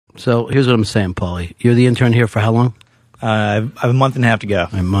So here's what I'm saying, Paulie. You're the intern here for how long? I have a month and a half to go.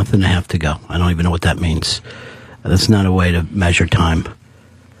 A month and a half to go. I don't even know what that means. That's not a way to measure time.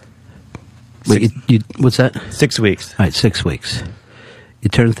 Wait, what's that? 6 weeks. All right, 6 weeks. You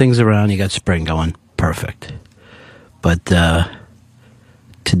turn things around, you got spring going. Perfect. But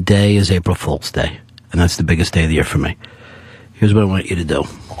today is April Fool's Day, and that's the biggest day of the year for me. Here's what I want you to do.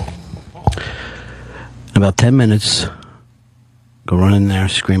 In about 10 minutes, go run in there,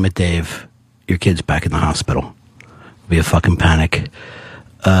 scream at Dave. Your kid's back in the hospital. It'll be a fucking panic.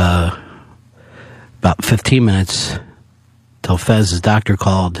 About 15 minutes, tell Fez his doctor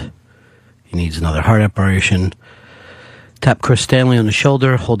called. He needs another heart operation. Tap Chris Stanley on the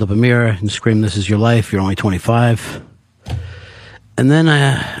shoulder, hold up a mirror, and scream, "This is your life. You're only 25. And then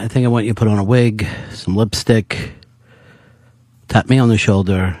I think I want you to put on a wig, some lipstick, tap me on the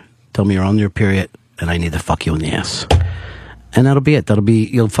shoulder, tell me you're on your period, and I need to fuck you in the ass. And that'll be it.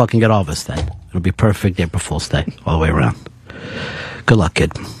 You'll fucking get all this then. It'll be perfect April Fool's Day all the way around. Good luck,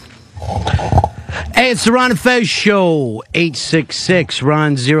 kid. Hey, it's the Ron and Fez Show. 866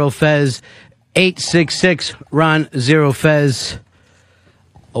 Ron Zero Fez. 866 Ron Zero Fez.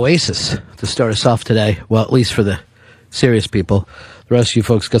 Oasis to start us off today. Well, at least for the serious people. The rest of you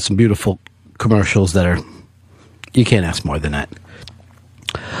folks got some beautiful commercials that are, you can't ask more than that.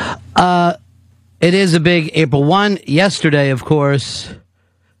 It is a big April 1. Yesterday, of course,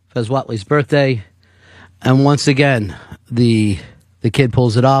 Fez Whatley's birthday. And once again, the kid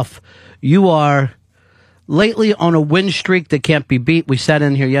pulls it off. You are lately on a win streak that can't be beat. We sat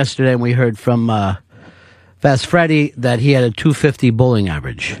in here yesterday and we heard from Fast Freddy that he had a 250 bowling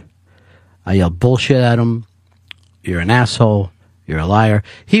average. I yelled bullshit at him. You're an asshole. You're a liar.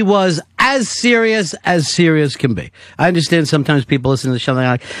 He was as serious can be. I understand sometimes people listen to the show and they're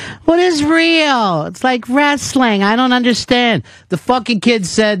like, what is real? It's like wrestling. I don't understand. The fucking kid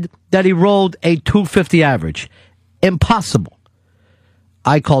said that he rolled a 250 average. Impossible.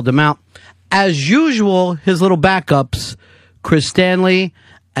 I called him out. As usual, his little backups, Chris Stanley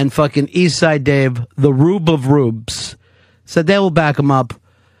and fucking Eastside Dave, the Rube of Rubes, said they will back him up.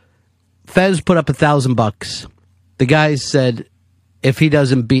 Fez put up $1,000. The guys said if he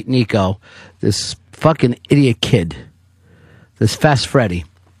doesn't beat Nico, this fucking idiot kid, this Fast Freddy,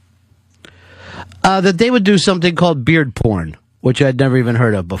 that they would do something called beard porn, which I'd never even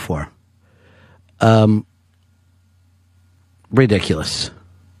heard of before. Ridiculous.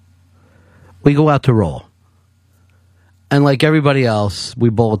 We go out to roll. And like everybody else, we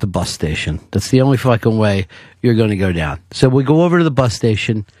bowl at the bus station. That's the only fucking way you're going to go down. So we go over to the bus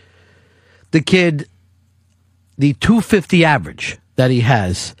station. The kid, the 250 average that he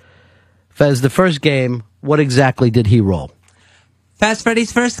has, Fez, the first game, what exactly did he roll? Fast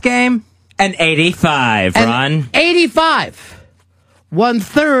Freddy's first game? An 85, Ron. 85!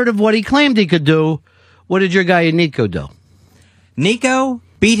 1/3 of what he claimed he could do. What did your guy Nico do? Nico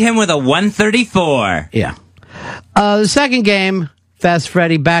beat him with a 134. Yeah. The second game, Fast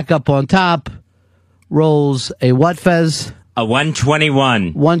Freddy back up on top, rolls a what, Fez? A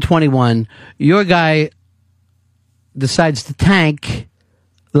 121. 121. Your guy decides to tank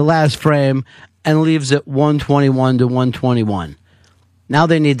the last frame and leaves it 121 to 121. Now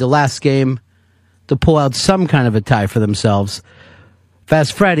they need the last game to pull out some kind of a tie for themselves.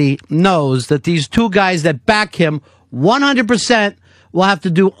 Fast Freddy knows that these two guys that back him 100% will have to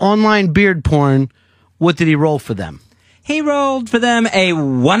do online beard porn. What did he roll for them? He rolled for them a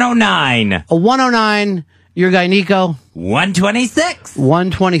 109. A 109. Your guy Nico? 126.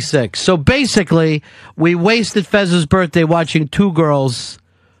 126. So basically, we wasted Fez's birthday watching two girls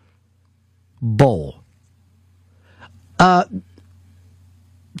bowl.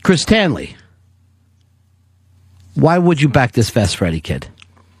 Chris Stanley, why would you back this Fast Freddy kid?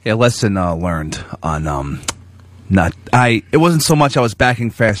 Yeah, lesson learned on it wasn't so much I was backing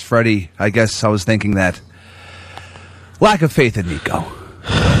Fast Freddy. I guess I was thinking that lack of faith in Nico.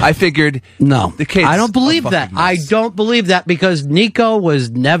 I figured no. The kid's I don't believe that. I don't believe that because Nico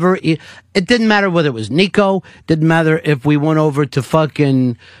was never. It didn't matter whether it was Nico. Didn't matter if we went over to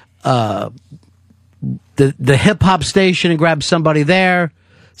fucking the hip hop station and grabbed somebody there,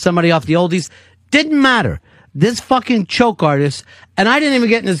 somebody off the oldies. Didn't matter. This fucking choke artist, and I didn't even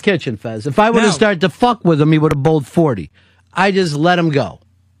get in his kitchen, Fez. If I would have started to fuck with him, he would have bowled 40. I just let him go.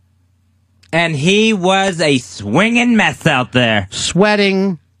 And he was a swinging mess out there.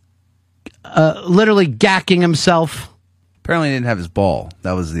 Sweating, literally gacking himself. Apparently he didn't have his ball.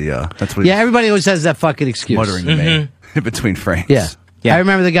 That was that's what. Yeah, everybody always has that fucking excuse. Muttering to me in between frames. Yeah. I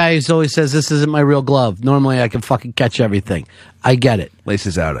remember the guy who always says, this isn't my real glove. Normally I can fucking catch everything. I get it.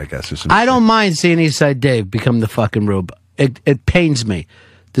 Laces out, I guess. Or something. I don't mind seeing Eastside Dave become the fucking Rube. It pains me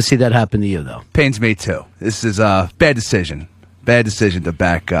to see that happen to you, though. Pains me, too. This is a bad decision. Bad decision to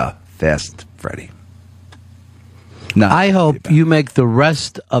back Fast Freddy. No, I hope you make the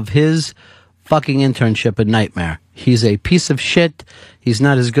rest of his fucking internship a nightmare. He's a piece of shit. He's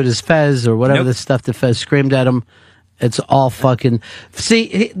not as good as Fez or whatever the stuff that Fez screamed at him. It's all fucking...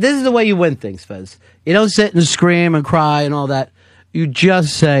 See, this is the way you win things, Fez. You don't sit and scream and cry and all that. You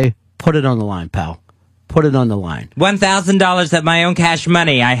just say, put it on the line, pal. Put it on the line. $1,000 of my own cash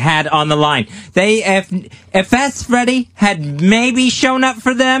money I had on the line. If Fast Freddy had maybe shown up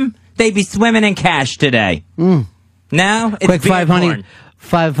for them, they'd be swimming in cash today. Now, it's quick beard porn.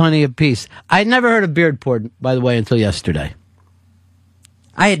 $5 a piece. I never heard of beard porn, by the way, until yesterday.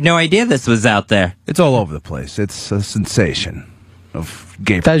 I had no idea this was out there. It's all over the place. It's a sensation of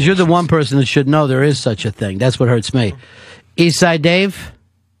gay. Fez, you're the one person that should know there is such a thing. That's what hurts me. Eastside Dave?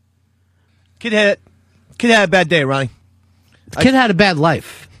 Kid had a bad day, Ronnie. Kid had a bad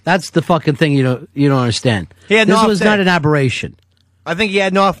life. That's the fucking thing you don't understand. He had this no off was day. not an aberration. I think he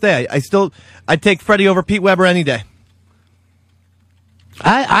had no off day. I'd take Freddie over Pete Weber any day.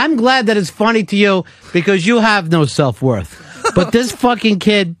 I'm glad that it's funny to you because you have no self-worth. But this fucking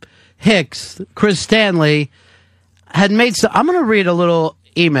kid, Hicks, Chris Stanley, had made some... I'm going to read a little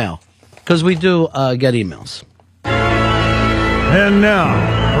email because we do get emails. And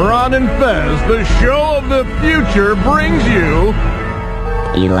now, Ron and Fez, the show of the future, brings you...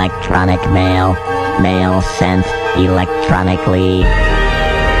 Electronic mail. Mail sent electronically.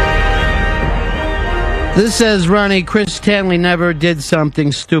 This says, Ronnie, Chris Stanley never did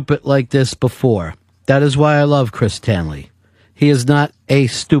something stupid like this before. That is why I love Chris Stanley. He is not a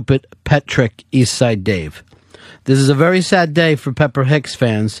stupid pet trick, Eastside Dave. This is a very sad day for Pepper Hicks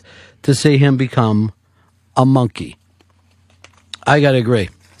fans to see him become a monkey. I gotta agree.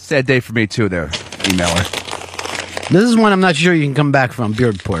 Sad day for me, too, there, emailer. This is one I'm not sure you can come back from,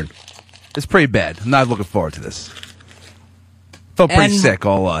 beard porn. It's pretty bad. I'm not looking forward to this. Felt pretty sick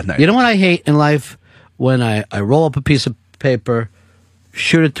all night. You know what I hate in life? When I roll up a piece of paper,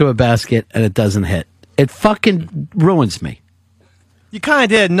 shoot it to a basket, and it doesn't hit. It fucking ruins me. You kind of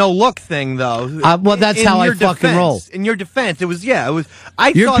did a no-look thing, though. Well, that's how I fucking roll. In your defense, it was...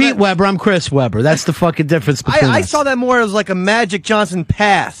 You're Pete Weber, I'm Chris Weber. That's the fucking difference between us. I saw that more as like a Magic Johnson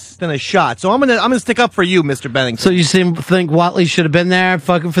pass than a shot. So I'm gonna stick up for you, Mr. Bennington. So you think Watley should have been there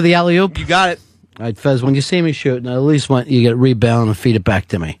fucking for the alley-oop? You got it. All right, Fez, when you see me shooting, I at least want you to get a rebound and feed it back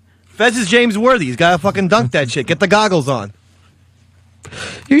to me. Fez is James Worthy. He's got to fucking dunk that shit. Get the goggles on.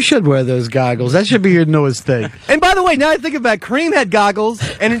 You should wear those goggles. That should be your newest thing. And by the way, now I think about it, Kareem had goggles,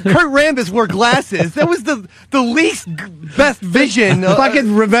 and Kurt Rambis wore glasses. That was the least best vision.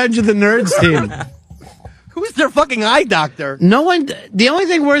 Fucking Revenge of the Nerds team. Who's their fucking eye doctor? No one. The only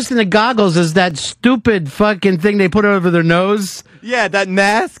thing worse than the goggles is that stupid fucking thing they put over their nose. Yeah, that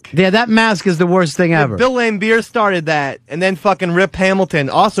mask. Yeah, that mask is the worst thing ever. Bill Laimbeer started that, and then fucking Rip Hamilton,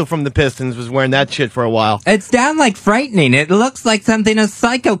 also from the Pistons, was wearing that shit for a while. It's downright frightening. It looks like something a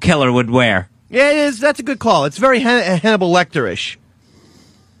psycho killer would wear. Yeah, it is. That's a good call. It's very Hannibal Lecter-ish.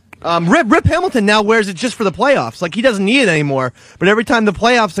 Rip Hamilton now wears it just for the playoffs. Like, he doesn't need it anymore. But every time the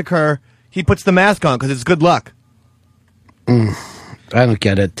playoffs occur, he puts the mask on because it's good luck. I don't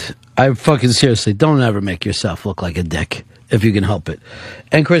get it. I fucking seriously, don't ever make yourself look like a dick if you can help it.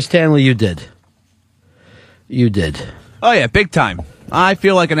 And Chris Stanley, you did. You did. Oh yeah, big time. I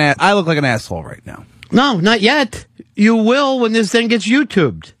feel like I look like an asshole right now. No, not yet. You will when this thing gets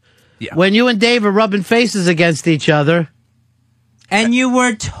YouTubed. Yeah. When you and Dave are rubbing faces against each other. And you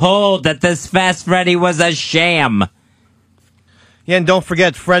were told that this Fast Freddy was a sham. Yeah, and don't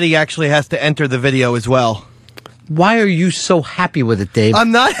forget, Freddie actually has to enter the video as well. Why are you so happy with it, Dave?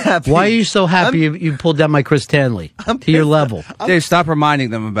 I'm not happy. Why are you so happy you pulled down my Chris Stanley to your level? Dave, stop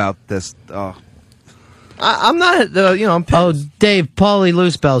reminding them about this. I'm not, I'm pissed. Oh, Dave, Paulie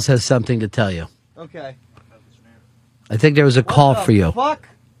Loosebells has something to tell you. Okay. I think there was a call for you. Fuck?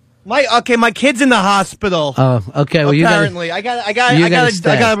 My kid's in the hospital. Oh, okay. Well, apparently, I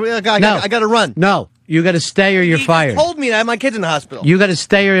gotta run. No, you got to stay or you're fired. He told me that my kid's in the hospital. You got to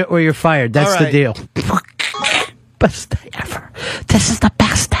stay or you're fired. That's the deal. Best day ever. This is the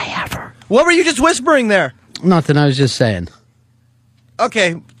best day ever. What were you just whispering there? Nothing. I was just saying.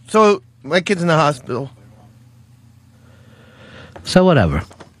 Okay, so my kid's in the hospital. So whatever.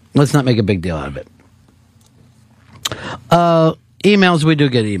 Let's not make a big deal out of it. Emails. We do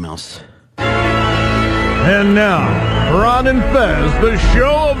get emails. And now, Ron and Fez, the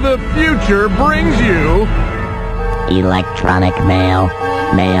show of the future, brings you... Electronic mail.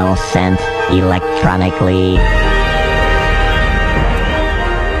 Mail sent electronically.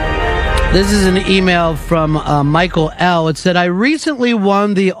 This is an email from Michael L. It said, I recently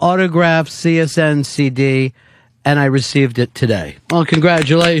won the autographed CSN CD, and I received it today. Well,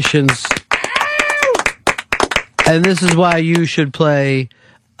 congratulations. And this is why you should play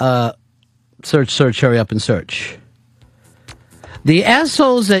Search, Hurry Up and Search. The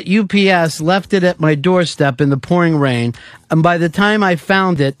assholes at UPS left it at my doorstep in the pouring rain, and by the time I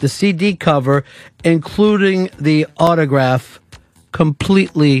found it, the CD cover, including the autograph,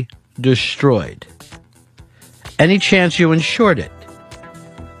 completely destroyed. Any chance you insured it?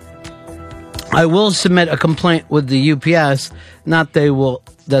 I will submit a complaint with the UPS, not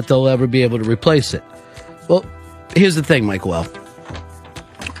that they'll ever be able to replace it. Well, here's the thing, Mike Well.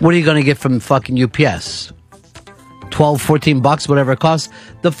 What are you going to get from fucking UPS? $12, $14, whatever it costs?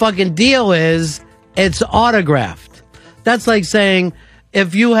 The fucking deal is, it's autographed. That's like saying,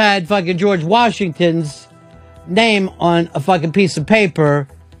 if you had fucking George Washington's name on a fucking piece of paper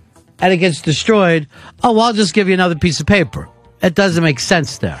and it gets destroyed, oh, well, I'll just give you another piece of paper. It doesn't make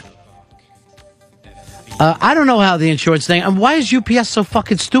sense there. I don't know how the insurance thing, and why is UPS so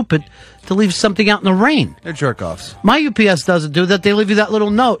fucking stupid to leave something out in the rain? They're jerk-offs. My UPS doesn't do that. They leave you that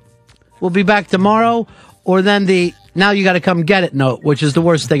little note. We'll be back tomorrow, or then the now you got to come get it note, which is the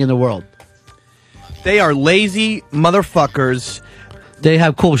worst thing in the world. They are lazy motherfuckers. They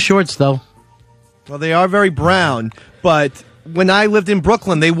have cool shorts, though. Well, they are very brown, but when I lived in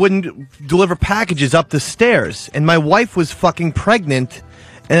Brooklyn, they wouldn't deliver packages up the stairs, and my wife was fucking pregnant,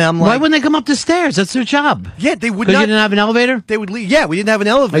 and I'm like, why wouldn't they come up the stairs? That's their job. Yeah, they would not. not. You didn't have an elevator? They would leave. Yeah, we didn't have an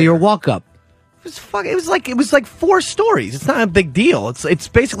elevator. Or your walk up. It was like 4 stories. It's not a big deal. It's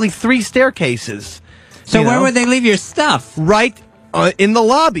basically 3 staircases. So where would they leave your stuff? Right in the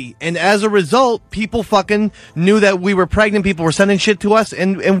lobby. And as a result, people fucking knew that we were pregnant. People were sending shit to us,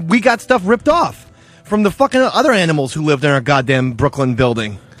 and we got stuff ripped off from the fucking other animals who lived in our goddamn Brooklyn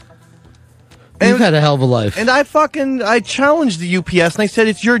building. You've had a hell of a life. And I challenged the UPS, and I said,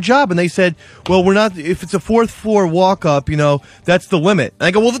 it's your job. And they said, well, we're not, if it's a 4th floor walk up, that's the limit. And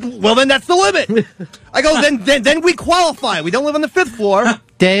I go, well, then that's the limit. I go, then we qualify. We don't live on the 5th floor.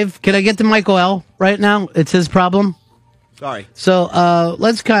 Dave, can I get to Michael L. right now? It's his problem. Sorry. So,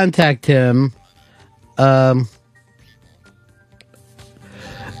 let's contact him,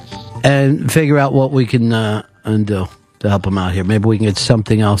 and figure out what we can, undo to help him out here. Maybe we can get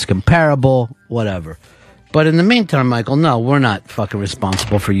something else comparable, whatever. But in the meantime, Michael, no, we're not fucking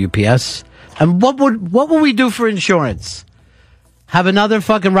responsible for UPS. And what would we do for insurance? Have another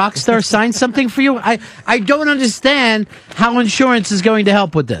fucking rock star sign something for you? I don't understand how insurance is going to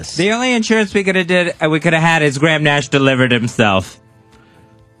help with this. The only insurance we could have had is Graham Nash delivered himself.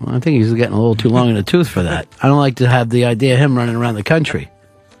 Well, I think he's getting a little too long in the tooth for that. I don't like to have the idea of him running around the country.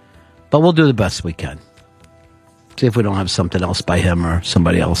 But we'll do the best we can. See if we don't have something else by him or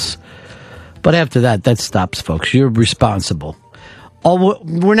somebody else. But after that stops, folks. You're responsible. Oh,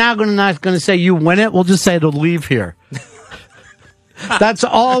 we're now not going to say you win it. We'll just say it'll leave here. That's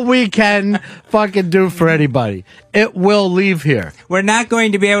all we can fucking do for anybody. It will leave here. We're not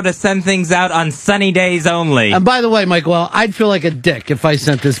going to be able to send things out on sunny days only. And by the way, Mike, well, I'd feel like a dick if I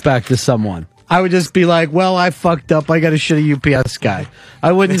sent this back to someone. I would just be like, well, I fucked up. I got a shitty UPS guy.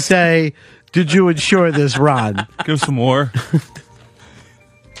 I wouldn't say, did you insure this, Ron? Give some more.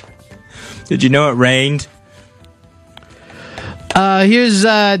 Did you know it rained? Here's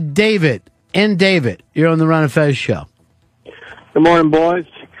David. And David, you're on the Ron and Fez show. Good morning, boys.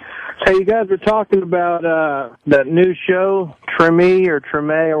 Hey, you guys were talking about that new show, Treme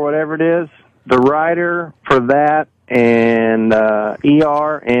or whatever it is. The writer for that and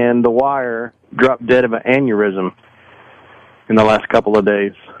ER and The Wire dropped dead of an aneurysm in the last couple of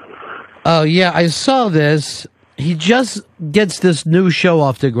days. Oh, yeah, I saw this. He just gets this new show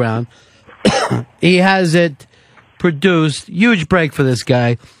off the ground. He has it produced. Huge break for this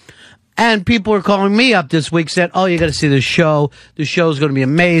guy. And people are calling me up this week saying, oh, you got to see this show. The show's going to be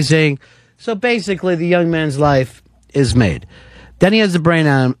amazing. So basically, the young man's life is made. Then he has a brain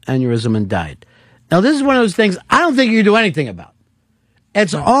aneurysm and died. Now, this is one of those things I don't think you can do anything about.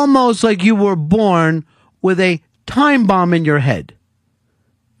 It's almost like you were born with a time bomb in your head.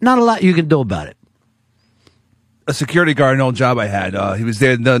 Not a lot you can do about it. A security guard, an old job I had, he was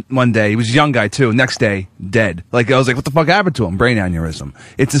there one day. He was a young guy, too. Next day, dead. I was like, what the fuck happened to him? Brain aneurysm.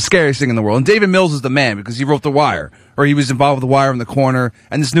 It's the scariest thing in the world. And David Mills is the man because he wrote The Wire. Or he was involved with The Wire in the corner.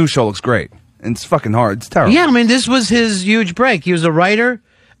 And this new show looks great. And it's fucking hard. It's terrible. Yeah, I mean, this was his huge break. He was a writer,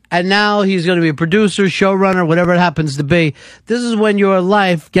 and now he's going to be a producer, showrunner, whatever it happens to be. This is when your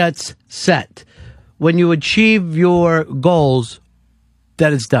life gets set. When you achieve your goals,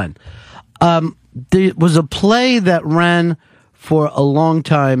 that it's done. There was a play that ran for a long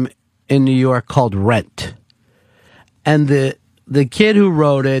time in New York called Rent. And the kid who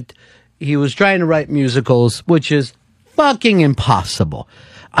wrote it, he was trying to write musicals, which is fucking impossible.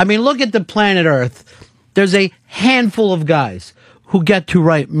 I mean, look at the planet Earth. There's a handful of guys who get to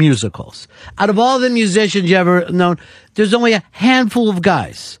write musicals. Out of all the musicians you ever known, there's only a handful of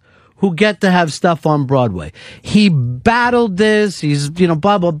guys who get to have stuff on Broadway. He battled this. He's,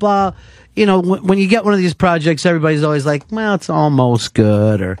 blah, blah, blah. When you get one of these projects, everybody's always like, well, it's almost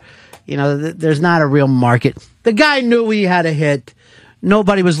good, or, there's not a real market. The guy knew he had a hit.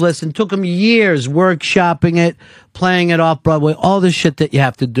 Nobody was listening. Took him years workshopping it, playing it off Broadway, all the shit that you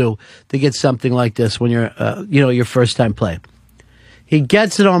have to do to get something like this when you're, your first time playing. He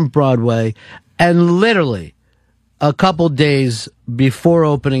gets it on Broadway, and literally a couple days before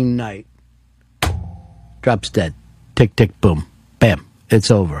opening night, drops dead. Tick, tick, boom. Bam.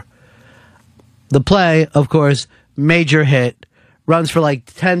 It's over. The play, of course, major hit, runs for like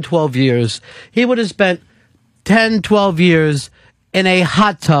 10, 12 years. He would have spent 10, 12 years in a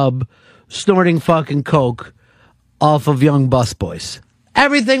hot tub snorting fucking coke off of young busboys.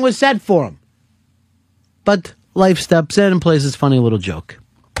 Everything was set for him. But life steps in and plays this funny little joke.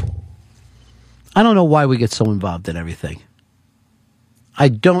 I don't know why we get so involved in everything. I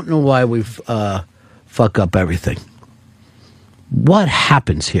don't know why we fuck up everything. What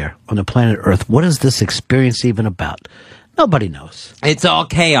happens here on the planet Earth? What is this experience even about? Nobody knows. It's all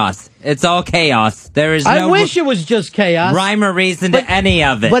chaos. It's all chaos. There is no I wish it was just chaos. Rhyme or reason to any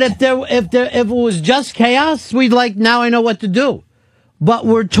of it. But if it was just chaos, we'd now I know what to do. But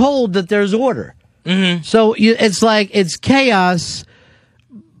we're told that there's order. Mm-hmm. So it's like it's chaos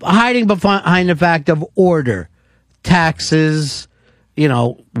hiding behind the fact of order. Taxes,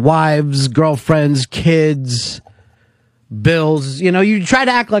 wives, girlfriends, kids, bills. You try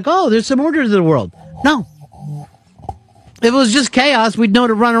to act like, oh, there's some order to the world. No. If it was just chaos, we'd know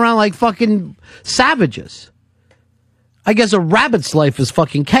to run around like fucking savages. I guess a rabbit's life is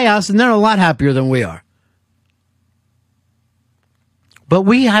fucking chaos, and they're a lot happier than we are. But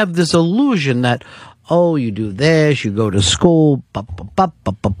we have this illusion that, oh, you do this, you go to school, and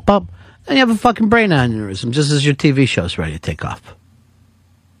you have a fucking brain aneurysm just as your TV show's ready to take off.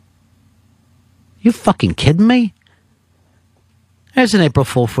 You fucking kidding me? There's an April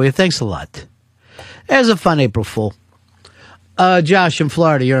Fool for you. Thanks a lot. There's a fun April Fool. Josh in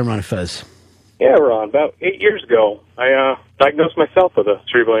Florida, you're in Ron Fez. Yeah, Ron. About 8 years ago, I diagnosed myself with a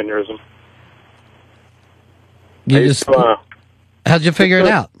cerebral aneurysm. How'd you figure it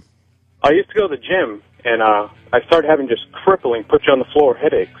out? I used to go to the gym, and I started having just crippling, put-you-on-the-floor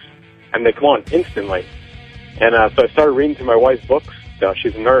headaches, and they come on instantly. And so I started reading through my wife's books.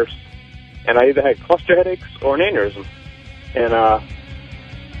 She's a nurse. And I either had cluster headaches or an aneurysm. And I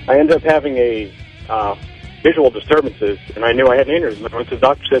ended up having a visual disturbances, and I knew I had an aneurysm. I went to the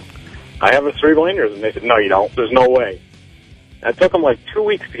doctor and said, I have a cerebral aneurysm. They said, no, you don't. There's no way. And it took them like 2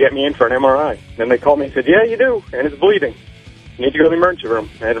 weeks to get me in for an MRI. Then they called me and said, yeah, you do, and it's bleeding. You need to go to the emergency room.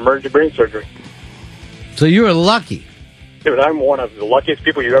 I had emergency brain surgery. So you were lucky. Dude, I'm one of the luckiest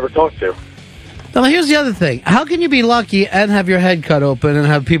people you ever talked to. Now, here's the other thing. How can you be lucky and have your head cut open and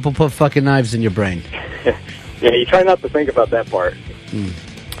have people put fucking knives in your brain? Yeah, you try not to think about that part.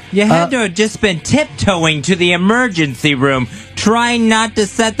 You had to have just been tiptoeing to the emergency room, trying not to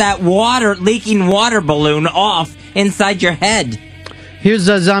set that leaking water balloon off inside your head. Here's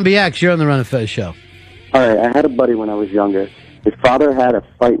Zombie X. You're on the Run of Fez show. All right, I had a buddy when I was younger. His father had a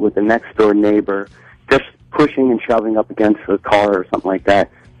fight with the next-door neighbor, just pushing and shoving up against a car or something like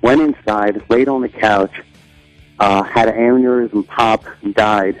that. Went inside, laid on the couch, had an aneurysm pop, and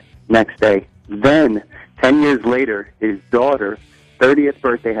died next day. Then, 10 years later, his daughter, 30th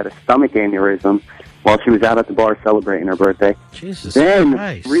birthday, had a stomach aneurysm while she was out at the bar celebrating her birthday. Jesus then,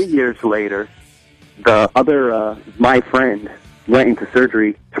 Christ. 3 years later, the other, my friend, went into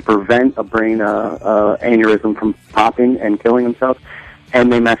surgery to prevent a brain aneurysm from popping and killing himself,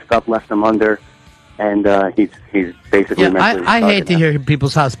 and they messed up, left him under, and he's basically mentally I hate to now. hear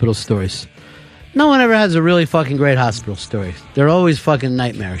people's hospital stories. No one ever has a really fucking great hospital story. They're always fucking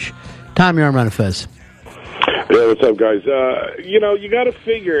nightmarish. Tom, you're on Run of Fez. Yeah, what's up, guys? You got to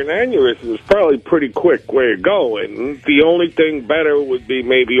figure an aneurysm is probably a pretty quick way to go, and the only thing better would be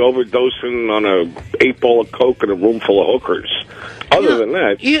maybe overdosing on a 8-ball of Coke in a room full of hookers. Other than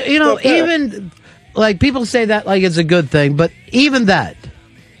that, even like people say that like it's a good thing, but even that,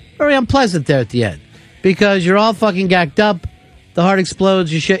 very unpleasant there at the end, because you're all fucking gacked up, the heart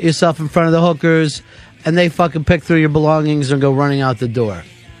explodes, you shit yourself in front of the hookers, and they fucking pick through your belongings and go running out the door.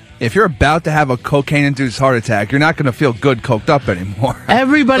 If you're about to have a cocaine-induced heart attack, you're not going to feel good coked up anymore.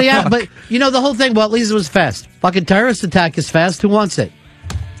 Everybody out, but the whole thing, well, at least it was fast. Fucking terrorist attack is fast. Who wants it?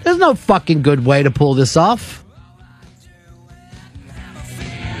 There's no fucking good way to pull this off.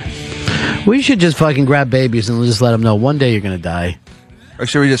 We should just fucking grab babies and just let them know one day you're going to die. Or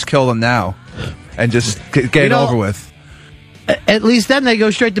should we just kill them now and just get it over with? At least then they go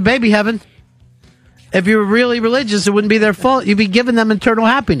straight to baby heaven. If you were really religious, it wouldn't be their fault. You'd be giving them eternal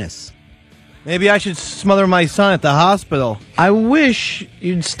happiness. Maybe I should smother my son at the hospital. I wish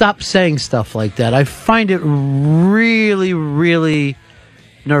you'd stop saying stuff like that. I find it really, really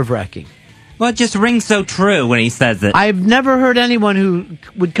nerve-wracking. Well, it just rings so true when he says it. I've never heard anyone who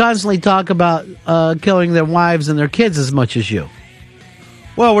would constantly talk about killing their wives and their kids as much as you.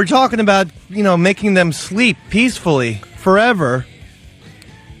 Well, we're talking about, making them sleep peacefully forever.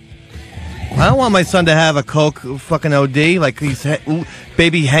 I don't want my son to have a coke fucking OD like these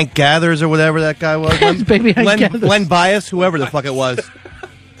baby Hank Gathers or whatever that guy was. Baby Hank Gathers. Len Bias, whoever the fuck it was.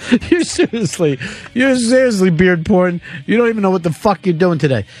 You're seriously beard porn. You don't even know what the fuck you're doing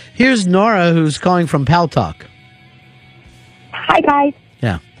today. Here's Nora, who's calling from Pal Talk. Hi, guys.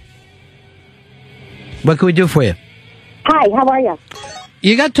 Yeah. What can we do for you? Hi, how are you?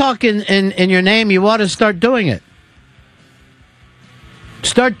 You got talk in your name. You ought to start doing it.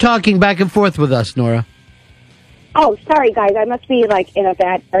 Start talking back and forth with us, Nora. Oh, sorry, guys. I must be, in a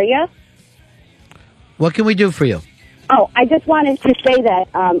bad area. What can we do for you? Oh, I just wanted to say that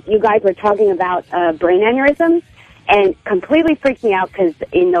you guys were talking about brain aneurysm, and completely freaked me out because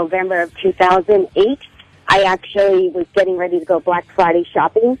in November of 2008, I actually was getting ready to go Black Friday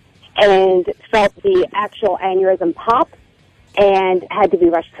shopping and felt the actual aneurysm pop and had to be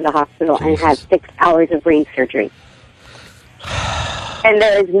rushed to the hospital and had 6 hours of brain surgery. And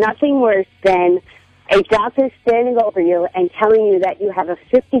there is nothing worse than a doctor standing over you and telling you that you have a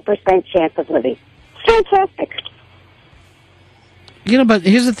 50% chance of living. Fantastic. But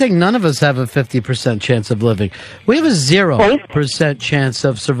here's the thing. None of us have a 50% chance of living. We have a 0% chance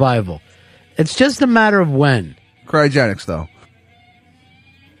of survival. It's just a matter of when. Cryogenics, though.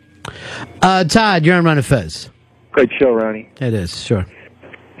 Todd, you're on Run of Fez. Great show, Ronnie. It is, sure.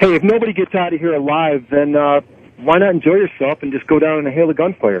 Hey, if nobody gets out of here alive, then why not enjoy yourself and just go down and inhale the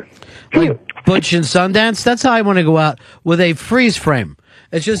gunfire? Like Butch and Sundance, that's how I want to go out, with a freeze frame.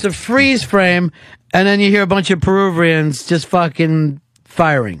 It's just a freeze frame, and then you hear a bunch of Peruvians just fucking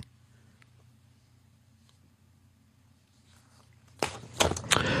firing.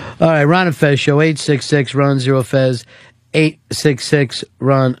 All right, Ron and Fez show, 866-RUN-0-FEZ,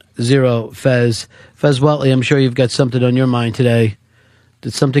 866-RUN-0-FEZ. Fez Whatley, I'm sure you've got something on your mind today.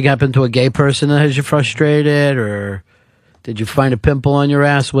 Did something happen to a gay person that has you frustrated, or did you find a pimple on your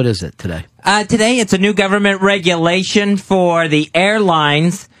ass? What is it today? Today, it's a new government regulation for the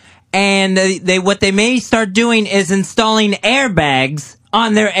airlines, and what they may start doing is installing airbags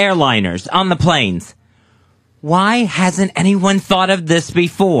on their airliners, on the planes. Why hasn't anyone thought of this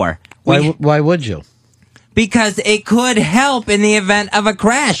before? Why would you? Because it could help in the event of a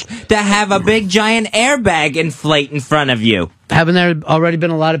crash to have a big giant airbag inflate in front of you. Haven't there already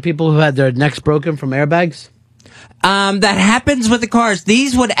been a lot of people who had their necks broken from airbags? That happens with the cars.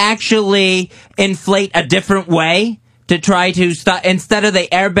 These would actually inflate a different way to try to stop. Instead of the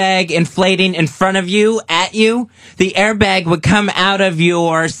airbag inflating in front of you, at you, the airbag would come out of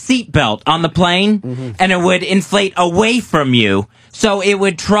your seatbelt on the plane, and it would inflate away from you. So it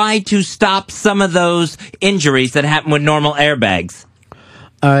would try to stop some of those injuries that happen with normal airbags.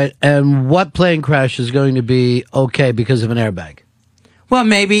 All right, and what plane crash is going to be okay because of an airbag? Well,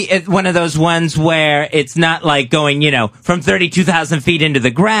 maybe it's one of those ones where it's not like going, from 32,000 feet into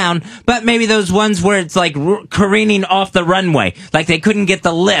the ground, but maybe those ones where it's like careening off the runway, like they couldn't get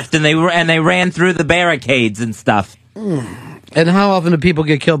the lift and they ran through the barricades and stuff. And how often do people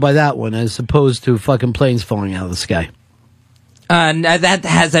get killed by that one, as opposed to fucking planes falling out of the sky? That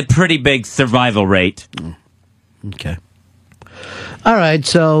has a pretty big survival rate. Okay. All right,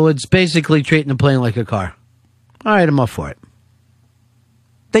 so it's basically treating the plane like a car. All right, I'm up for it.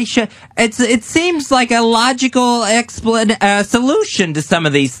 They should. It seems like a logical solution to some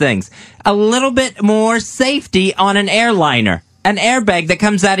of these things. A little bit more safety on an airliner, an airbag that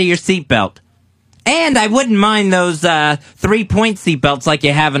comes out of your seatbelt, and I wouldn't mind those 3-point seatbelts like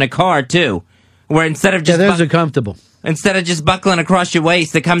you have in a car too, where instead of just those are comfortable. Instead of just buckling across your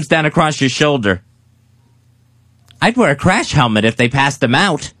waist, it comes down across your shoulder. I'd wear a crash helmet if they passed them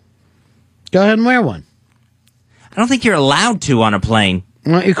out. Go ahead and wear one. I don't think you're allowed to on a plane.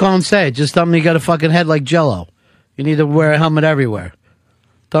 Why don't you call and say it? Just tell them you got a fucking head like Jell-O. You need to wear a helmet everywhere.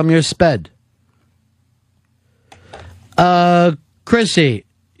 Tell them you're sped. Chrissy,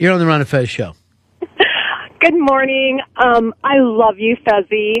 you're on the Ron and Fez show. Good morning. I love you,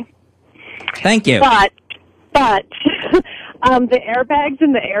 Fezzy. Thank you. But The airbags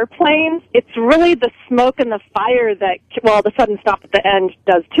in the airplanes, it's really the smoke and the fire that, well, the sudden stop at the end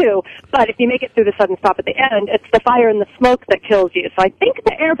does too, but if you make it through the sudden stop at the end, it's the fire and the smoke that kills you. So I think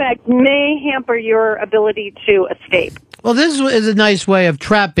the airbags may hamper your ability to escape. Well, this is a nice way of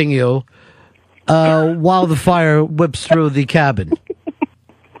trapping you while the fire whips through the cabin.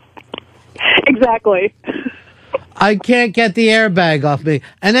 Exactly. I can't get the airbag off me.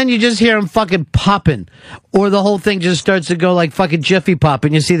 And then you just hear them fucking popping. Or the whole thing just starts to go like fucking Jiffy Pop.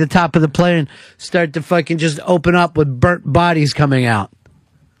 And you see the top of the plane start to fucking just open up with burnt bodies coming out.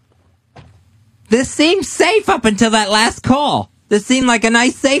 This seemed safe up until that last call. This seemed like a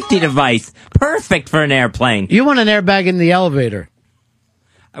nice safety device. Perfect for an airplane. You want an airbag in the elevator.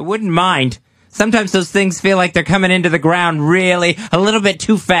 I wouldn't mind. Sometimes those things feel like they're coming into the ground really a little bit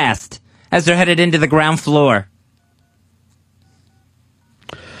too fast as they're headed into the ground floor.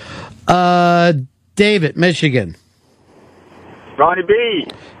 David, Michigan. Ronnie B.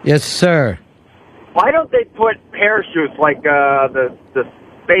 Yes, sir. Why don't they put parachutes like the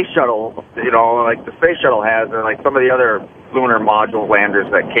space shuttle, like the space shuttle has, or like some of the other lunar module landers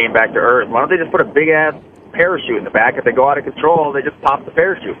that came back to Earth? Why don't they just put a big-ass parachute in the back? If they go out of control, they just pop the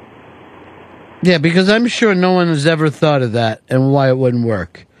parachute. Yeah, because I'm sure no one has ever thought of that and why it wouldn't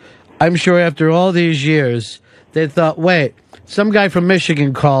work. I'm sure after all these years, they thought, wait, some guy from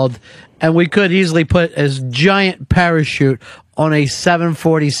Michigan called, and we could easily put a giant parachute on a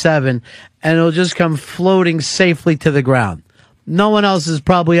 747, and it'll just come floating safely to the ground. No one else has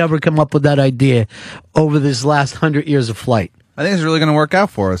probably ever come up with that idea over this last 100 years of flight. I think it's really going to work out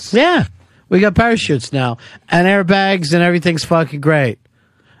for us. Yeah. We got parachutes now, and airbags, and everything's fucking great.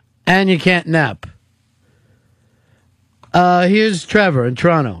 And you can't nap. Here's Trevor in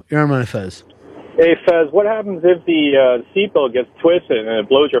Toronto. You're on my Fez. Hey, Fez, what happens if the seatbelt gets twisted and it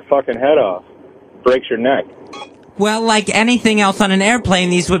blows your fucking head off? Breaks your neck? Well, like anything else on an airplane,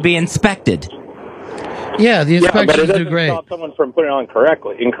 these would be inspected. Yeah, the inspections but it doesn't do great. stop someone from putting it on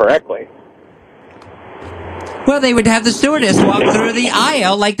incorrectly. Well, they would have the stewardess walk through the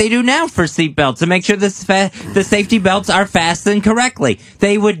aisle like they do now for seatbelts to make sure the safety belts are fastened correctly.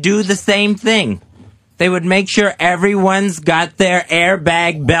 They would do the same thing. They would make sure everyone's got their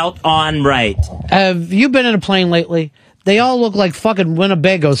airbag belt on right. Have you been in a plane lately? They all look like fucking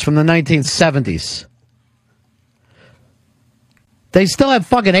Winnebagos from the 1970s. They still have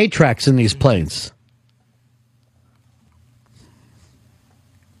fucking 8-tracks in these planes.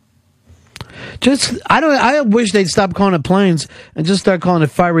 I wish they'd stop calling it planes and just start calling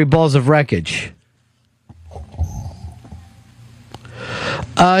it fiery balls of wreckage.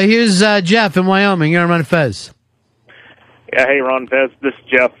 Here's Jeff in Wyoming. You're on Fez. Yeah, hey, Ron Fez. This is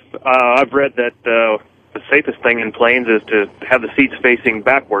Jeff. I've read that the safest thing in planes is to have the seats facing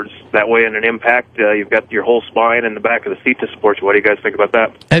backwards. That way, in an impact, you've got your whole spine and the back of the seat to support you. What do you guys think about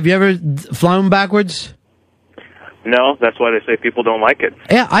that? Have you ever flown backwards? No, that's why they say people don't like it.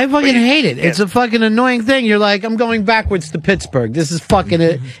 Yeah, I fucking hate it. It's a fucking annoying thing. You're like, I'm going backwards to Pittsburgh. This is fucking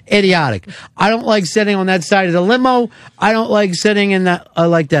idiotic. I don't like sitting on that side of the limo. I don't like sitting in that,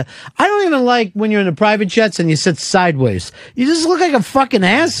 like that. I don't even like when you're in the private jets and you sit sideways. You just look like a fucking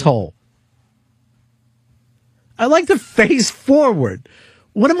asshole. I like to face forward.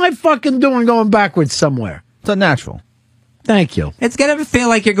 What am I fucking doing going backwards somewhere? It's unnatural. Thank you. It's gonna feel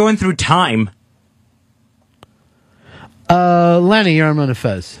like you're going through time. Lenny, you're on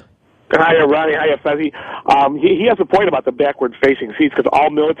Fez. Hiya, Ronnie. Hiya, Fezzy. He has a point about the backward-facing seats because all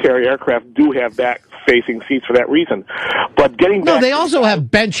military aircraft do have back-facing seats for that reason. But getting back... No, they also have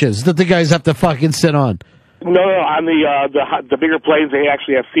benches that the guys have to fucking sit on. No, on the bigger planes, they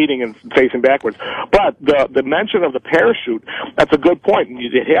actually have seating and facing backwards. But the mention of the parachute, that's a good point.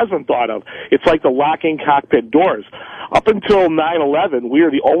 It has been thought of. It's like the locking cockpit doors. Up until 9/11, we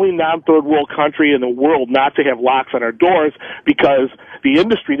are the only non-third world country in the world not to have locks on our doors because the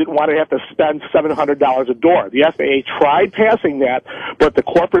industry didn't want to have to spend $700 a door. The FAA tried passing that, but the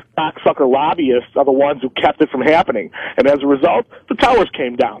corporate cocksucker lobbyists are the ones who kept it from happening. And as a result, the towers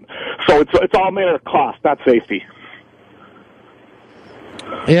came down. So it's all a matter of cost, not safety.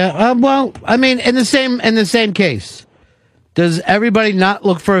 Yeah, well, I mean, in the same case, does everybody not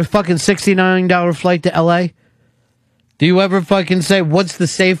look for a fucking $69 flight to L.A.? Do you ever fucking say, what's the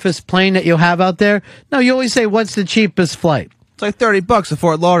safest plane that you'll have out there? No, you always say, what's the cheapest flight? It's like $30 to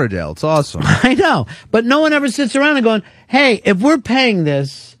Fort Lauderdale. It's awesome. I know, but no one ever sits around and going, hey, if we're paying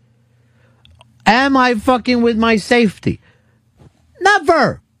this, am I fucking with my safety?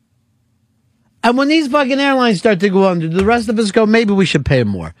 Never. And when these fucking airlines start to go under, the rest of us go, maybe we should pay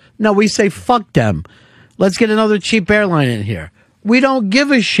more. No, we say, fuck them. Let's get another cheap airline in here. We don't give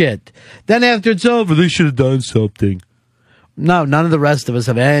a shit. Then after it's over, they should have done something. No, none of the rest of us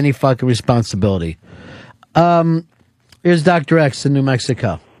have any fucking responsibility. Here's Dr. X in New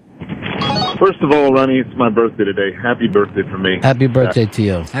Mexico. First of all, Ronnie, it's my birthday today. Happy birthday for me. Happy birthday to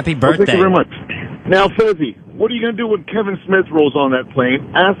you. Happy Well, birthday. thank you very much. Now, Fezzi, what are you going to do when Kevin Smith rolls on that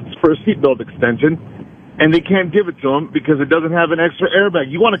plane, asks for a seatbelt extension, and they can't give it to him because it doesn't have an extra airbag?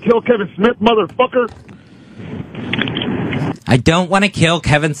 You want to kill Kevin Smith, motherfucker? I don't want to kill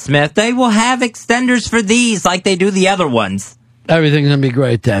Kevin Smith. They will have extenders for these like they do the other ones. Everything's going to be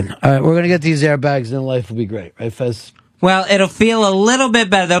great then. All right, we're going to get these airbags and life will be great. Right, Fez? Well, it'll feel a little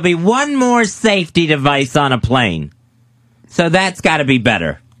bit better. There'll be one more safety device on a plane. So that's got to be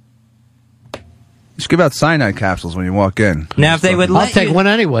better. Just give out cyanide capsules when you walk in. Now, if they would I'll let take you... one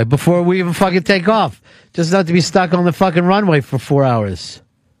anyway before we even fucking take off. Just not to be stuck on the fucking runway for 4 hours.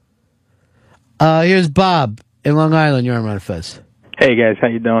 Here's Bob in Long Island. You're on Run Fez. Hey guys, how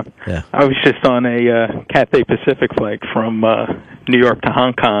you doing? Yeah. I was just on a Cathay Pacific flight from New York to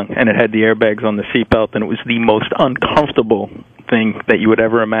Hong Kong, and it had the airbags on the seatbelt, and it was the most uncomfortable thing that you would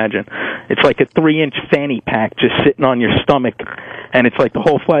ever imagine. It's like a 3-inch fanny pack just sitting on your stomach, and it's like the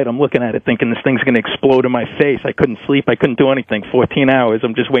whole flight I'm looking at it thinking this thing's going to explode in my face. I couldn't sleep. I couldn't do anything. 14 hours.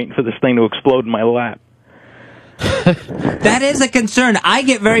 I'm just waiting for this thing to explode in my lap. That is a concern. I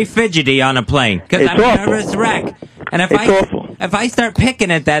get very fidgety on a plane because I'm a nervous wreck. And if I start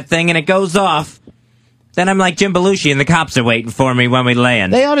picking at that thing and it goes off, then I'm like Jim Belushi and the cops are waiting for me when we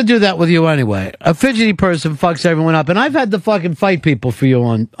land. They ought to do that with you anyway. A fidgety person fucks everyone up. And I've had to fucking fight people for you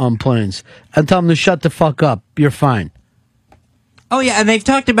on planes and tell them to shut the fuck up. You're fine. Oh, yeah, and they've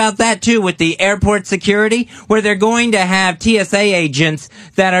talked about that, too, with the airport security, where they're going to have TSA agents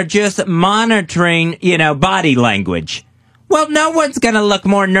that are just monitoring, body language. Well, no one's going to look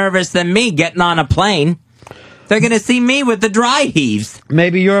more nervous than me getting on a plane. They're going to see me with the dry heaves.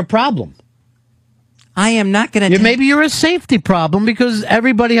 Maybe you're a problem. I am not going to... Maybe you're a safety problem because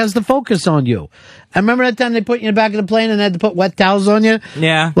everybody has to focus on you. I remember that time they put you in the back of the plane and they had to put wet towels on you?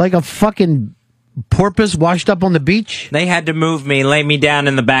 Yeah. Like a fucking... porpoise washed up on the beach? They had to move me, lay me down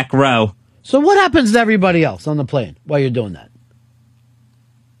in the back row. So what happens to everybody else on the plane while you're doing that?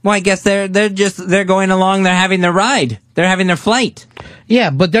 Well, I guess they're going along, they're having their ride. They're having their flight.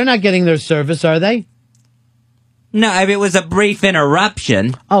 Yeah, but they're not getting their service, are they? No, I mean, it was a brief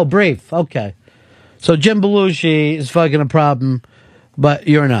interruption. Oh, brief, okay. So Jim Belushi is fucking a problem, but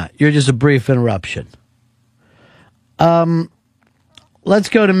you're not. You're just a brief interruption. Let's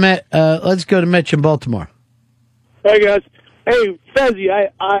go to Mitch in Baltimore. Hey guys, hey Fezzi,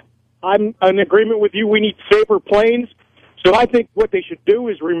 I'm in agreement with you. We need safer planes. So I think what they should do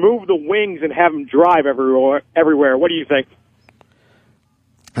is remove the wings and have them drive everywhere. What do you think?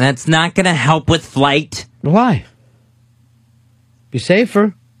 That's not going to help with flight. Why? Be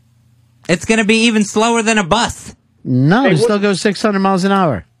safer. It's going to be even slower than a bus. No, it still goes 600 miles an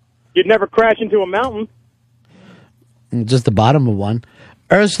hour. You'd never crash into a mountain. Just the bottom of one.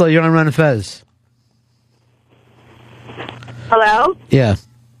 Ursula, you're on Run Fez. Hello? Yeah,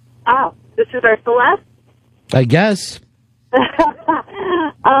 Oh, this is Ursula. I guess. Fez,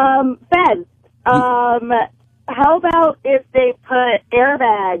 how about if they put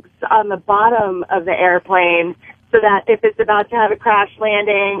airbags on the bottom of the airplane so that if it's about to have a crash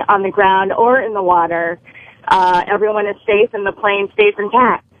landing on the ground or in the water, everyone is safe and the plane stays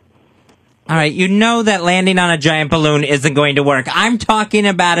intact? All right, you know that landing on a giant balloon isn't going to work. I'm talking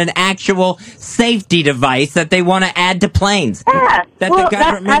about an actual safety device that they want to add to planes. Yeah, that the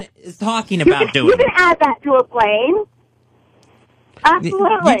government is talking about doing. You can add that to a plane.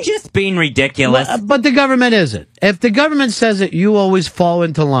 Absolutely. You're just being ridiculous. But the government isn't. If the government says it, you always fall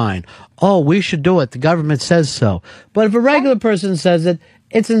into line. Oh, we should do it. The government says so. But if a regular person says it,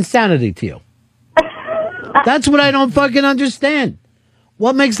 it's insanity to you. That's what I don't fucking understand.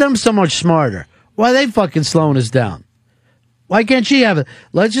 What makes them so much smarter? Why are they fucking slowing us down? Why can't she have it?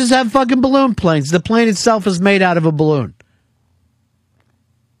 Let's just have fucking balloon planes. The plane itself is made out of a balloon.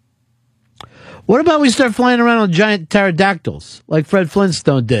 What about we start flying around on giant pterodactyls, like Fred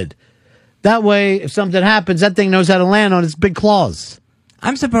Flintstone did? That way, if something happens, that thing knows how to land on its big claws.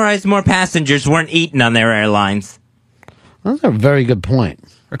 I'm surprised more passengers weren't eaten on their airlines. That's a very good point.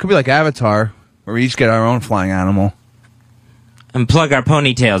 Or it could be like Avatar, where we each get our own flying animal. And plug our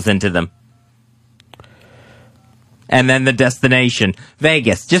ponytails into them. And then the destination.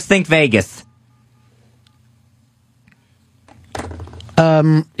 Vegas. Just think Vegas.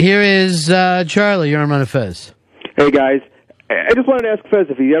 Here is Charlie. You're on Run Fez. Hey, guys. I just wanted to ask Fez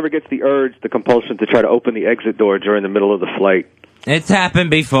if he ever gets the urge, the compulsion to try to open the exit door during the middle of the flight. It's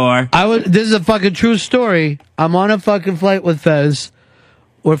happened before. This is a fucking true story. I'm on a fucking flight with Fez.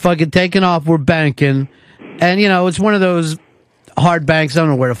 We're fucking taking off. We're banking. And, it's one of those hard banks. I don't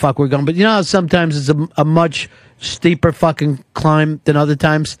know where the fuck we're going, but sometimes it's a much steeper fucking climb than other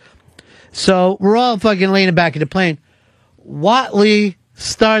times. So we're all fucking leaning back in the plane. Watley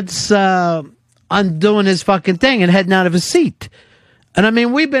starts undoing his fucking thing and heading out of his seat. And I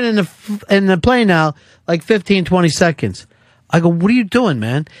mean, we've been in the plane now like 15, 20 seconds. I go, what are you doing,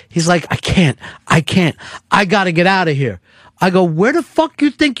 man? He's like, I can't. I gotta get out of here. I go, where the fuck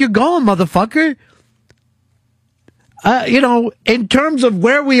you think you're going, motherfucker? In terms of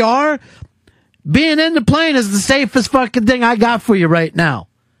where we are, being in the plane is the safest fucking thing I got for you right now.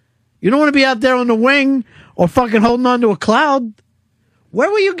 You don't want to be out there on the wing or fucking holding on to a cloud. Where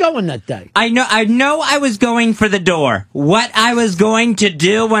were you going that day? I know I was going for the door. What I was going to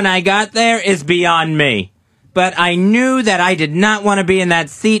do when I got there is beyond me. But I knew that I did not want to be in that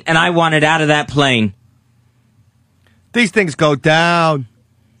seat, and I wanted out of that plane. These things go down.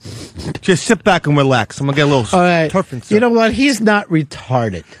 Just sit back and relax. I'm going to get a little turf and stuff. You know what? He's not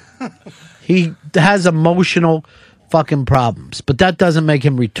retarded. He has emotional fucking problems, but that doesn't make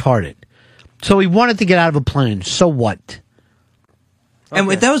him retarded. So he wanted to get out of a plane. So what? And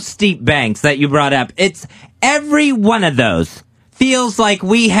with those steep banks that you brought up, it's every one of those feels like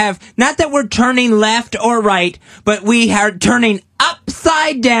we have, not that we're turning left or right, but we are turning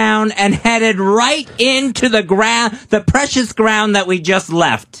upside down and headed right into the ground, the precious ground that we just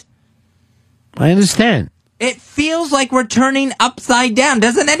left. I understand. It feels like we're turning upside down.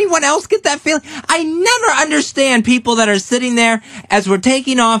 Doesn't anyone else get that feeling? I never understand people that are sitting there as we're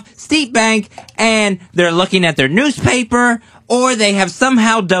taking off steep bank and they're looking at their newspaper or they have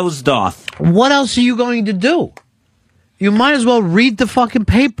somehow dozed off. What else are you going to do? You might as well read the fucking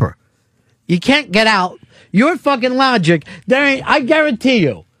paper. You can't get out. Your fucking logic, I guarantee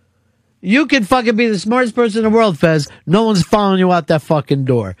you, you could fucking be the smartest person in the world, Fez. No one's following you out that fucking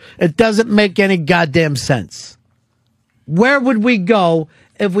door. It doesn't make any goddamn sense. Where would we go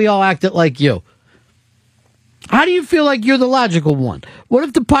if we all acted like you? How do you feel like you're the logical one? What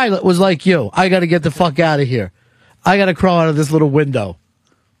if the pilot was like you? I gotta get the fuck out of here. I gotta crawl out of this little window.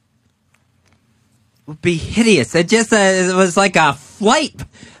 It would be hideous. It just it was like a flight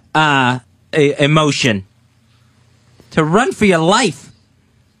emotion. To run for your life.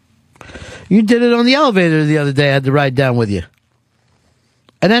 You did it on the elevator the other day. I had to ride down with you.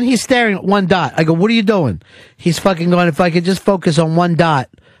 And then he's staring at one dot. I go, what are you doing? He's fucking going, if I could just focus on one dot,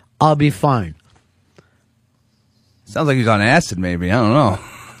 I'll be fine. Sounds like he's on acid, maybe. I don't know.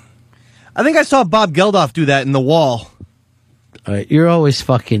 I think I saw Bob Geldof do that in The Wall. All right, you're always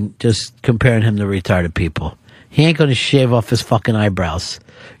fucking just comparing him to retarded people. He ain't going to shave off his fucking eyebrows.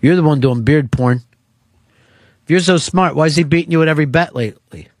 You're the one doing beard porn. If you're so smart, why is he beating you at every bet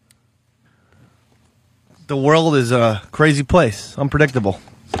lately? The world is a crazy place. Unpredictable.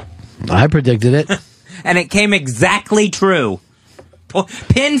 I predicted it. And it came exactly true.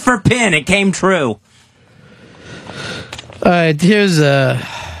 Pin for pin, it came true. All right, here's I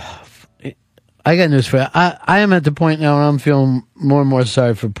got news for you. I am at the point now where I'm feeling more and more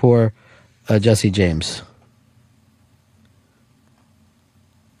sorry for poor Jesse James.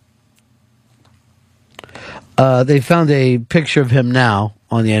 They found a picture of him now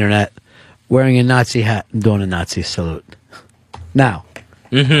on the internet wearing a Nazi hat and doing a Nazi salute. Now,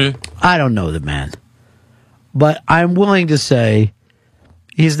 I don't know the man, but I'm willing to say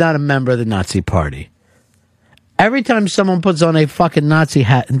he's not a member of the Nazi party. Every time someone puts on a fucking Nazi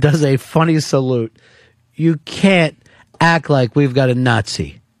hat and does a funny salute, you can't act like we've got a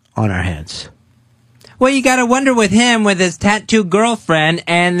Nazi on our hands. Well, you gotta wonder with him, with his tattoo girlfriend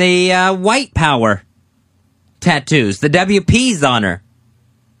and the white power tattoos, the WPs on her.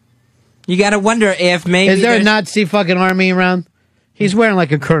 You gotta wonder if maybe... Is there a Nazi fucking army around? He's wearing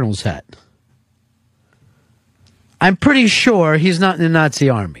like a colonel's hat. I'm pretty sure he's not in the Nazi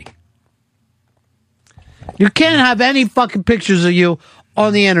army. You can't have any fucking pictures of you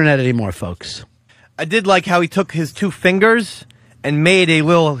on the internet anymore, folks. I did like how he took his two fingers and made a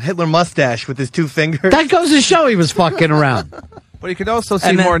little Hitler mustache with his two fingers. That goes to show he was fucking around. But you could also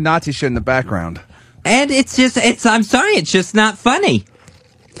see more Nazi shit in the background. And I'm sorry, it's just not funny.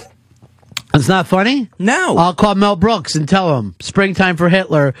 It's not funny? No. I'll call Mel Brooks and tell him Springtime for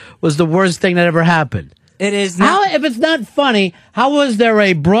Hitler was the worst thing that ever happened. It is not. If it's not funny, how was there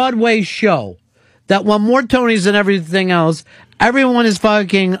a Broadway show that won more Tonys than everything else? Everyone is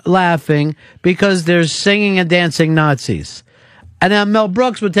fucking laughing because they're singing and dancing Nazis. And then Mel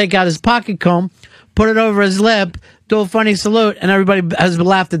Brooks would take out his pocket comb, put it over his lip, do a funny salute, and everybody has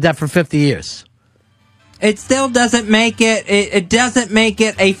laughed at that for 50 years. It still doesn't make it. It doesn't make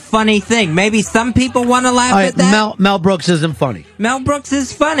it a funny thing. Maybe some people want to laugh All right, at that. Mel Brooks isn't funny. Mel Brooks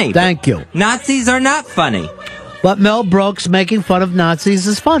is funny. Thank you. Nazis are not funny. But Mel Brooks making fun of Nazis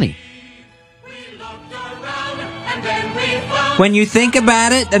is funny. When you think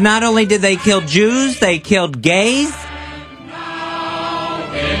about it, not only did they kill Jews, they killed gays.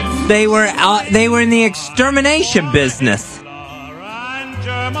 They were in the extermination business.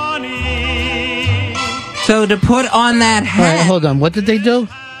 So to put on that hat... All right, hold on. What did they do?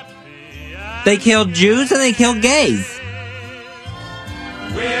 They killed Jews and they killed gays.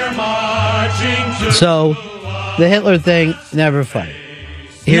 So, the Hitler thing, never funny.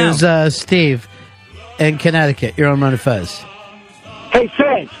 Here's Steve in Connecticut. You're on Run of Fez. Hey,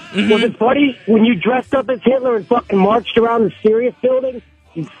 Fez, was it funny when you dressed up as Hitler and fucking marched around the Sirius building?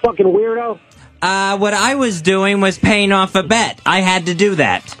 You fucking weirdo. What I was doing was paying off a bet. I had to do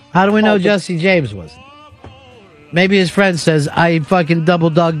that. How do we know Jesse James wasn't? Maybe his friend says, I fucking double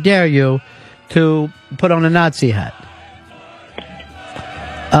dog dare you to put on a Nazi hat.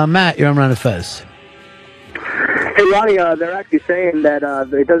 Matt, you're on Run of Fez. Hey, Ronnie, they're actually saying that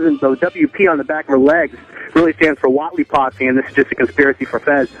it doesn't, the WP on the back of her legs really stands for Watley Posse, and this is just a conspiracy for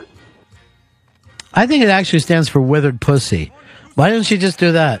Fez. I think it actually stands for withered pussy. Why didn't she just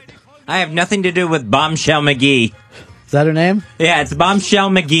do that? I have nothing to do with Bombshell McGee. Is that her name? Yeah, it's Bombshell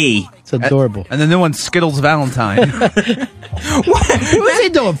McGee. It's adorable. And the new one's Skittles Valentine. What is he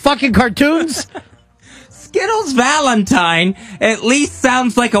doing? Fucking cartoons? Skittles Valentine at least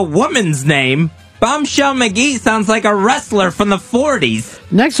sounds like a woman's name. Bombshell McGee sounds like a wrestler from the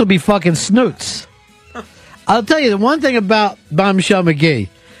 40s. Next will be fucking Snoots. I'll tell you, the one thing about Bombshell McGee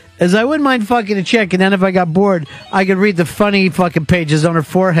is I wouldn't mind fucking a chick, and then if I got bored, I could read the funny fucking pages on her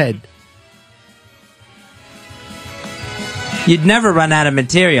forehead. You'd never run out of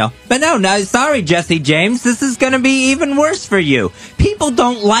material. But no, sorry, Jesse James. This is going to be even worse for you. People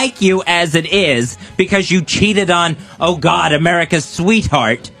don't like you as it is because you cheated on, oh God, America's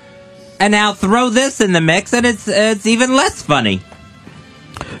sweetheart. And now throw this in the mix and it's even less funny.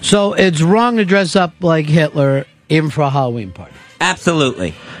 So it's wrong to dress up like Hitler even for a Halloween party?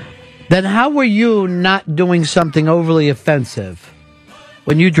 Absolutely. Then how were you not doing something overly offensive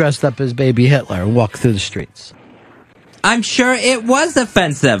when you dressed up as baby Hitler and walked through the streets? I'm sure it was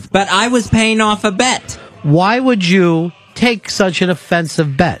offensive, but I was paying off a bet. Why would you take such an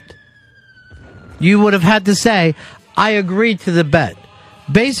offensive bet? You would have had to say, I agreed to the bet.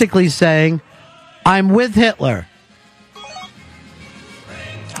 Basically saying, I'm with Hitler.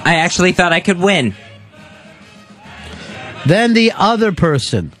 I actually thought I could win. Then the other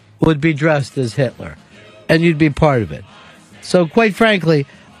person would be dressed as Hitler, and you'd be part of it. So quite frankly,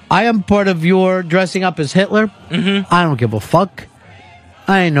 I am part of your dressing up as Hitler. Mm-hmm. I don't give a fuck.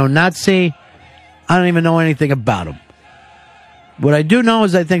 I ain't no Nazi. I don't even know anything about them. What I do know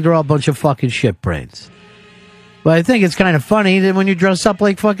is I think they're all a bunch of fucking shit brains. But I think it's kind of funny that when you dress up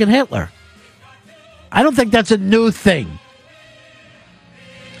like fucking Hitler. I don't think that's a new thing.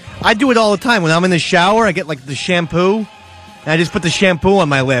 I do it all the time. When I'm in the shower, I get like the shampoo, and I just put the shampoo on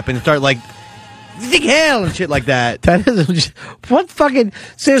my lip and start like, think hell and shit like that. That is what fucking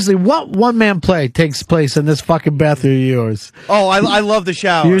seriously. What one-man play takes place in this fucking bathroom of yours? Oh, I love the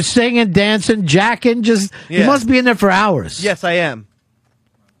shower. You're singing, dancing, jacking. Just you must be in there for hours. Yes, I am.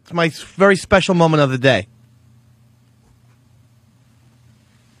 It's my very special moment of the day.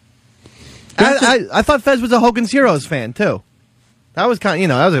 I thought Fez was a Hogan's Heroes fan too. That was kind of,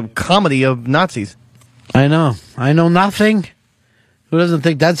 that was a comedy of Nazis. I know nothing. Who doesn't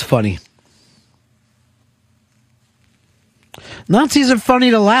think that's funny? Nazis are funny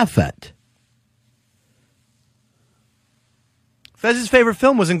to laugh at. Fez's favorite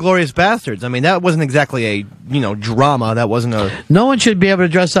film was Inglourious Bastards. I mean, that wasn't exactly a, drama. That wasn't a... No one should be able to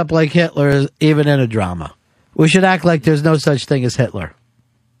dress up like Hitler, even in a drama. We should act like there's no such thing as Hitler.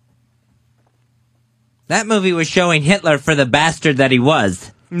 That movie was showing Hitler for the bastard that he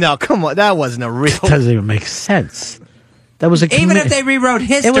was. No, come on. That wasn't a real... That doesn't even make sense. That was a Even if they rewrote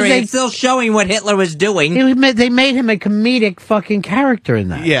history, it's still showing what Hitler was doing. They made him a comedic fucking character in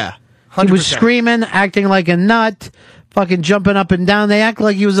that. Yeah, 100%. He was screaming, acting like a nut, fucking jumping up and down. They act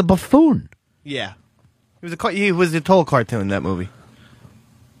like he was a buffoon. Yeah. He was a total cartoon, that movie.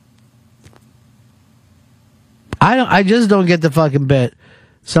 I just don't get the fucking bit.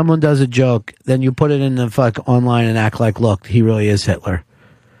 Someone does a joke, then you put it in the fuck online and act like, look, he really is Hitler.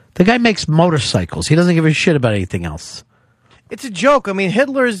 The guy makes motorcycles. He doesn't give a shit about anything else. It's a joke. I mean,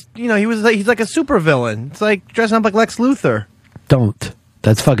 Hitler's, he's like a supervillain. It's like dressing up like Lex Luthor. Don't.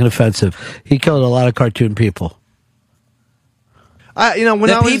 That's fucking offensive. He killed a lot of cartoon people.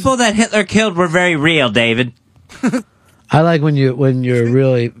 The people that Hitler killed were very real, David. I like when you're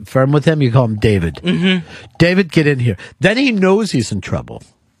really firm with him, you call him David. Mm-hmm. David, get in here. Then he knows he's in trouble.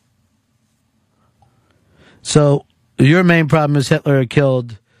 So your main problem is Hitler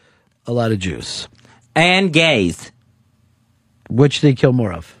killed a lot of Jews. And gays. Which did he kill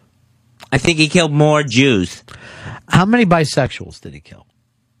more of? I think he killed more Jews. How many bisexuals did he kill?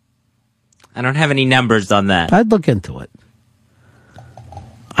 I don't have any numbers on that. I'd look into it.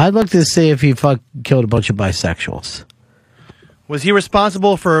 I'd look to see if he killed a bunch of bisexuals. Was he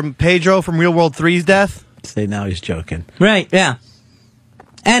responsible for Pedro from Real World 3's death? Say now he's joking. Right, yeah.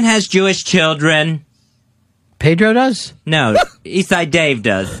 And has Jewish children. Pedro does? No, Eastside Dave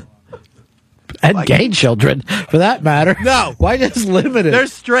does. And gay children, for that matter. No. Why just limit it? They're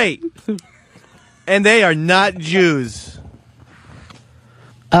straight. And they are not Jews.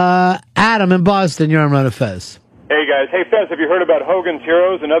 Adam in Boston, you're on Run of Fez. Hey, guys. Hey, Fez, have you heard about Hogan's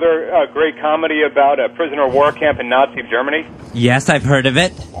Heroes, another great comedy about a prisoner of war camp in Nazi Germany? Yes, I've heard of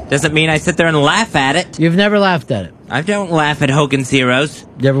it. Doesn't mean I sit there and laugh at it. You've never laughed at it? I don't laugh at Hogan's Heroes.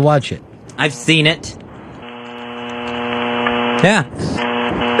 You ever watch it? I've seen it.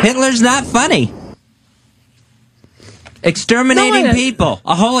 Yeah. Hitler's not funny. Exterminating people,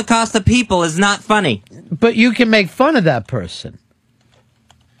 a holocaust of people is not funny. But you can make fun of that person.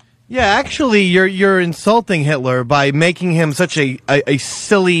 Yeah, actually, you're insulting Hitler by making him such a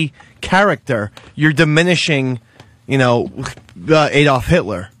silly character. You're diminishing, Adolf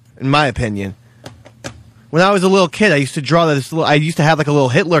Hitler, in my opinion. When I was a little kid, I used to draw this. I used to have like a little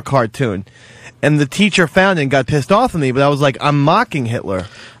Hitler cartoon, and the teacher found it and got pissed off at me. But I was like, I'm mocking Hitler.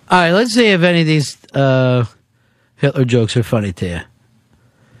 All right, let's see if any of these Hitler jokes are funny to you.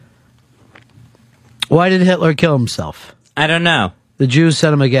 Why did Hitler kill himself? I don't know. The Jews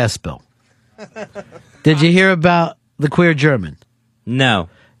sent him a gas bill. Did you hear about the queer German? No.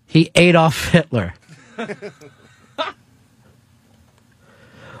 He ate off Hitler.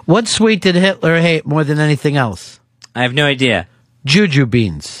 What sweet did Hitler hate more than anything else? I have no idea. Juju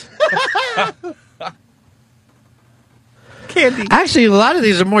beans. Candy. Actually, a lot of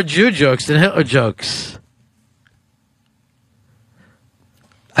these are more Jew jokes than Hitler jokes.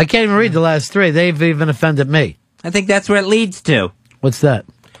 I can't even read the last three. They've even offended me. I think that's where it leads to. What's that?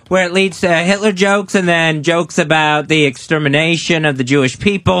 Where it leads to Hitler jokes and then jokes about the extermination of the Jewish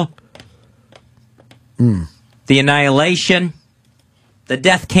people. The annihilation. The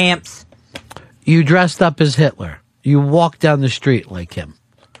death camps. You dressed up as Hitler. You walked down the street like him.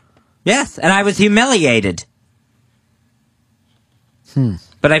 Yes, and I was humiliated.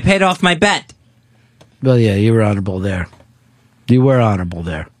 But I paid off my bet. Well, yeah, you were honorable there. You were honorable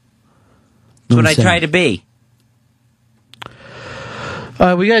there. That's what I try to be.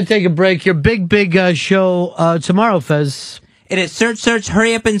 We got to take a break here. Big show tomorrow, Fez. It is Search,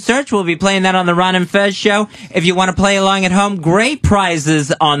 Hurry Up and Search. We'll be playing that on the Ron and Fez show. If you want to play along at home, great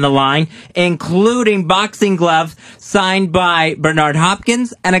prizes on the line, including boxing glove signed by Bernard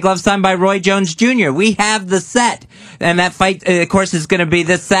Hopkins and a glove signed by Roy Jones Jr. We have the set. And that fight, of course, is going to be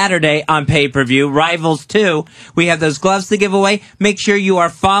this Saturday on pay-per-view. Rivals 2. We have those gloves to give away. Make sure you are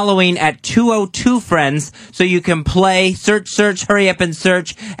following at 202 Friends so you can play Search, Hurry Up and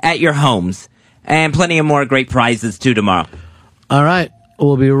Search at your homes. And plenty of more great prizes, too, tomorrow. All right.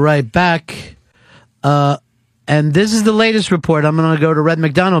 We'll be right back. And this is the latest report. I'm going to go to Red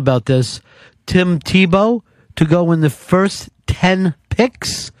McDonald about this. Tim Tebow to go in the first 10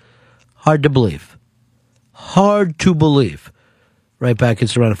 picks. Hard to believe. Hard to believe. Right back.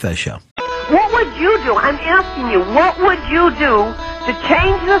 It's the Ron and Fez show. What would you do? I'm asking you, what would you do to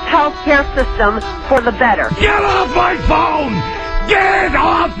change this healthcare system for the better? Get off my phone! Get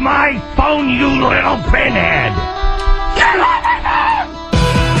off my phone, you little pinhead! Get off my phone!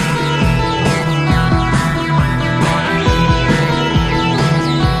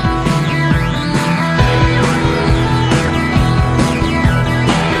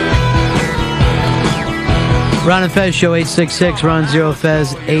 Ron and Fez show, 866 Ron Zero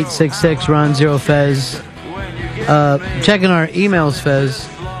Fez, 866 Ron Zero Fez. Checking our emails, Fez,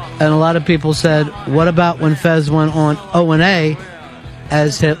 and a lot of people said, what about when Fez went on O&A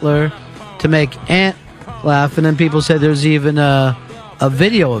as Hitler to make Ant laugh? And then people said there's even a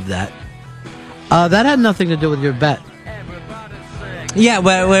video of that. That had nothing to do with your bet. Yeah,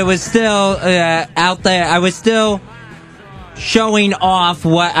 well, it was still out there. I was still showing off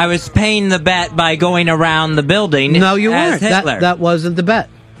what I was paying the bet by going around the building. No, you as weren't. Hitler. That wasn't the bet.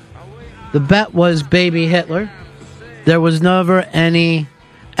 The bet was baby Hitler. There was never any...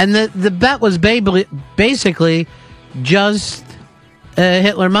 And the bet was basically just a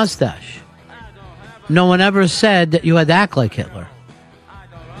Hitler mustache. No one ever said that you had to act like Hitler.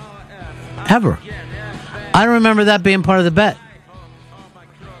 Ever. I don't remember that being part of the bet.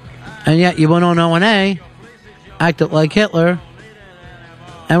 And yet you went on O&A, acted like Hitler,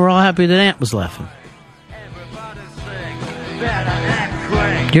 and we're all happy that Ant was laughing.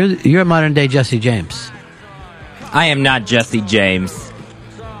 You're a modern-day Jesse James. I am not Jesse James.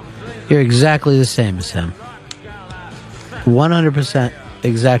 You're exactly the same as him. 100%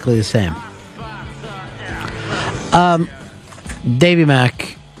 exactly the same. Davey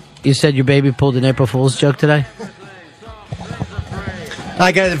Mac, you said your baby pulled an April Fool's joke today?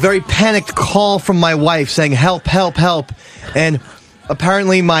 I got a very panicked call from my wife saying, help, help, help. And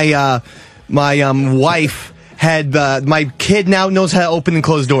apparently my wife had, my kid now knows how to open and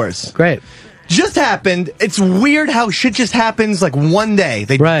close doors. Great. Just happened. It's weird how shit just happens like one day.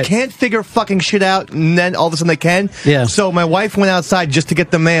 They can't figure fucking shit out, and then all of a sudden they can. Yeah. So my wife went outside just to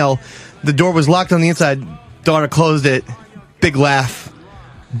get the mail. The door was locked on the inside. Daughter closed it. Big laugh.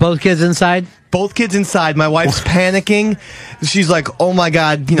 Both kids inside? Both kids inside. My wife's panicking. She's like, oh my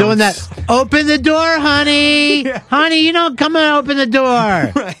God. You Doing that. Open the door, honey. Honey, you don't come and open the door.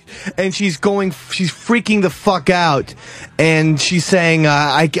 Right. And she's freaking the fuck out. And she's saying,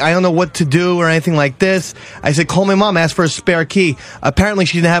 I don't know what to do or anything like this. I said, call my mom, ask for a spare key. Apparently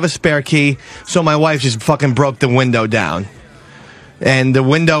she didn't have a spare key. So my wife just fucking broke the window down. And the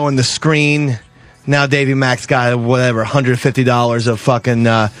window and the screen. Now Davey Mac's got whatever, $150 of fucking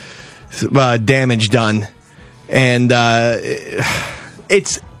damage done. And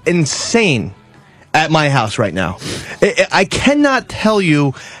it's insane at my house right now. I cannot tell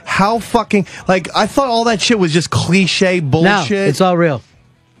you how fucking, like, I thought all that shit was just cliche bullshit. No, it's all real.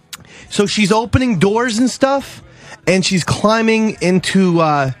 So she's opening doors and stuff, and she's climbing into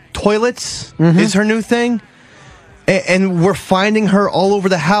toilets, is her new thing. And we're finding her all over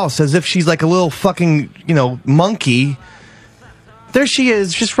the house as if she's like a little fucking, monkey. There she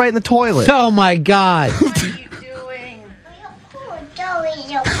is, just right in the toilet. Oh my God.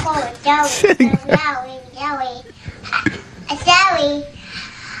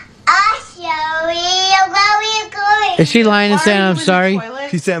 Is she lying and saying I'm sorry?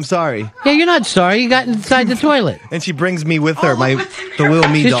 She said I'm sorry. Yeah, you're not sorry. You got inside the toilet. And she brings me with her, the little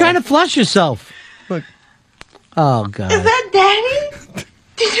me She's doll. trying to flush herself. Look. Oh, God. Is that Daddy?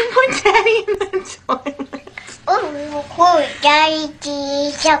 Did you put Daddy in the toilet? Oh,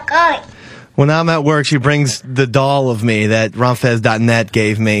 Daddy, so good. When I'm at work, she brings the doll of me that Ronfez.net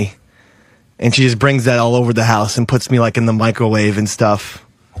gave me. And she just brings that all over the house and puts me like in the microwave and stuff.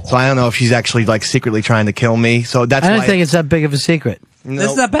 So I don't know if she's actually like secretly trying to kill me. So that's I don't why think it's that big of a secret.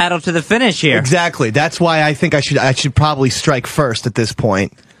 This is a battle to the finish here. Exactly. That's why I think I should probably strike first at this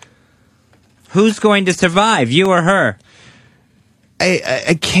point. Who's going to survive, you or her?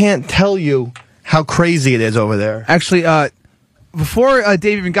 I can't tell you how crazy it is over there. Actually, before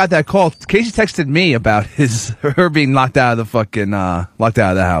Dave even got that call, Casey texted me about her being locked out of the fucking locked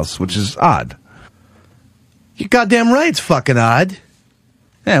out of the house, which is odd. You're goddamn right, it's fucking odd.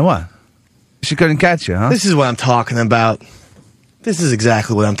 Yeah, what? She couldn't catch you, huh? This is what I'm talking about. This is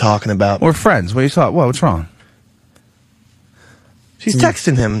exactly what I'm talking about. We're friends. What are you talking? What's wrong? She's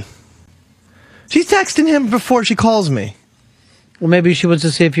texting him. She's texting him before she calls me. Well, maybe she wants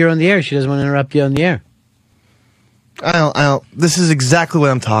to see if you're on the air. She doesn't want to interrupt you on the air. I don't. This is exactly what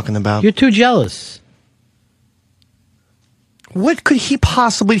I'm talking about. You're too jealous. What could he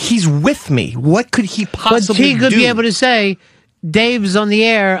possibly... He's with me. What could he possibly do? But he could be able to say, Dave's on the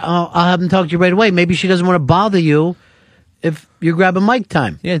air. I'll have him talk to you right away. Maybe she doesn't want to bother you if you grab a mic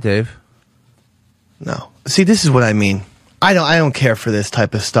time. Yeah, Dave. No. See, this is what I mean. I don't care for this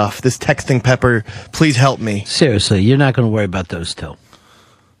type of stuff. This texting Pepper, please help me. Seriously, you're not going to worry about those two.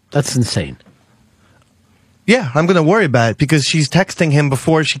 That's insane. Yeah, I'm going to worry about it because she's texting him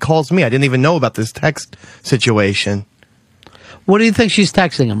before she calls me. I didn't even know about this text situation. What do you think she's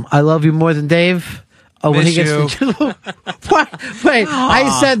texting him? I love you more than Dave? Oh, when he gets to... What? Wait,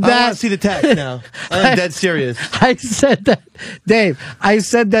 I said that... I want to see the text now. I'm dead serious. I said that... Dave, I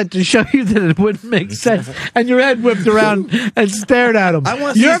said that to show you that it wouldn't make sense. And your head whipped around and stared at him.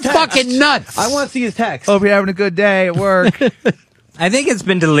 You're fucking nuts. I want to see his text. Hope you're having a good day at work. I think it's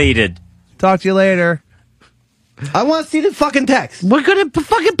been deleted. Talk to you later. I want to see the fucking text. What could it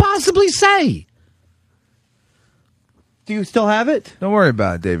fucking possibly say? Do you still have it? Don't worry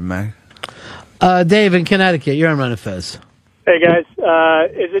about it, David Mac. Dave in Connecticut, you're on Run of Fez. Hey guys,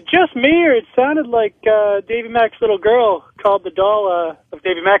 is it just me, or it sounded like Davy Mac's little girl called the doll of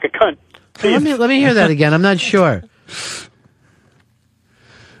Davy Mac a cunt? Let me hear that again. I'm not sure.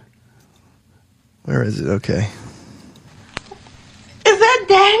 Where is it? Okay. Is that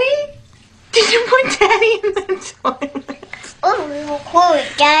Daddy? Did you put Daddy in the toilet? Oh, cool.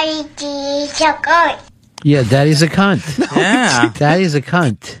 Daddy's a cunt. Yeah, Daddy's a cunt. Yeah. Daddy's a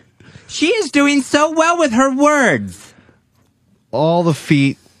cunt. She is doing so well with her words. All the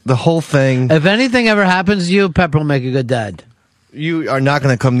feet, the whole thing. If anything ever happens to you, Pepper will make a good dad. You are not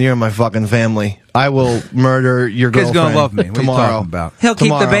going to come near my fucking family. I will murder your Kid's girlfriend gonna love me. What are you tomorrow. talking about? He'll keep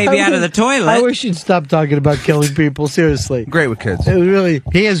the baby out of the toilet. I wish you'd stop talking about killing people. Seriously. Great with kids. It really,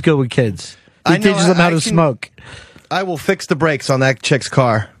 he is good with kids. He I know, teaches them how I to can- smoke. I will fix the brakes on that chick's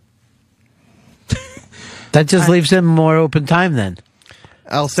car. That just leaves him more open time then.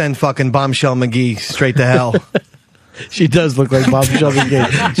 I'll send fucking Bombshell McGee straight to hell. She does look like Bombshell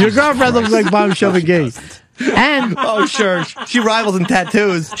McGee. Your girlfriend looks like Bombshell McGee. And oh, sure. She rivals in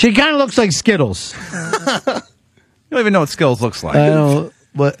tattoos. She kind of looks like Skittles. You don't even know what Skittles looks like. I don't.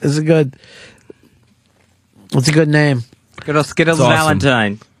 But it's a good. It's a good name. Good old Skittles It's awesome.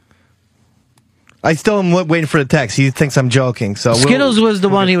 Valentine. I still am waiting for the text. He thinks I'm joking. So Skittles was the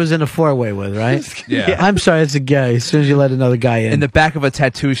one he was in a four-way with, right? Yeah. I'm sorry, it's a guy. As soon as you let another guy in. In the back of a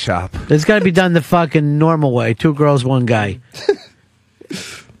tattoo shop. It's got to be done the fucking normal way. 2 girls, 1 guy.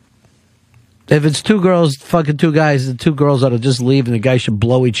 If it's 2 girls, fucking 2 guys, the 2 girls ought to just leave and the guys should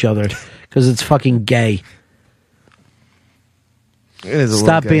blow each other because it's fucking gay. It is a Stop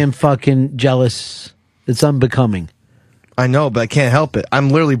little gay. being fucking jealous. It's unbecoming. I know, but I can't help it. I'm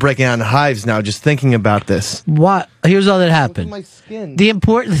literally breaking out in hives now just thinking about this. What? Here's all that happened. my skin. The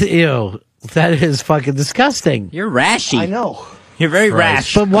important ew, that is fucking disgusting. You're rashy. I know. You're very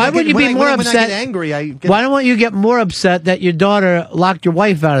rash. But why would you be more when I upset? get angry, I get... Why don't you get more upset that your daughter locked your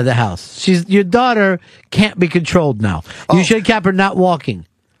wife out of the house? Your daughter can't be controlled now. You should have kept her not walking.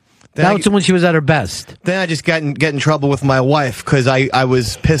 That was when she was at her best. Then I just get in trouble with my wife because I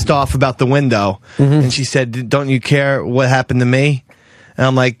was pissed off about the window. And she said, don't you care what happened to me? And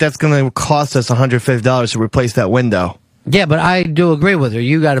I'm like, that's going to cost us $150 to replace that window. Yeah, but I do agree with her.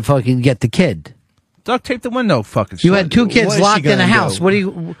 You got to fucking get the kid. Duct tape the window, fucking You shit. had 2 kids What is she locked in a gonna house.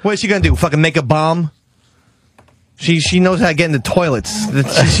 do? What is she going to do? Fucking make a bomb? She knows how to get in the toilets.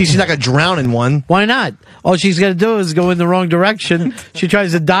 She's not going to drown in one. Why not? All she's going to do is go in the wrong direction. She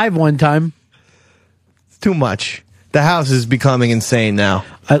tries to dive one time. It's too much. The house is becoming insane now. All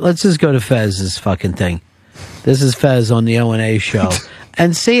right, let's just go to Fez's fucking thing. This is Fez on the O&A show.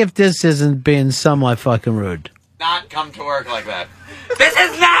 And see if this isn't being somewhat fucking rude. Not come to work like that. This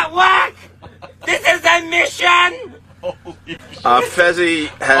is not work! This is a mission! Fezzy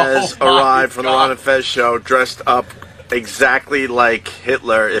has arrived from the Ron and Fez show dressed up exactly like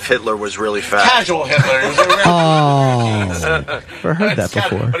Hitler if Hitler was really fat. Casual Hitler. He was wearing Oh. Never heard that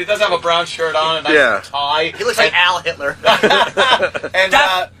before. But he does have a brown shirt on, a nice tie. He looks like Al Hitler.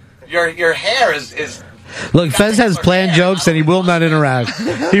 And your hair is Look, Fez has planned jokes and he will not interact.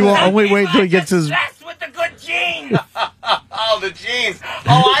 He will only wait till he gets his... with the good genes. Oh, the jeans.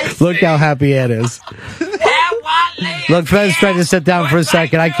 Oh, I see. Look how happy Ed is. Look, Fez tried to sit down for a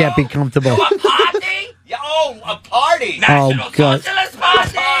second. I can't be comfortable. A party? Yeah, oh, a party. Oh, God. Socialist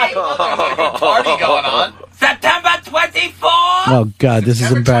party. Party going on. September 24th. Oh, God, this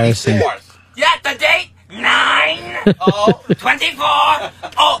is embarrassing. Yeah, the date? 9. Oh, 24.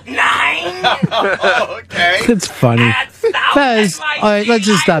 Oh, 9. Okay. It's funny. Fez, all right, let's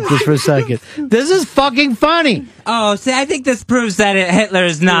just stop this for a second. This is fucking funny. Oh, see, I think this proves that Hitler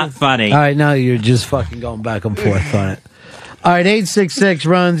is not funny. All right, now you're just fucking going back and forth on it. All right,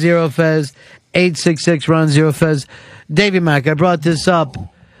 866-RUN-0-FEZ. 866-RUN-0-FEZ. Davey Mack, I brought this up.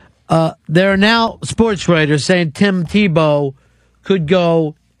 There are now sports writers saying Tim Tebow could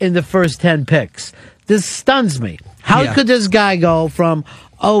go in the first 10 picks. This stuns me. How could this guy go from,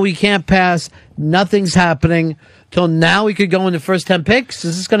 oh, he can't pass, nothing's happening, till now he could go in the first 10 picks?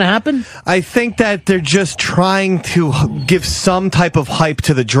 Is this going to happen? I think that they're just trying to give some type of hype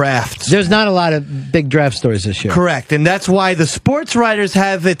to the draft. There's not a lot of big draft stories this year. Correct, and that's why the sports writers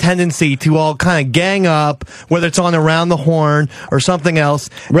have a tendency to all kind of gang up, whether it's on Around the Horn or something else.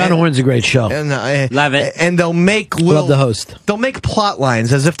 Around the Horn's a great show. And, love it. And they'll make Love the host. They'll make plot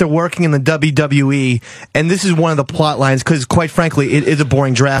lines as if they're working in the WWE, and this is one of the plot lines because, quite frankly, it is a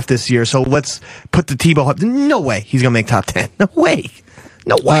boring draft this year. So let's put the Tebow. No way he's gonna make top 10. No way.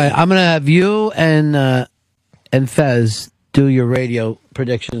 No way. All right, I'm going to have you and Fez do your radio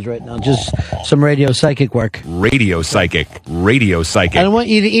predictions right now. Just some radio psychic work. Radio psychic. Radio psychic. And I want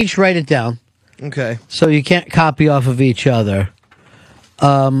you to each write it down. Okay. So you can't copy off of each other.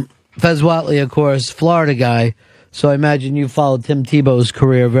 Fez Watley, of course, Florida guy. So I imagine you followed Tim Tebow's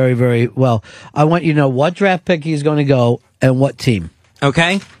career very, very well. I want you to know what draft pick he's going to go and what team.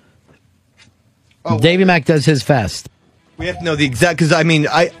 Okay. Davey Mack does his fast. We have to know the exact, because I mean,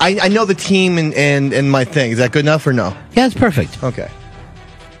 I know the team and my thing. Is that good enough or no? Yeah, it's perfect. Okay.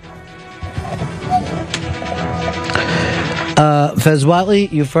 Fez Watley,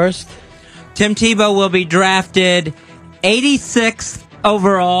 you first. Tim Tebow will be drafted 86th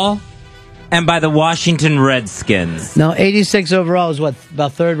overall, and by the Washington Redskins. Now, 86 overall is what,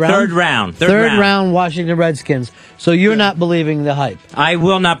 about third round? Third round. Third round Washington Redskins. So you're not believing the hype. I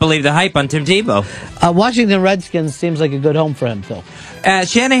will not believe the hype on Tim Tebow. Washington Redskins seems like a good home for him, Phil.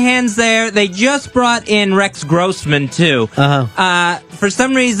 Shanahan's there. They just brought in Rex Grossman, too. For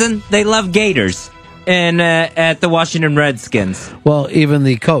some reason, they love Gators at the Washington Redskins. Well, even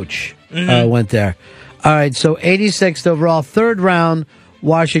the coach went there. All right, so 86th overall, third round,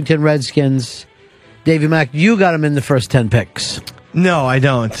 Washington Redskins. Davey Mack, you got him in the first 10 picks. No, I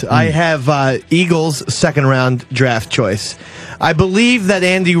don't. I have Eagles' second-round draft choice. I believe that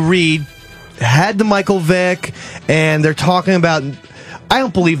Andy Reid had the Michael Vick, and they're talking about... I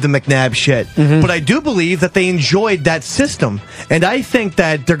don't believe the McNabb shit, but I do believe that they enjoyed that system. And I think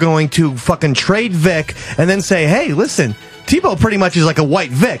that they're going to fucking trade Vick and then say, hey, listen... Tebow pretty much is like a white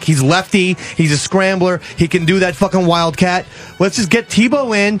Vic. He's lefty. He's a scrambler. He can do that fucking wildcat. Let's just get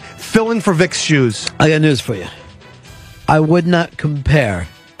Tebow in, fill in for Vic's shoes. I got news for you. I would not compare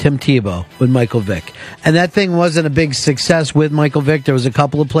Tim Tebow with Michael Vick. And that thing wasn't a big success with Michael Vick. There was a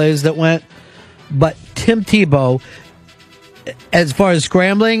couple of plays that went. But Tim Tebow, as far as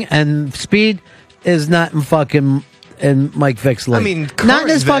scrambling and speed, is not in fucking... in Mike Vick's league. I mean, not in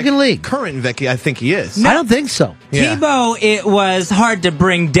his fucking league. Current Vic, I think he is. I don't think so. Yeah. Tebow, it was hard to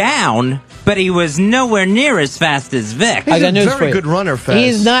bring down, but he was nowhere near as fast as Vic. He's I got a news very for you. good runner, Fez.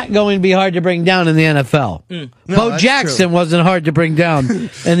 He's not going to be hard to bring down in the NFL. No, Bo that's Jackson true. wasn't hard to bring down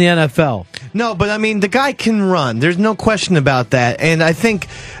in the NFL. No, but I mean, the guy can run. There's no question about that. And I think,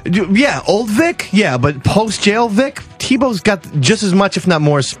 yeah, old Vic, yeah, but post-jail Vic, Tebow's got just as much, if not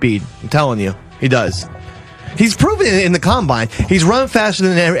more, speed. I'm telling you. He does. He's proven it in the combine. He's run faster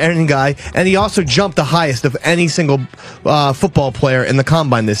than any guy, and he also jumped the highest of any single football player in the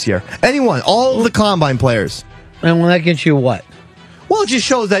combine this year. Anyone, all the combine players. And well, that gets you what? Well, it just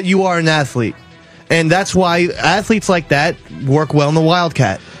shows that you are an athlete. And that's why athletes like that work well in the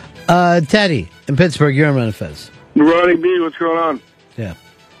Wildcat. Teddy, in Pittsburgh, you're in Fez. Ronnie B, what's going on? Yeah.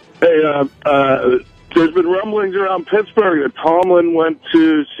 Hey, there's been rumblings around Pittsburgh that Tomlin went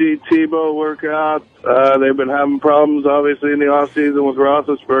to see Tebow work out. They've been having problems, obviously, in the offseason with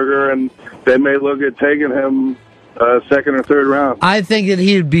Roethlisberger, and they may look at taking him second or third round. I think that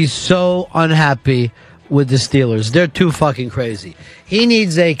he'd be so unhappy with the Steelers. They're too fucking crazy. He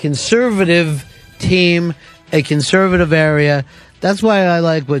needs a conservative team, a conservative area. That's why I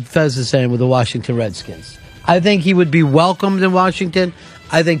like what Fez is saying with the Washington Redskins. I think he would be welcomed in Washington.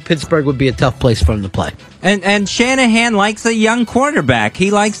 I think Pittsburgh would be a tough place for him to play. And Shanahan likes a young quarterback. He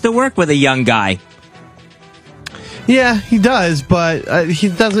likes to work with a young guy. Yeah, he does, but he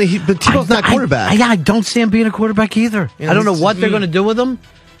doesn't. But Tebow's not a quarterback. I don't see him being a quarterback either. I don't know what they're going to do with him,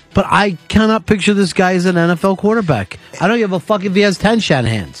 but I cannot picture this guy as an NFL quarterback. I don't give a fuck if he has 10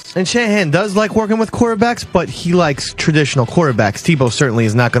 Shanahans. And Shanahan does like working with quarterbacks, but he likes traditional quarterbacks. Tebow certainly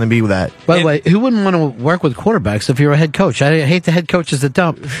is not going to be that. By the way, who wouldn't want to work with quarterbacks if you're a head coach? I hate the head coaches that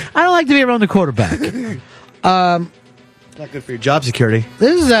dump. I don't like to be around the quarterback. Not good for your job security.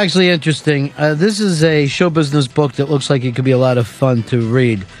 This is actually interesting. This is a show business book that looks like it could be a lot of fun to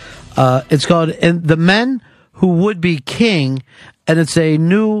read. It's called The Men Who Would Be King, and it's a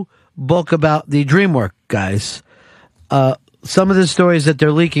new book about the DreamWorks guys. Some of the stories that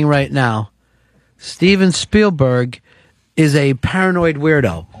they're leaking right now. Steven Spielberg is a paranoid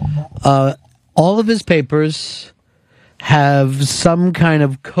weirdo. All of his papers have some kind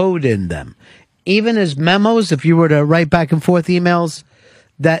of code in them. Even his memos, if you were to write back and forth emails,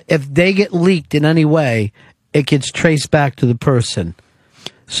 that if they get leaked in any way, it gets traced back to the person.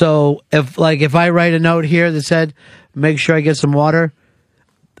 So if I write a note here that said, make sure I get some water,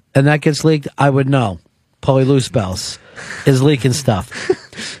 and that gets leaked, I would know. Paulie Loosebells is leaking stuff.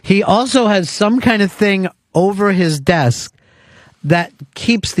 He also has some kind of thing over his desk that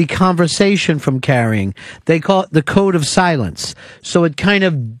keeps the conversation from carrying. They call it the code of silence. So it kind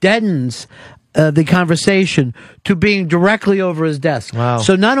of deadens the conversation to being directly over his desk. Wow.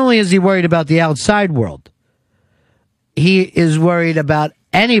 So not only is he worried about the outside world, he is worried about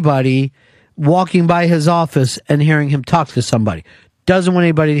anybody walking by his office and hearing him talk to somebody. Doesn't want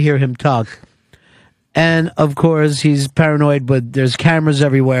anybody to hear him talk. And, of course, he's paranoid, but there's cameras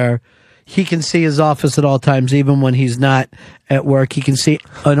everywhere. He can see his office at all times, even when he's not at work. He can see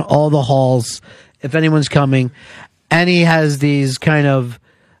in all the halls if anyone's coming. And he has these kind of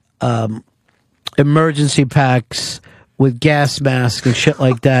emergency packs with gas masks and shit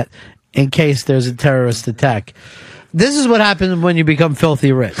like that in case there's a terrorist attack. This is what happens when you become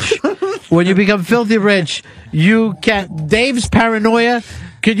filthy rich. When you become filthy rich, you can't. Dave's paranoia.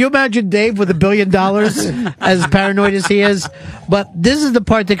 Could you imagine Dave with $1 billion, as paranoid as he is? But this is the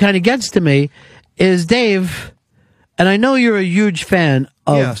part that kind of gets to me, is Dave, and I know you're a huge fan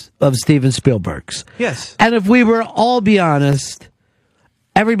of Steven Spielberg's. Yes. And if we were all be honest,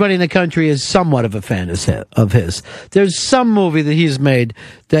 everybody in the country is somewhat of a fan of his. There's some movie that he's made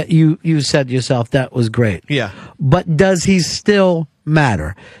that you said to yourself, that was great. Yeah. But does he still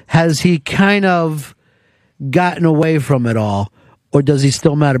matter? Has he kind of gotten away from it all? Or does he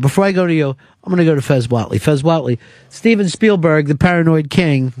still matter? Before I go to you, I'm going to go to Fez Whatley. Fez Whatley, Steven Spielberg, the paranoid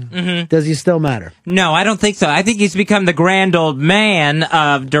king, does he still matter? No, I don't think so. I think he's become the grand old man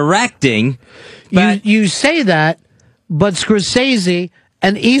of directing. But You say that, but Scorsese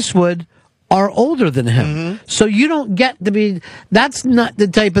and Eastwood are older than him. So you don't get to be, that's not the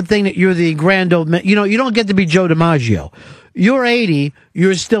type of thing that you're the grand old man. You know, you don't get to be Joe DiMaggio. You're 80,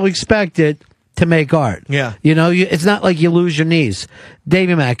 you're still expected to make art. Yeah. You know, it's not like you lose your knees.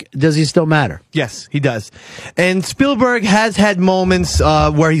 Davey Mack, does he still matter? Yes, he does. And Spielberg has had moments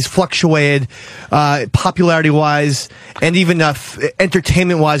where he's fluctuated popularity-wise and even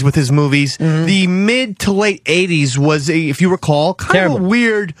entertainment-wise with his movies. The mid to late 80s was, if you recall, kind of a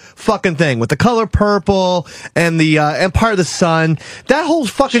weird fucking thing with the color purple and the Empire of the Sun. That whole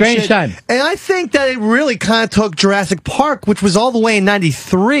fucking Strange shit. time. And I think that it really kind of took Jurassic Park, which was all the way in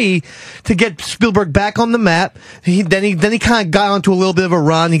 93, to get Spielberg back on the map. Then he kind of got onto a little bit of a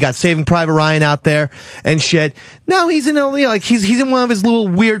run. He got Saving Private Ryan out there and shit. Now he's in he's in one of his little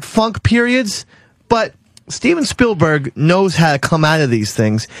weird funk periods. But Steven Spielberg knows how to come out of these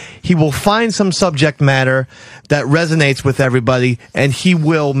things. He will find some subject matter that resonates with everybody, and he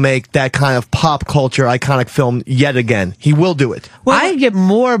will make that kind of pop culture iconic film yet again. He will do it. Well, I get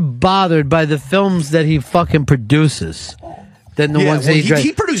more bothered by the films that he fucking produces than the ones that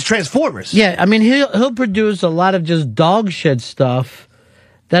he produced Transformers. Yeah, I mean, he'll produce a lot of just dog shit stuff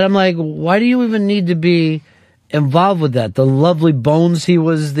that I'm like, why do you even need to be involved with that? The Lovely Bones he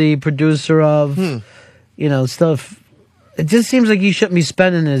was the producer of, you know, stuff. It just seems like he shouldn't be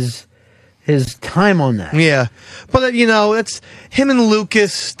spending his time on that. Yeah. But, you know, it's him and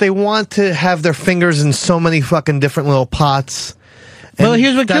Lucas, they want to have their fingers in so many fucking different little pots. Well,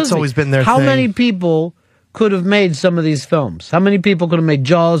 here's what kills that's me. always been their How thing. many people could have made some of these films? How many people could have made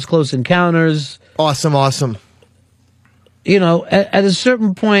Jaws, Close Encounters? Awesome. You know, at a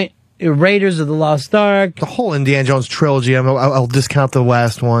certain point, Raiders of the Lost Ark. The whole Indiana Jones trilogy, I'll discount the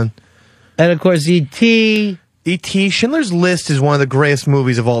last one. And, of course, E.T. E.T. Schindler's List is one of the greatest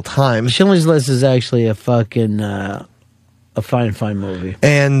movies of all time. Schindler's List is actually a fucking a fine movie.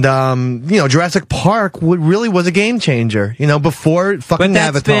 And you know, Jurassic Park really was a game changer. You know, before fucking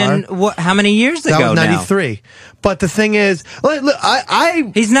Avatar. Been how many years ago? That was now? 93. But the thing is, look,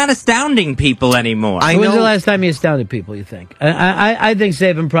 he's not astounding people anymore. When's the last time he astounded people? You think? I think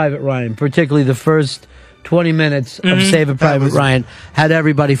Saving Private Ryan, particularly the first 20 minutes of Saving Private Ryan, had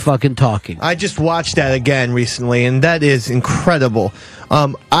everybody fucking talking. I just watched that again recently, and that is incredible.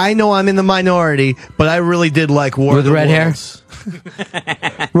 I know I'm in the minority, but I really did like War of the red Worlds.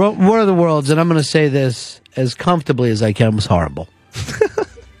 War of the Worlds, and I'm going to say this as comfortably as I can, was horrible.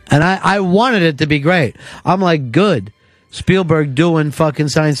 And I wanted it to be great. I'm like, good. Spielberg doing fucking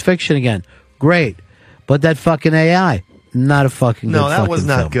science fiction again. Great. But that fucking AI, not a fucking good No, that was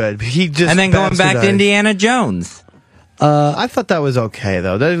not film. good. He just and then going back to bastardized. Indiana Jones. I thought that was okay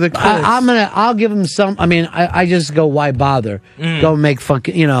though. I'll give him some. I mean, I just go, why bother? Go make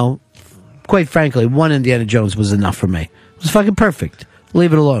fucking, you know. Quite frankly, one Indiana Jones was enough for me. It was fucking perfect.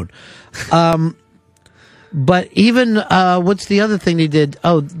 Leave it alone. But even what's the other thing he did?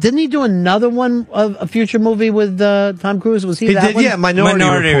 Oh, didn't he do another one of a future movie with Tom Cruise? Was he that did, one? yeah,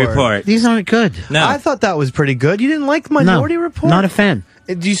 Minority Report. These aren't good. No, I thought that was pretty good. You didn't like Minority Report? Not a fan.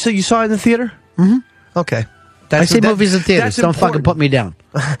 Did you say you saw it in the theater? Okay. I see movies in theaters. that's Don't fucking important. put me down.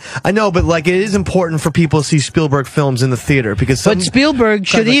 I know, but like it is important for people to see Spielberg films in the theater because. But Spielberg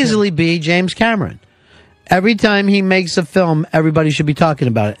should easily be James Cameron. Every time he makes a film, everybody should be talking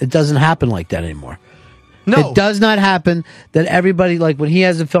about it. It doesn't happen like that anymore. No. It does not happen that everybody, like when he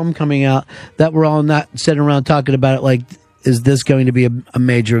has a film coming out, that we're all not sitting around talking about it like, is this going to be a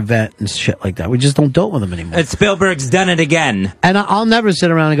major event and shit like that? We just don't do it with him anymore. And Spielberg's done it again. And I'll never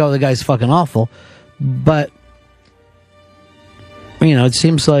sit around and go, the guy's fucking awful. But it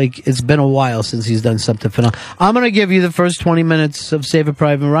seems like it's been a while since he's done something phenomenal. I'm going to give you the first 20 minutes of Saving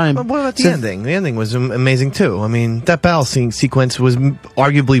Private Ryan. But what about the ending? The ending was amazing too. I mean, that battle sequence was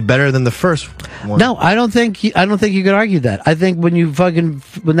arguably better than the first one. No, I don't think you could argue that. I think when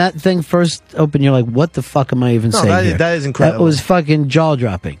that thing first opened, you're like, what the fuck am I even saying here? That is incredible. That was fucking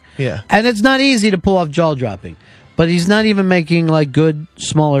jaw-dropping. Yeah. And it's not easy to pull off jaw-dropping. But he's not even making, like, good,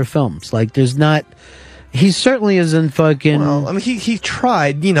 smaller films. Like, there's not... He certainly isn't fucking... Well, I mean, he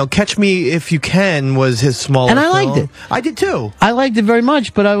tried. Catch Me If You Can was his smaller And I film. liked it. I did too. I liked it very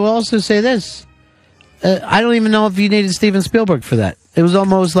much, but I will also say this. I don't even know if you needed Steven Spielberg for that. It was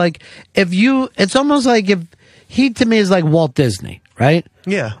almost like it's almost like if he to me is like Walt Disney, right?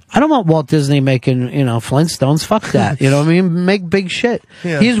 Yeah. I don't want Walt Disney making, Flintstones. Fuck that. You know what I mean? Make big shit.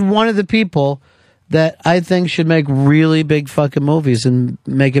 Yeah. He's one of the people that I think should make really big fucking movies and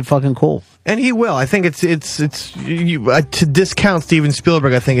make it fucking cool. And he will. I think to discount Steven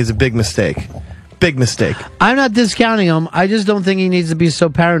Spielberg, I think is a big mistake. Big mistake. I'm not discounting him. I just don't think he needs to be so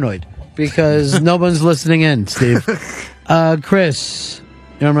paranoid because no one's listening in, Steve. Chris,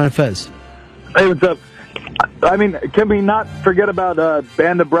 you're on Fez. Hey, what's up? I mean, can we not forget about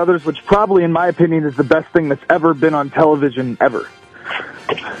Band of Brothers, which probably, in my opinion, is the best thing that's ever been on television ever.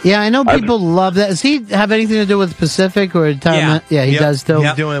 Yeah, I know people love that. Does he have anything to do with Pacific or Tom? Yeah, he does too.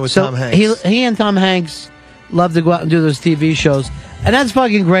 He's doing it with Tom Hanks. He and Tom Hanks love to go out and do those TV shows, and that's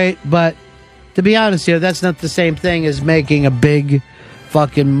fucking great. But to be honest here, that's not the same thing as making a big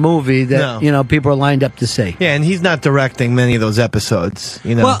fucking movie that people are lined up to see. Yeah, and he's not directing many of those episodes.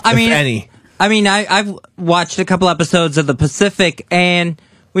 Well, I mean, any. I mean, I've watched a couple episodes of the Pacific, and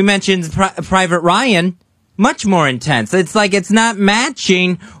we mentioned Private Ryan. Much more intense. It's like it's not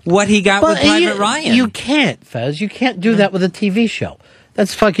matching what he got with Private Ryan. You can't, Fez. You can't do that with a TV show.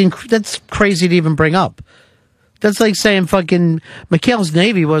 That's crazy to even bring up. That's like saying fucking McHale's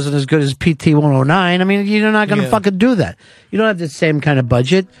Navy wasn't as good as PT 109. I mean, you're not going to fucking do that. You don't have the same kind of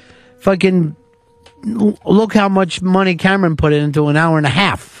budget. Fucking look how much money Cameron put into an hour and a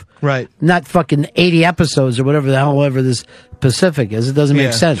half. Right. Not fucking 80 episodes or whatever the hell ever this Pacific is. It doesn't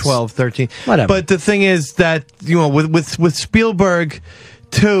make sense. 12, 13. Whatever. But the thing is that, with Spielberg,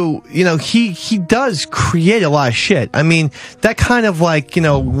 too, he does create a lot of shit. I mean, that kind of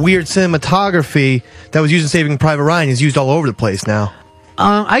weird cinematography that was used in Saving Private Ryan is used all over the place now.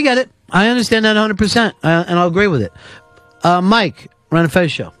 I get it. I understand that 100%. And I'll agree with it. Mike, Run a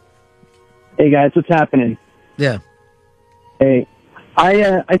Fez Show. Hey, guys, what's happening? Yeah. Hey.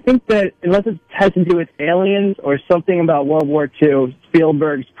 I think that unless it has to do with aliens or something about World War II,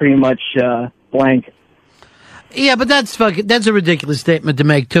 Spielberg's pretty much blank. Yeah, but that's a ridiculous statement to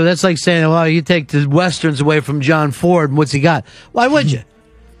make too. That's like saying, "Well, you take the westerns away from John Ford, and what's he got?" Why would you?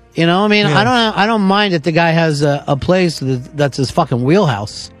 I mean, I don't mind that the guy has a place that's his fucking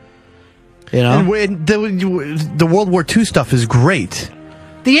wheelhouse. And the World War II stuff is great.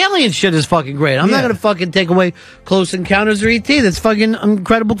 The alien shit is fucking great. I'm not going to fucking take away Close Encounters or E.T. That's fucking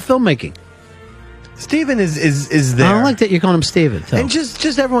incredible filmmaking. Steven is there. I don't like that you're calling him Steven. And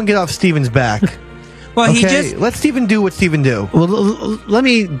just everyone get off Steven's back. Well, let Steven do what Steven do. Well, let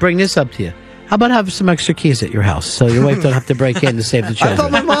me bring this up to you. How about have some extra keys at your house so your wife don't have to break in to save the children? I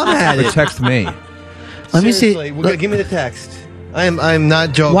thought my mom had it. Text me. Let me see. Give me the text. I'm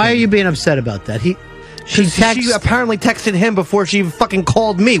not joking. Why are you being upset about that? She apparently texted him before she even fucking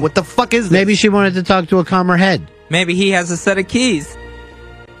called me. What the fuck is this? Maybe she wanted to talk to a calmer head. Maybe he has a set of keys.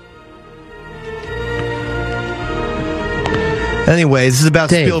 Anyways, this is about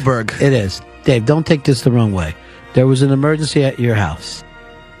Dave, Spielberg. It is. Dave, don't take this the wrong way. There was an emergency at your house.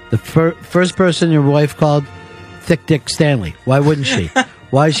 The first person your wife called, Thick Dick Stanley. Why wouldn't she?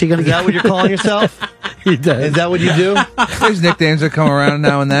 Why is she going to get... Is that what you're calling yourself? He does. Is that what you do? There's nicknames that come around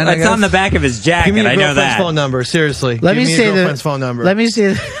now and then. It's on the back of his jacket. Give me your I know girlfriend's that. phone number. Seriously. Let me Give me see your girlfriend's phone number. Let me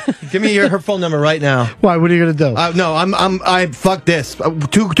see. Give me her phone number right now. Why? What are you going to do? No, I fuck this.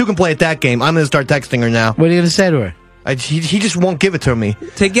 Two can play at that game. I'm going to start texting her now. What are you going to say to her? He just won't give it to me.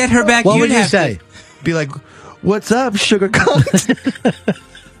 To get her back, what would you say? Be like, "What's up, sugar cunt?"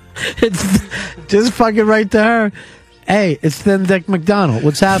 It's just fucking right to her. Hey, it's Thin Dick McDonald.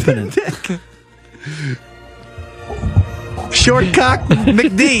 What's happening? Short cock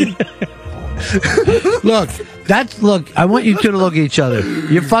McD. Look, I want you two to look at each other.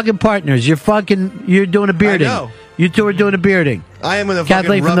 You're fucking partners. You're doing a bearding. I know. You two are doing a bearding. I am going to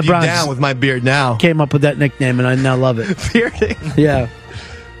Kathleen fucking from rub the Bronx you down with my beard now. Came up with that nickname, and I now love it. Bearding? Yeah.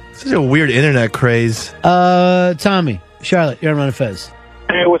 Such a weird internet craze. Tommy, Charlotte, you're on Fez.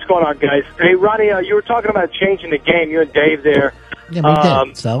 Hey, what's going on, guys? Hey, Ronnie, you were talking about changing the game. You and Dave there. Yeah, we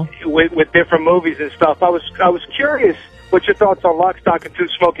did. So with different movies and stuff. I was curious what's your thoughts on Lock, Stock, and Two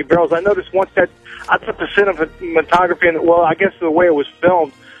Smoking Barrels? I noticed once that I thought the cinematography and I guess the way it was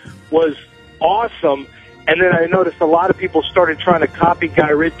filmed was awesome. And then I noticed a lot of people started trying to copy Guy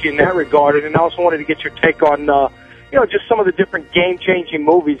Ritchie in that regard. And I also wanted to get your take on, just some of the different game-changing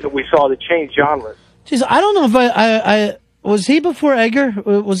movies that we saw that changed genres. Jeez, I don't know if I was he before Edgar?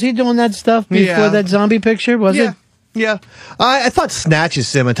 Was he doing that stuff before that zombie picture? Was it? Yeah. I thought Snatch's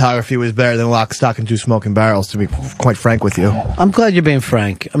cinematography was better than Lock, Stock, and Two Smoking Barrels, to be quite frank with you. I'm glad you're being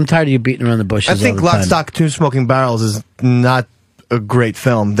frank. I'm tired of you beating around the bushes. I think all the Lock, time. Stock, Two Smoking Barrels is not a great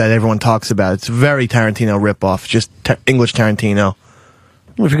film that everyone talks about. It's a very Tarantino ripoff, just English Tarantino.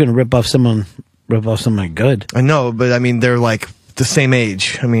 Well, if you're going to rip off someone good. I know, but I mean, they're like the same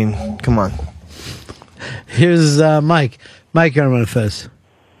age. I mean, come on. Here's Mike. Mike, you're on Run Fez.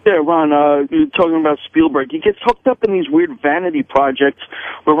 Yeah, Ron, you're talking about Spielberg. He gets hooked up in these weird vanity projects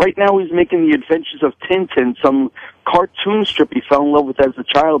where right now he's making The Adventures of Tintin, some cartoon strip he fell in love with as a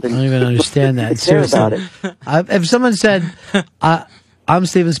child. And I don't even understand that. Care about it. If someone said, I'm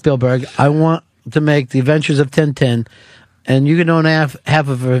Steven Spielberg, I want to make The Adventures of Tintin, and you can own half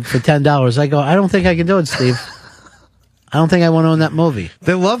of it for $10, I go, I don't think I can do it, Steve. I don't think I want to own that movie.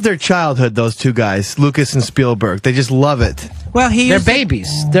 They love their childhood, those two guys, Lucas and Spielberg. They just love it. Well, they're babies.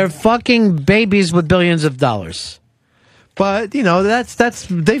 They're fucking babies with billions of dollars. But they've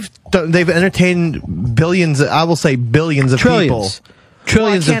entertained billions. I will say billions of Trillions. people.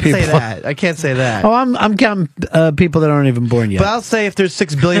 Trillions of people. I can't say that. Oh, I'm counting people that aren't even born yet. But I'll say if there's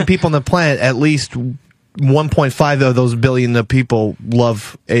 6 billion people on the planet, at least 1.5 of those billion of people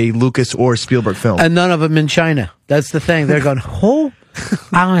love a Lucas or Spielberg film. And none of them in China. That's the thing. They're going, who?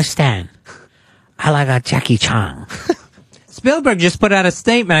 I don't understand. I like a Jackie Chan. Spielberg just put out a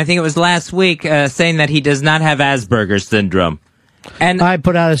statement, I think it was last week, saying that he does not have Asperger's syndrome. And I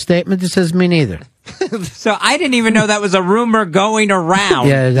put out a statement that says me neither. So I didn't even know that was a rumor going around.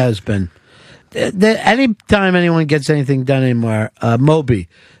 Yeah, it has been. Anytime anyone gets anything done anymore, Moby,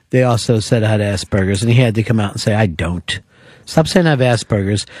 they also said I had Asperger's, and he had to come out and say, I don't. Stop saying I have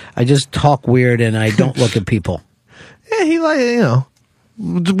Asperger's. I just talk weird and I don't look at people. Yeah,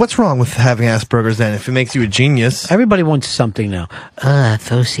 what's wrong with having Asperger's then if it makes you a genius? Everybody wants something now. I have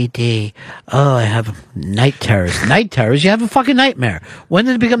OCD. Oh, I have night terrors. Night terrors? You have a fucking nightmare. When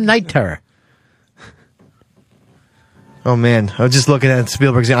did it become night terror? Oh, man. I was just looking at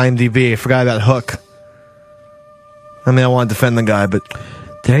Spielberg's IMDb. I forgot about Hook. I mean, I want to defend the guy, but...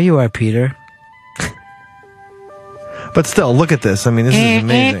 There you are, Peter. But still, look at this. I mean, this is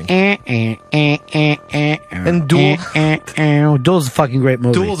amazing. And Duel. Duel's a fucking great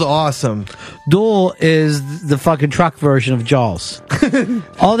movie. Duel's awesome. Duel is the fucking truck version of Jaws.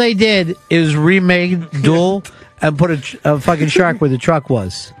 All they did is remake Duel and put a fucking shark where the truck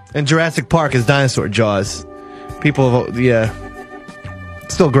was. And Jurassic Park is dinosaur Jaws. People,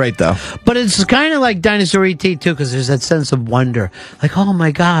 still great though. But it's kind of like Dinosaur E.T. too, because there's that sense of wonder. Like, oh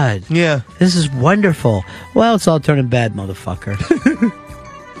my god, yeah, this is wonderful. Well, it's all turning bad, motherfucker.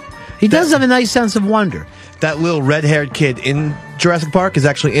 He does have a nice sense of wonder. That little red-haired kid in Jurassic Park is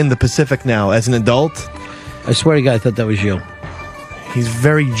actually in the Pacific now as an adult. I swear to God, I thought that was you. He's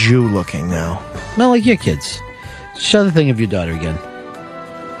very Jew-looking now. Not like your kids. Show the thing of your daughter again.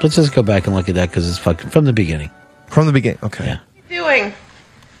 Let's just go back and look at that because it's fucking from the beginning. From the beginning, okay. Yeah. Doing?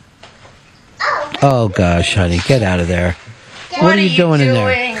 Oh gosh, honey, get out of there. What are you doing in there?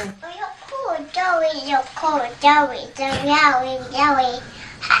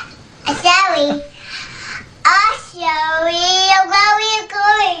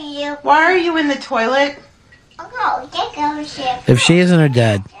 Why are you in the toilet? If she isn't her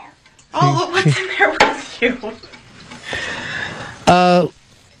dad. Oh, look what's in there with you.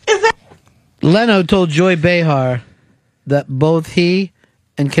 Leno told Joy Behar that both he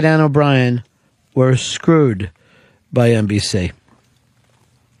and Conan O'Brien were screwed by NBC.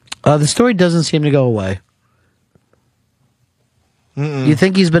 The story doesn't seem to go away. You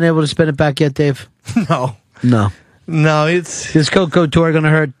think he's been able to spin it back yet, Dave? No. No, it's... Is Coco tour going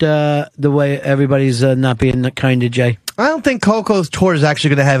to hurt the way everybody's not being kind to Jay? I don't think Coco's tour is actually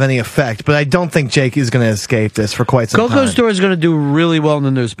going to have any effect, but I don't think Jake is going to escape this for quite some time. Coco's tour is going to do really well in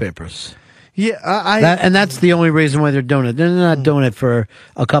the newspapers. Yeah, and that's the only reason why they're doing it. They're not doing it for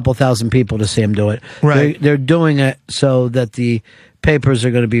a couple thousand people to see him do it. Right. They're doing it so that the papers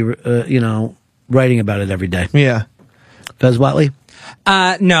are going to be, writing about it every day. Yeah. Fez Watley?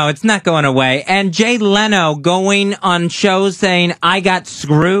 No, it's not going away. And Jay Leno going on shows saying, I got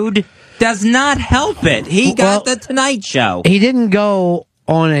screwed, does not help it. He got the Tonight Show. He didn't go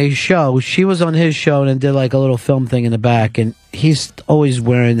on a show. She was on his show and did like a little film thing in the back, and he's always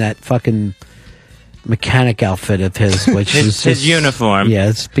wearing that fucking mechanic outfit of his, which is his uniform. Yeah,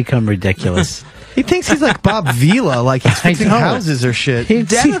 it's become ridiculous. He thinks he's like Bob Vila, like he's fixing houses or shit.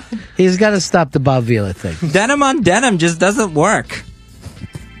 He's got to stop the Bob Vila thing. Denim on denim just doesn't work.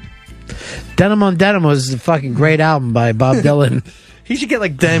 Denim on Denim was a fucking great album by Bob Dylan. He should get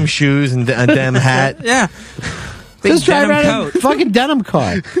like denim shoes and a denim hat. Yeah. Just drive denim around in a coat. fucking denim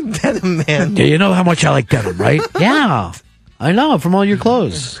car. Denim man. Yeah, you know how much I like denim, right? Yeah. I know, from all your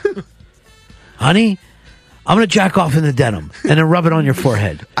clothes. Honey, I'm going to jack off in the denim and then rub it on your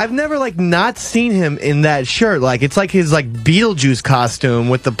forehead. I've never like not seen him in that shirt. Like it's like his like Beetlejuice costume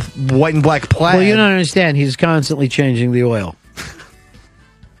with the white and black plaid. Well, you don't understand. He's constantly changing the oil.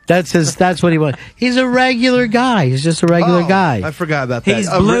 That's what he wants. He's a regular guy. He's just a regular guy. I forgot about that. He's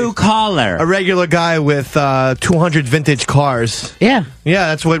blue collar. A regular guy with 200 vintage cars. Yeah. Yeah,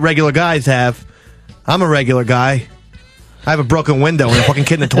 that's what regular guys have. I'm a regular guy. I have a broken window and a fucking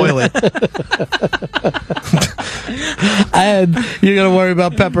kid in the toilet. And you're going to worry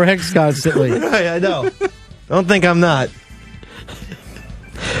about Pepper Hicks constantly. Right, I know. Don't think I'm not.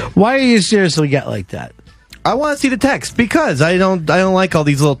 Why do you seriously get like that? I want to see the text because I don't like all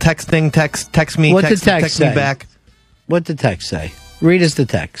these little text me, text me back. What'd the text say? Read us the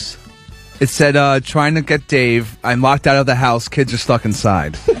text. It said, trying to get Dave. I'm locked out of the house. Kids are stuck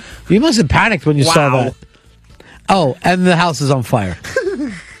inside. You must have panicked when you saw that. Oh, and the house is on fire.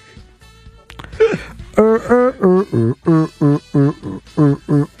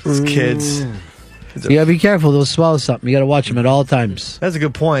 These kids. You gotta be careful. They'll swallow something. You gotta watch them at all times. That's a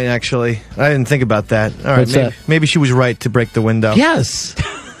good point, actually. I didn't think about that. All right, What's that? maybe she was right to break the window. Yes.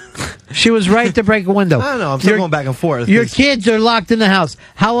 She was right to break a window. I don't know. I'm still going back and forth. Your kids are locked in the house.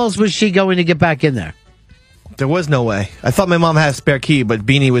 How else was she going to get back in there? There was no way. I thought my mom had a spare key, but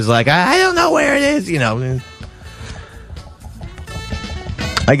Beanie was like, I don't know where it is. You know.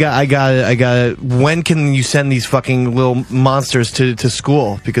 I got. When can you send these fucking little monsters to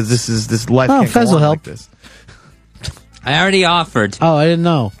school? Because this life can't Fez go will on help. like this. I already offered. Oh, I didn't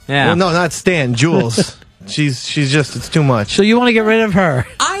know. Yeah. Well, no, not Stan. Jules. she's just. It's too much. So you want to get rid of her?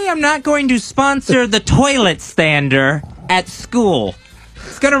 I am not going to sponsor the toilet stander at school.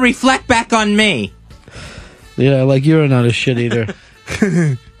 It's going to reflect back on me. Yeah, like you're not a shit eater.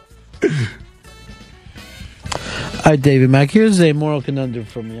 All right, David Mack, here's a moral conundrum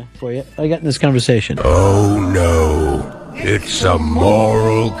for you. I got in this conversation. Oh, no. It's a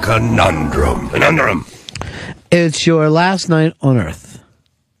moral conundrum. It's your last night on Earth.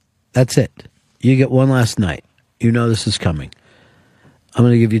 That's it. You get one last night. You know this is coming. I'm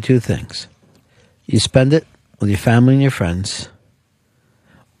going to give you two things. You spend it with your family and your friends,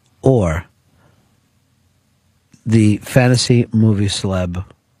 or the fantasy movie celeb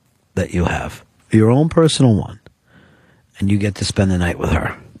that you have. Your own personal one. And you get to spend the night with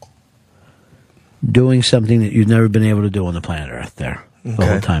her. Doing something that you've never been able to do on the planet Earth there the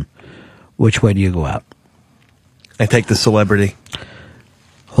whole time. Which way do you go out? I take the celebrity.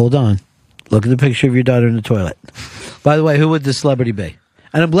 Hold on. Look at the picture of your daughter in the toilet. By the way, who would the celebrity be?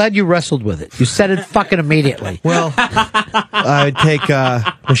 And I'm glad you wrestled with it. You said it fucking immediately. Well, I'd take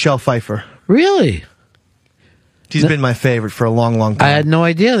Michelle Pfeiffer. Really? She's been my favorite for a long, long time. I had no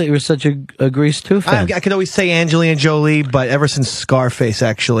idea that you were such a Grease 2 fan. I could always say Angelina Jolie, but ever since Scarface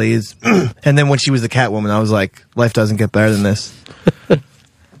actually is... and then when she was the Catwoman, I was like, life doesn't get better than this.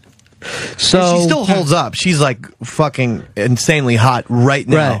 So and she still holds up. She's like fucking insanely hot right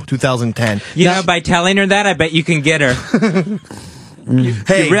now, 2010. You know, by telling her that, I bet you can get her.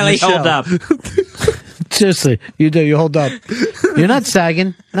 Hey, you really Michelle. hold up. Seriously, you do. You hold up. You're not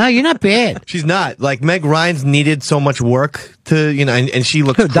sagging. No, you're not bad. She's not. Like, Meg Ryan's needed so much work to, you know, and she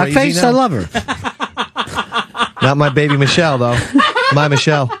looks crazy Duckface, now. I love her. Not my baby Michelle, though. My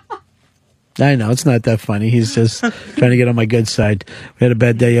Michelle. I know, it's not that funny. He's just trying to get on my good side. We had a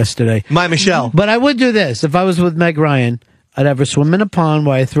bad day yesterday. My Michelle. But I would do this. If I was with Meg Ryan, I'd have her swim in a pond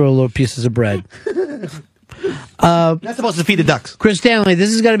while I throw little pieces of bread. Not supposed to feed the ducks. Chris Stanley, this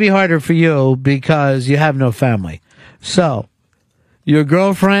is going to be harder for you because you have no family. So, your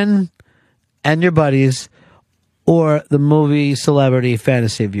girlfriend and your buddies, or the movie celebrity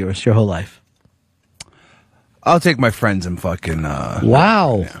fantasy of yours your whole life? I'll take my friends and fucking...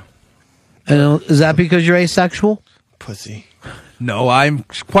 Wow. Yeah. And is that because you're asexual? Pussy. No, I'm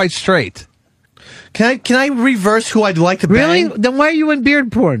quite straight. Can I reverse who I'd like to bang? Really? Then why are you in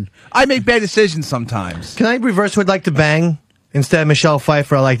beard porn? I make bad decisions sometimes. Can I reverse who I'd like to bang? Instead of Michelle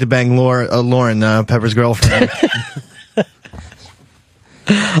Pfeiffer, I like to bang Lauren, Pepper's girlfriend.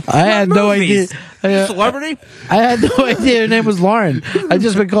 I had no idea. Celebrity? I had no idea her name was Lauren. I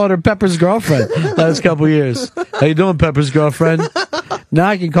just been calling her Pepper's girlfriend last couple years. How you doing, Pepper's girlfriend? Now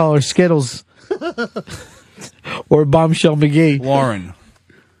I can call her Skittles. Or Bombshell McGee. Lauren.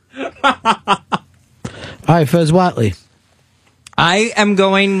 All right, Fez Watley. I am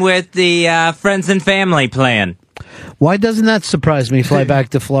going with the friends and family plan. Why doesn't that surprise me? Fly back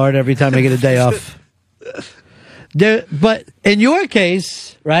to Florida every time I get a day off. But in your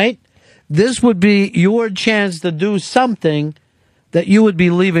case, right, this would be your chance to do something that you would be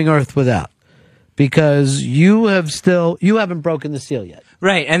leaving Earth without. Because you haven't broken the seal yet.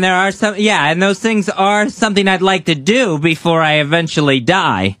 Right, and there are some, and those things are something I'd like to do before I eventually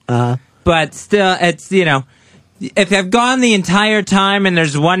die. But still, it's, if I've gone the entire time and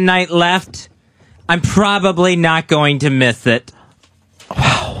there's one night left, I'm probably not going to miss it.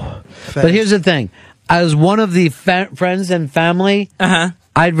 Wow. But here's the thing. As one of the friends and family,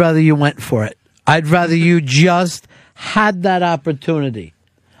 I'd rather you went for it. I'd rather you just had that opportunity.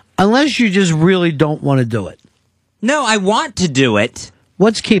 Unless you just really don't want to do it. No, I want to do it.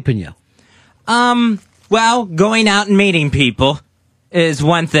 What's keeping you? Well, going out and meeting people is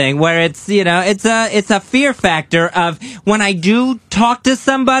one thing where it's, it's a fear factor of when I do talk to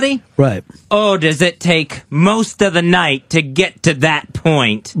somebody. Right. Oh, does it take most of the night to get to that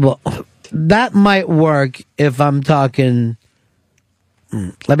point? Well, that might work if I'm talking.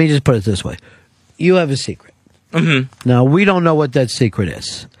 Let me just put it this way. You have a secret. Mm-hmm. Now, we don't know what that secret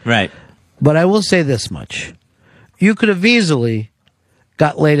is. Right. But I will say this much. You could have easily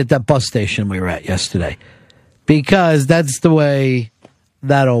got laid at that bus station we were at yesterday. Because that's the way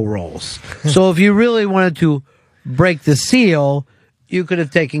that all rolls. So if you really wanted to break the seal, you could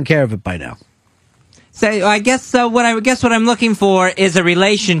have taken care of it by now. So I guess so. What I'm looking for is a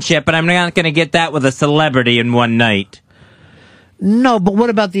relationship, but I'm not going to get that with a celebrity in one night. No, but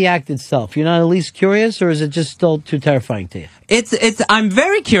what about the act itself? You're not at least curious, or is it just still too terrifying to you? I'm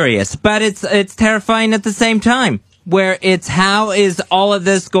very curious, but it's terrifying at the same time. Where it's, how is all of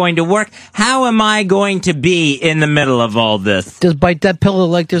this going to work? How am I going to be in the middle of all this? Just bite that pillow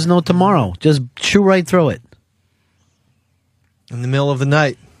like there's no tomorrow. Just chew right through it. In the middle of the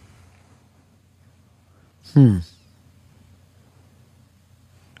night.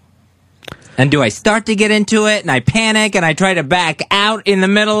 And do I start to get into it, and I panic, and I try to back out in the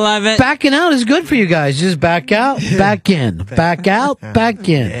middle of it? Backing out is good for you guys. Just back out, back in. Back out, back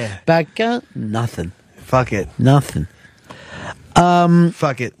in. Back out, nothing. Fuck it. Nothing.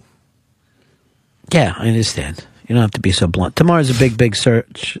 Fuck it. Yeah, I understand. You don't have to be so blunt. Tomorrow's a big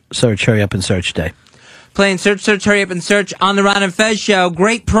search, hurry up and search day. Playing Search, Hurry Up and Search on the Ron and Fez Show.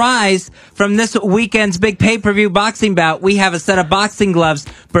 Great prize from this weekend's big pay-per-view boxing bout. We have a set of boxing gloves.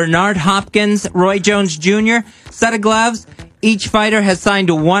 Bernard Hopkins, Roy Jones Jr. set of gloves. Each fighter has signed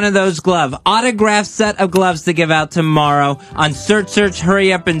one of those gloves. Autographed set of gloves to give out tomorrow on Search,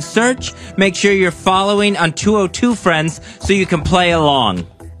 Hurry Up and Search. Make sure you're following on 202 Friends so you can play along.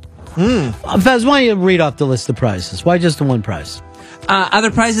 Fez, why don't you read off the list of prizes? Why just the one prize? Other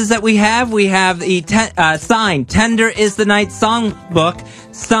prizes that we have the signed Tender is the Night songbook,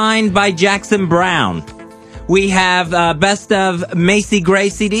 signed by Jackson Brown. We have Best of Macy Gray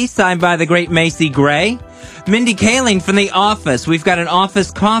CD, signed by the great Macy Gray. Mindy Kaling from The Office. We've got an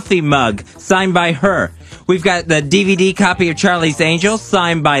Office coffee mug, signed by her. We've got the DVD copy of Charlie's Angels,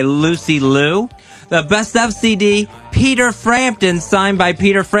 signed by Lucy Liu. The Best of CD, Peter Frampton, signed by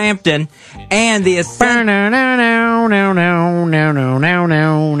Peter Frampton. And the Essential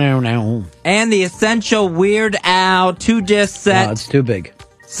Weird Al 2-disc set. Oh, it's too big.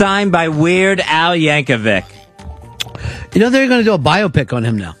 Signed by Weird Al Yankovic. You know they're going to do a biopic on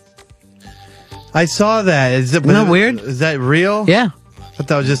him now. I saw that. Isn't that weird? Is that real? Yeah. I thought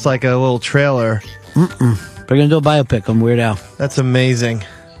that was just like a little trailer. They're going to do a biopic on Weird Al. That's amazing.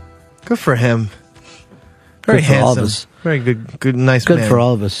 Good for him. Very good for handsome. all of us. Very good, nice man. Good for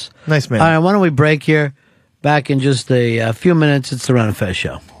all of us. Nice man. All right, why don't we break here? Back in just a few minutes. It's the Ron and Fez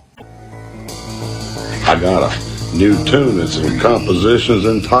Show. I got a new tune and some compositions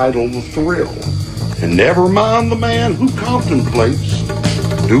entitled The Thrill. And never mind the man who contemplates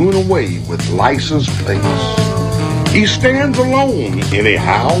doing away with license plates. He stands alone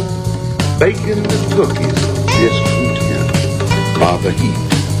anyhow, baking the cookies of discontent by the heat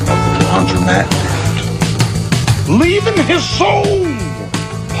of the laundromat tent. Leaving his soul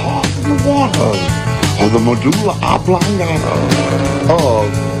off the water of the medulla oblongata of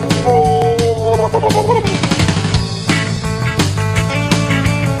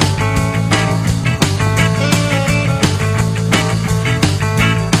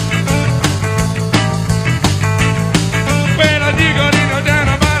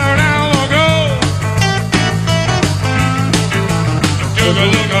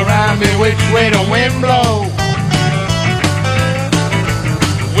look around me, which way the wind blows.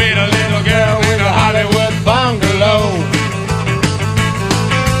 With a little girl with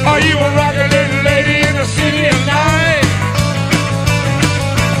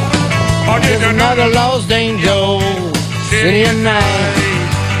and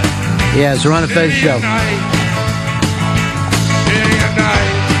night. Yeah, it's the Ron and Fez show.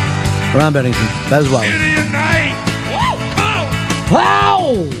 Ron Bennington, Fez Wallace.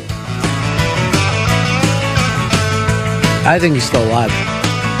 Wow! I think he's still alive.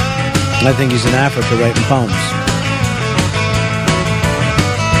 I think he's in Africa writing poems.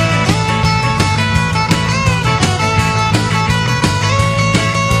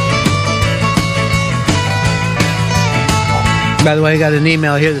 By the way, I got an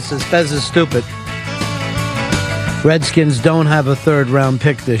email here that says Fez is stupid. Redskins don't have a third-round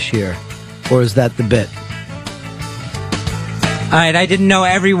pick this year. Or is that the bit? All right, I didn't know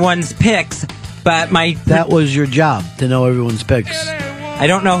everyone's picks, but that was your job, to know everyone's picks. I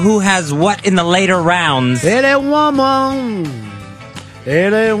don't know who has what in the later rounds. Hey, that woman. Hey,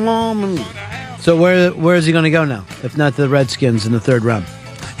 that woman. So where is he going to go now, if not the Redskins in the third round?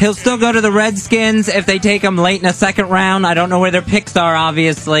 He'll still go to the Redskins if they take him late in the second round. I don't know where their picks are,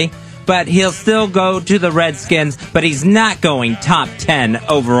 obviously. But he'll still go to the Redskins, but he's not going top 10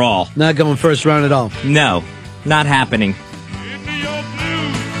 overall. Not going first round at all? No, not happening.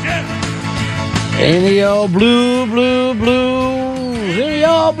 In the old blue, blue, blues. In the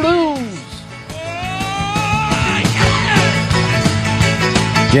old blues.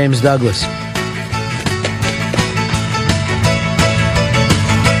 James Douglas.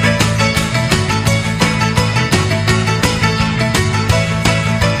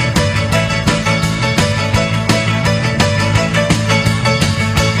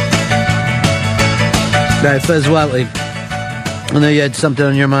 All right, Fez Watley, I know you had something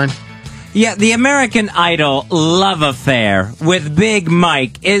on your mind. Yeah, the American Idol love affair with Big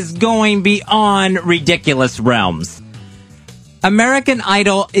Mike is going beyond ridiculous realms. American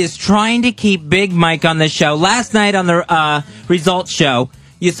Idol is trying to keep Big Mike on the show. Last night on the results show,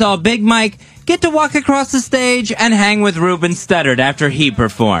 you saw Big Mike get to walk across the stage and hang with Ruben Studdard after he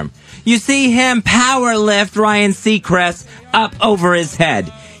performed. You see him power lift Ryan Seacrest up over his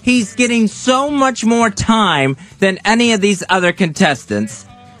head. He's getting so much more time than any of these other contestants.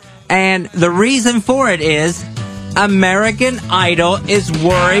 And the reason for it is American Idol is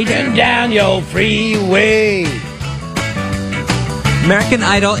worried. Walking down your freeway. American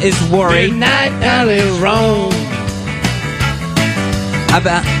Idol is worried. Midnight alley roam.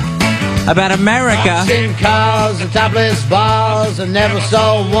 About America. Boxing cars and topless bars and never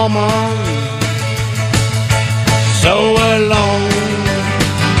saw a woman so alone.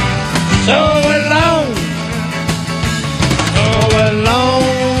 So alone, so alone,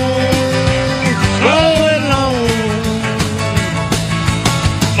 so alone.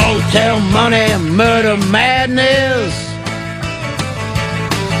 Motel money, murder madness.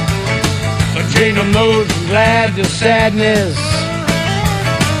 Between them those glad to sadness.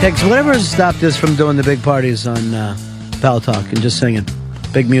 Tex, whatever has stopped this from doing the big parties on Pal Talk and just singing?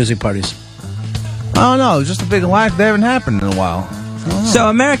 Big music parties. I don't know, just a big lack. They haven't happened in a while. So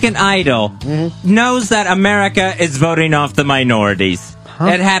American Idol knows that America is voting off the minorities.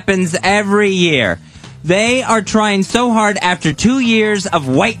 It happens every year. They are trying so hard after 2 years of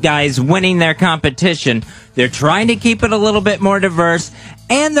white guys winning their competition. They're trying to keep it a little bit more diverse,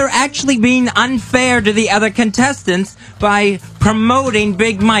 and they're actually being unfair to the other contestants by promoting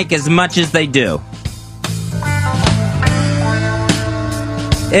Big Mike as much as they do.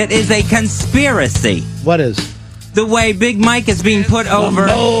 It is a conspiracy. What is? The way Big Mike is being put over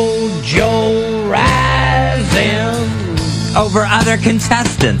mojo rising over other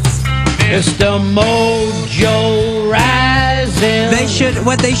contestants. It's the mojo rising.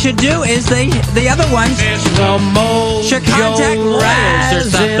 What they should do is the other ones should contact lawyers or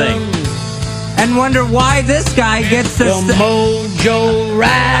something and wonder why this guy gets to mojo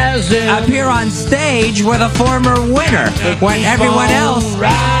rising appear on stage with a former winner when everyone else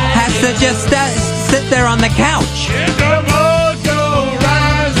has to just sit there on the couch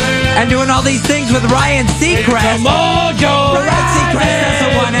and doing all these things with Ryan Seacrest. Ryan Seacrest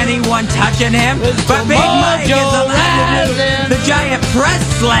doesn't want anyone touching him, but Big Mike is allowed to do the giant press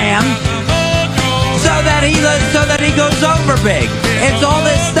slam so that he goes over big. It's all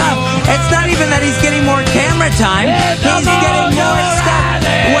this stuff. It's not even that he's getting more camera time. He's getting more stuff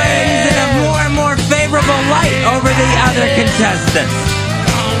where he's in a more and more favorable light over the other contestants.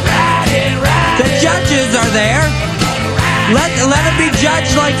 The judges are there. Let him be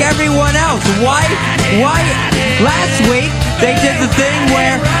judged like everyone else. Why? Last week they did the thing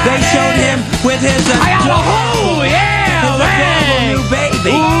where they showed him with his adorable new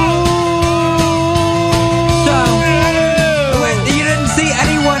baby. So you didn't see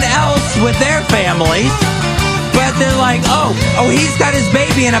anyone else with their families, but they're like, like, oh, he's got his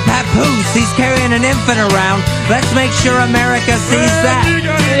baby in a papoose. He's carrying an infant around. Let's make sure America sees that.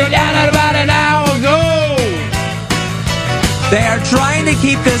 Down at about an hour ago. They are trying to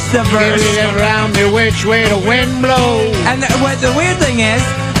keep this diverse. Around me which way the wind blows. And the weird thing is,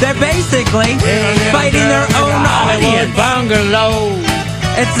 they're basically fighting their own audience. Bungalow.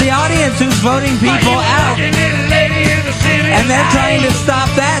 It's the audience who's voting people out. And they're trying to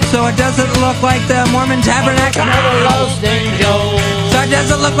stop that so it doesn't look like the Mormon Tabernacle. So it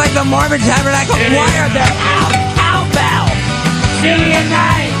doesn't look like the Mormon Tabernacle Choir. They're out, cowbell. City at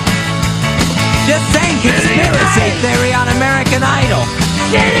night. Just saying, conspiracy theory on American Idol.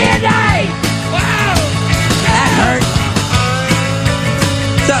 City at night. Wow. That hurt.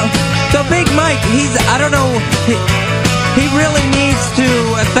 So Big Mike, I don't know, he really needs to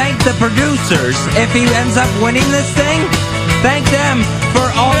thank the producers if he ends up winning this thing. Thank them for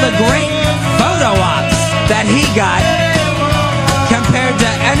all the great photo ops that he got compared to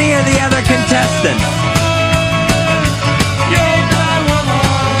any of the other contestants.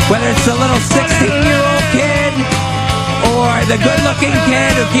 Whether it's the little 16-year-old kid or the good-looking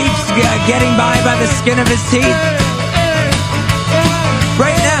kid who keeps getting by the skin of his teeth.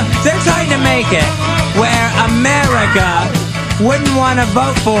 Right now, they're trying to make it where America wouldn't want to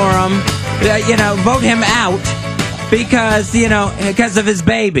vote for him, vote him out because of his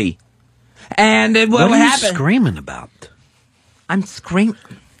baby. And what are you happened? Screaming about? I'm screaming.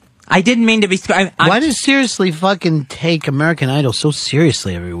 I didn't mean to be screaming. Why do you seriously fucking take American Idol so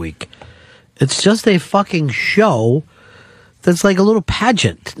seriously every week? It's just a fucking show that's like a little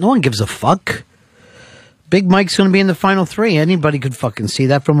pageant. No one gives a fuck. Big Mike's going to be in the final three. Anybody could fucking see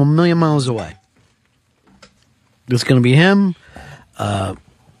that from a million miles away. It's going to be him. I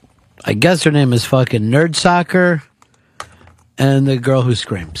guess her name is fucking Nerd Soccer. And the girl who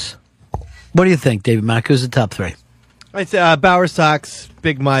screams. What do you think, David Mack? Who's the top three? I'd say Bauer Sox,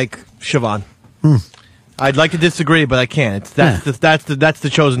 Big Mike, Siobhan. I'd like to disagree, but I can't. That's the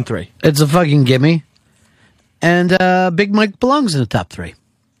chosen three. It's a fucking gimme. And Big Mike belongs in the top three.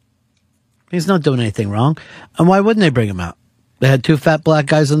 He's not doing anything wrong. And why wouldn't they bring him out? They had two fat black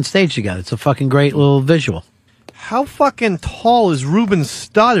guys on stage together. It's a fucking great little visual. How fucking tall is Ruben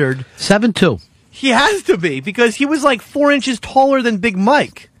Studdard? 7'2". He has to be, because he was like 4 inches taller than Big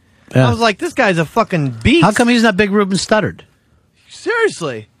Mike. Yeah. I was like, this guy's a fucking beast. How come he's not Big Ruben Studdard?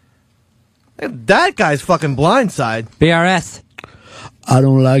 Seriously. That guy's fucking blindside. BRS. I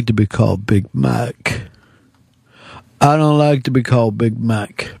don't like to be called Big Mac. I don't like to be called Big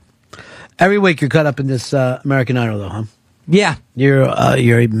Mac. Every week you're caught up in this American Idol, though, huh? Yeah.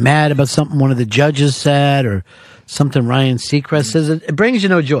 You're mad about something one of the judges said or something Ryan Seacrest says. It brings you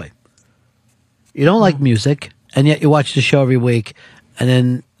no joy. You don't like music, and yet you watch the show every week, and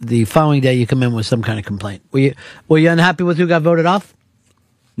then the following day you come in with some kind of complaint. Were you unhappy with who got voted off?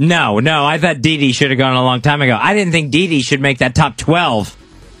 No. I thought Dee Dee should have gone a long time ago. I didn't think Dee Dee should make that top 12.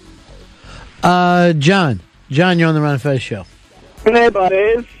 John, you're on the Ron and Fez show. Hey,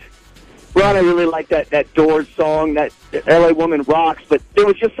 buddies. Ron, I really like that Doors song, that LA Woman Rocks, but there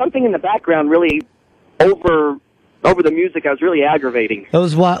was just something in the background really over the music. I was really aggravating. That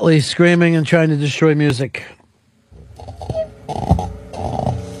was Watley screaming and trying to destroy music.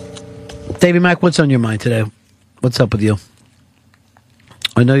 Davey Mack, what's on your mind today? What's up with you?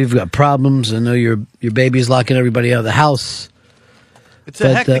 I know you've got problems. I know your baby's locking everybody out of the house. It's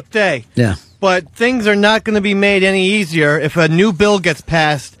a hectic day. Yeah. But things are not going to be made any easier if a new bill gets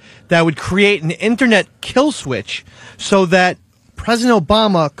passed that would create an internet kill switch so that President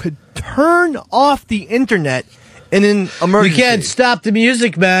Obama could turn off the internet in an emergency. You can't stop the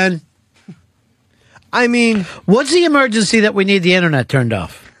music, man. I mean, what's the emergency that we need the internet turned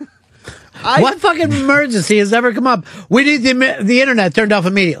off? What fucking emergency has ever come up? We need the internet turned off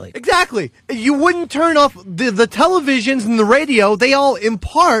immediately. Exactly. You wouldn't turn off the televisions and the radio. They all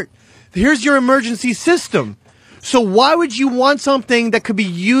impart, here's your emergency system. So why would you want something that could be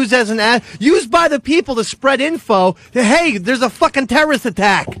used as used by the people to spread info? Hey, there's a fucking terrorist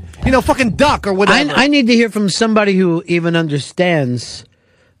attack. Fucking duck or whatever. I need to hear from somebody who even understands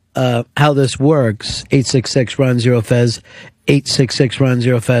how this works. 866-RON-0-FEZ.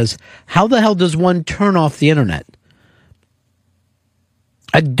 866-RON-0-FEZ. How the hell does one turn off the internet?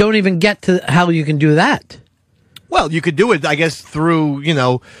 I don't even get to how you can do that. Well, you could do it, I guess, through,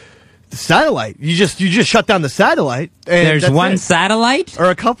 the satellite. You just shut down the satellite. And there's one satellite? Or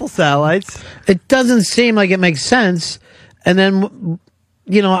a couple satellites. It doesn't seem like it makes sense. And then,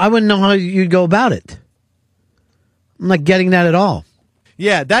 I wouldn't know how you'd go about it. I'm not getting that at all.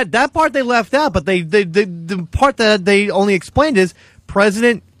 Yeah, that part they left out, but the part that they only explained is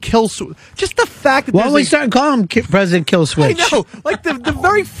President Just the fact that Why don't we start calling him President Kill Switch? I know. Like, the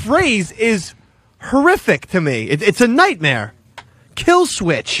very phrase is horrific to me. It's a nightmare. Kill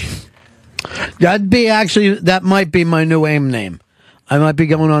Switch. That might be my new AIM name. I might be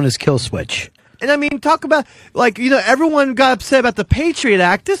going on as Kill Switch. And I mean, talk about, like, everyone got upset about the Patriot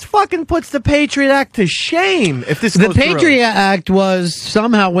Act. This fucking puts the Patriot Act to shame if this goes The Patriot Act was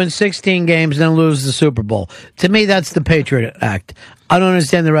somehow win 16 games and then lose the Super Bowl. To me, that's the Patriot Act. I don't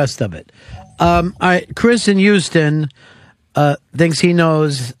understand the rest of it. All right, Chris in Houston thinks he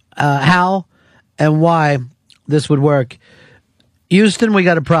knows how and why this would work. Houston, we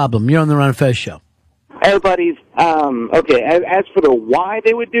got a problem. You're on the Ron and Fez show. Everybody's okay. As for the why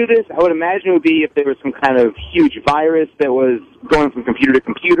they would do this, I would imagine it would be if there was some kind of huge virus that was going from computer to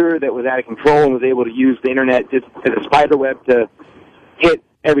computer that was out of control and was able to use the internet just as a spider web to hit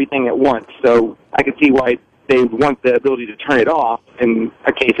everything at once. So I could see why they would want the ability to turn it off in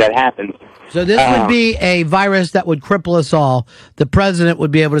a case that happens. So this would be a virus that would cripple us all. The president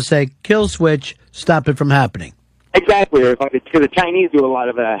would be able to say, "Kill Switch, stop it from happening." Exactly, or because the Chinese do a lot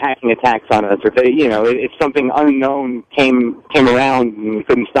of hacking attacks on us, or if they, if something unknown came around and we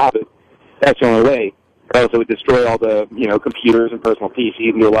couldn't stop it, that's the only way. Or else it would destroy all the computers and personal PCs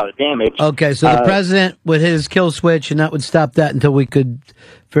and do a lot of damage. Okay, so the president would hit his kill switch, and that would stop that until we could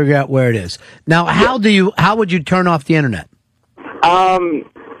figure out where it is. Now, how would you turn off the internet?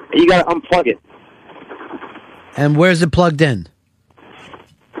 You got to unplug it. And where's it plugged in?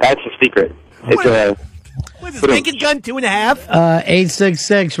 That's a secret. It's a. What is this, Naked Gun 2.5?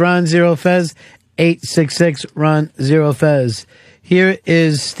 866 Ron Zero Fez. 866 Ron Zero Fez. Here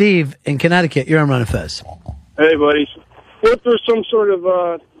is Steve in Connecticut. You're on Ron and Fez. Hey, buddies. What if there's some sort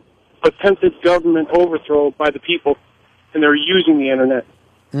of attempted government overthrow by the people, and they're using the internet,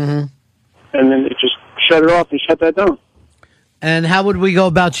 Mm-hmm. and then they just shut it off and shut that down? And how would we go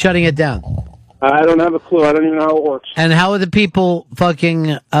about shutting it down? I don't have a clue. I don't even know how it works. And how are the people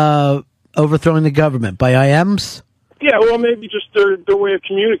fucking overthrowing the government? By IMs? Yeah, well, maybe just their way of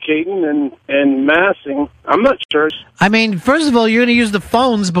communicating and massing. I'm not sure. I mean, first of all, you're going to use the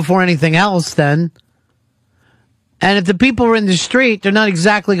phones before anything else, then. And if the people are in the street, they're not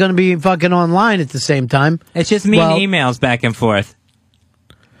exactly going to be fucking online at the same time. It's just mean emails back and forth.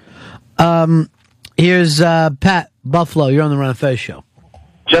 Here's Pat Buffalo. You're on the Ron and Fez show.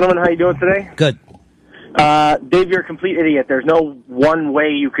 Gentlemen, how you doing today? Good. Dave, you're a complete idiot. There's no one way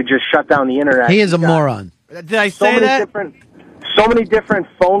you could just shut down the internet. He is a moron. Did I say that? So many different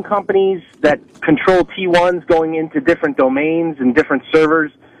phone companies that control T1s going into different domains and different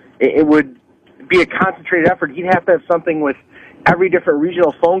servers. It would be a concentrated effort. He'd have to have something with every different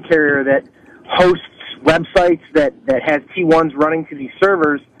regional phone carrier that hosts websites that has T1s running to these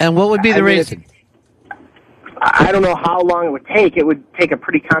servers. And what would be the reason? I don't know how long it would take. It would take a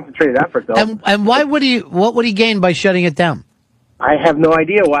pretty concentrated effort, though. And why would he? What would he gain by shutting it down? I have no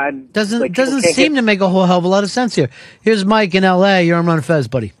idea why. Doesn't seem to make a whole hell of a lot of sense here. Here's Mike in L.A. You're on Ron and Fez,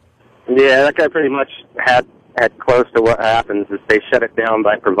 buddy. Yeah, that guy pretty much had close to what happens is they shut it down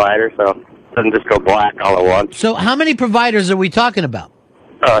by provider, so it doesn't just go black all at once. So how many providers are we talking about?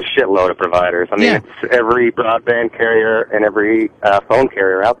 A shitload of providers. I mean, it's every broadband carrier and every phone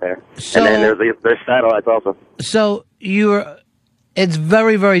carrier out there. So, and then there's satellites also. So it's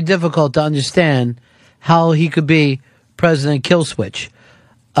very, very difficult to understand how he could be President Kill Switch.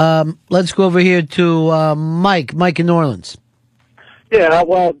 Let's go over here to Mike. Mike in New Orleans. Yeah,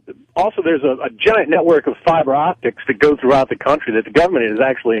 well, also there's a giant network of fiber optics that go throughout the country that the government is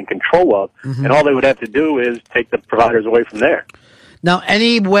actually in control of. Mm-hmm. And all they would have to do is take the providers away from there. Now,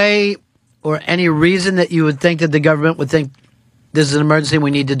 any way or any reason that you would think that the government would think this is an emergency,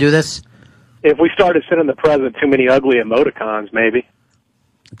 we need to do this? If we started sending the president too many ugly emoticons, maybe.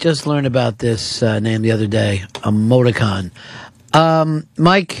 Just learned about this name the other day, emoticon.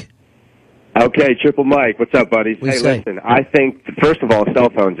 Mike? Okay, Triple Mike. What's up, buddies? Listen, I think, first of all, cell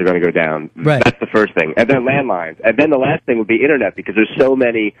phones are going to go down. Right. That's the first thing. And then landlines. And then the last thing would be internet, because there's so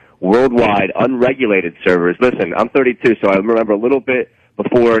many worldwide unregulated servers. Listen, I'm 32, so I remember a little bit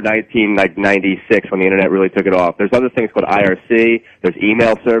before 1996 when the internet really took it off. There's other things called IRC. There's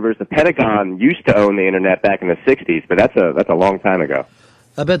email servers. The Pentagon used to own the internet back in the 60s, but that's a long time ago.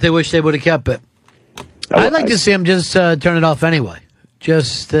 I bet they wish they would have kept it. I'd like to see them just turn it off anyway.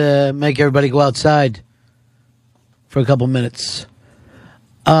 Just make everybody go outside for a couple minutes.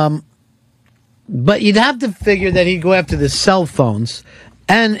 But you'd have to figure that he'd go after the cell phones.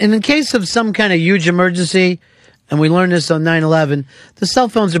 And in the case of some kind of huge emergency, and we learned this on 9/11, the cell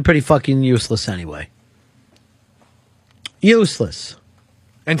phones are pretty fucking useless anyway. Useless.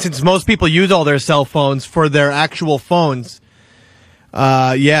 And since most people use all their cell phones for their actual phones,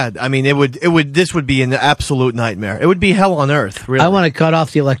 Yeah, I mean, this would be an absolute nightmare. It would be hell on earth, really. I want to cut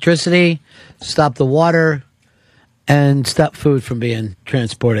off the electricity, stop the water, and stop food from being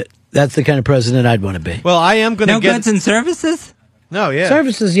transported. That's the kind of president I'd want to be. Well, I am going to No goods and services? No, yeah.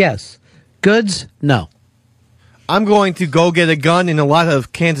 Services, yes. Goods, no. I'm going to go get a gun and a lot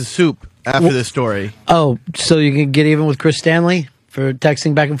of cans of soup after this story. Oh, so you can get even with Chris Stanley for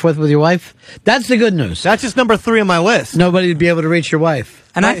texting back and forth with your wife? That's the good news. That's just number 3 on my list. Nobody would be able to reach your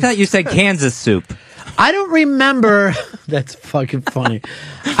wife. And I thought you said Kansas soup. I don't remember. That's fucking funny.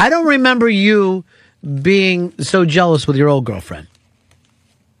 I don't remember you being so jealous with your old girlfriend.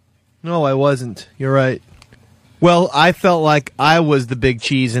 No, I wasn't. You're right. Well, I felt like I was the big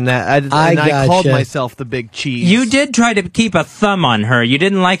cheese in that. I called myself the big cheese. You did try to keep a thumb on her. You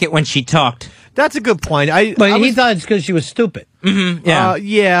didn't like it when she talked. That's a good point. But he thought it's because she was stupid. Mm-hmm, yeah.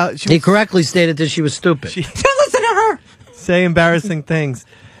 Yeah. He correctly stated that she was stupid. Don't listen to her. Say embarrassing things.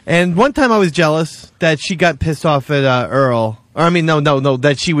 And one time I was jealous that she got pissed off at Earl. Or, I mean, no,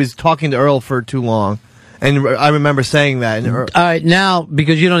 that she was talking to Earl for too long. And I remember saying that. And All right, now,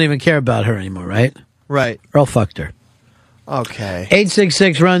 because you don't even care about her anymore, right? Right. Earl fucked her. Okay.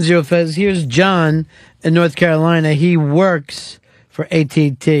 866-RUN-0-FEZ. Here's John in North Carolina. He works for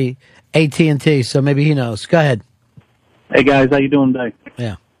AT&T, so maybe he knows. Go ahead. Hey, guys. How you doing today?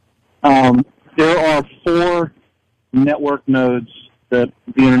 Yeah. There are 4 network nodes that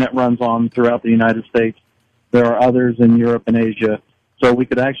the Internet runs on throughout the United States. There are others in Europe and Asia. So we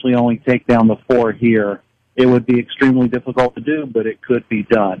could actually only take down the 4 here. It would be extremely difficult to do, but it could be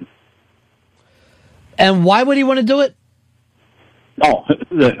done. And why would he want to do it? Oh,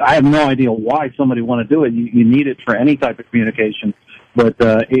 I have no idea why somebody would want to do it. You need it for any type of communication. But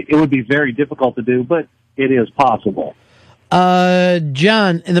it would be very difficult to do, but it is possible.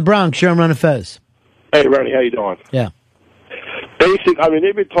 John in the Bronx, you're on Run of Fez. Hey, Ronnie, how you doing? Yeah. I mean,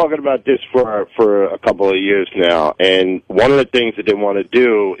 they've been talking about this for a couple of years now, and one of the things that they want to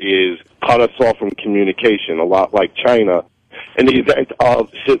do is cut us off from communication, a lot like China, in the event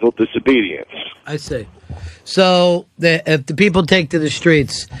of civil disobedience. I see. So if the people take to the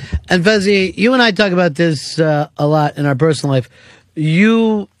streets, and Fezzi, you and I talk about this a lot in our personal life,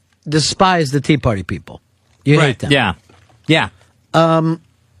 you despise the Tea Party people. You hate them. Yeah. Yeah. How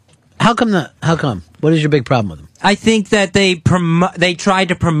come? What is your big problem with them? I think that they tried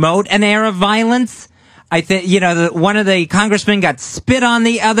to promote an air of violence. I think, one of the congressmen got spit on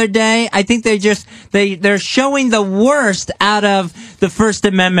the other day. I think they're showing the worst out of the First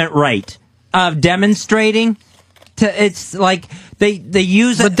Amendment right of demonstrating. It's like they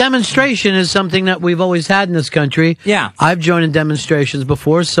use it. But demonstration is something that we've always had in this country. Yeah. I've joined in demonstrations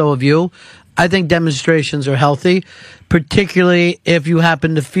before, so have you. I think demonstrations are healthy, particularly if you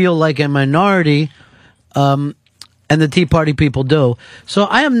happen to feel like a minority, and the Tea Party people do. So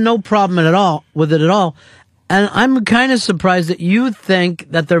I have no problem with it at all. And I'm kind of surprised that you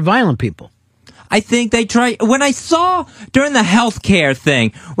think that they're violent people. I think they try. When I saw during the healthcare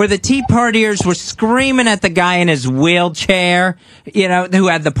thing where the Tea Partiers were screaming at the guy in his wheelchair, who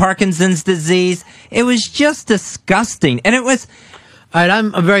had the Parkinson's disease, it was just disgusting. And it was. All right,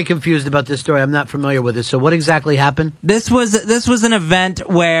 I'm very confused about this story. I'm not familiar with it. So what exactly happened? This was an event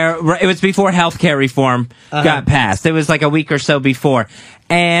where it was before healthcare reform got passed. It was like a week or so before.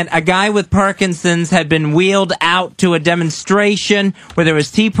 And a guy with Parkinson's had been wheeled out to a demonstration where there was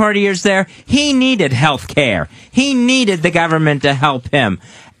Tea Partiers there. He needed healthcare. He needed the government to help him.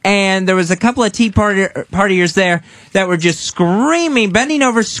 And there was a couple of Tea Partiers there that were just screaming, bending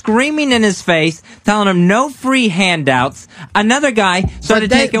over, screaming in his face, telling him no free handouts. Another guy started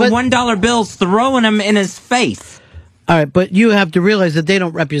taking $1 bills, throwing them in his face. All right, but you have to realize that they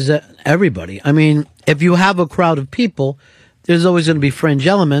don't represent everybody. I mean, if you have a crowd of people, there's always going to be fringe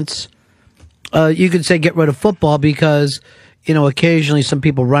elements. You could say get rid of football because, occasionally some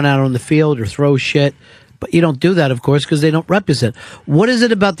people run out on the field or throw shit. But you don't do that, of course, because they don't represent. What is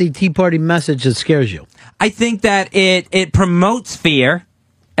it about the Tea Party message that scares you? I think that it promotes fear.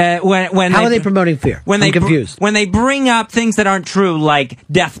 How are they promoting fear? I'm confused. When they bring up things that aren't true, like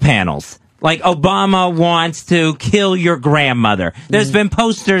death panels. Like Obama wants to kill your grandmother. There's been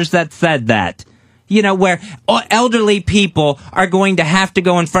posters that said that. Where elderly people are going to have to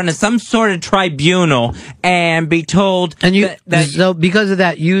go in front of some sort of tribunal and be told so because of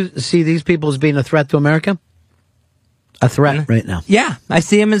that, you see these people as being a threat to America? A threat right now. Yeah, I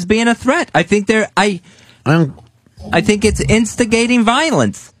see them as being a threat. I think I think it's instigating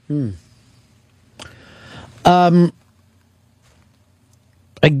violence.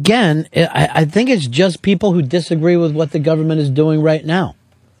 Again, I think it's just people who disagree with what the government is doing right now.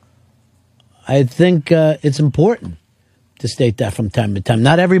 I think it's important to state that from time to time.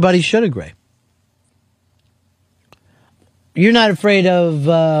 Not everybody should agree. You're not afraid of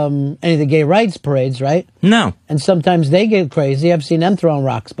any of the gay rights parades, right? No. And sometimes they get crazy. I've seen them throwing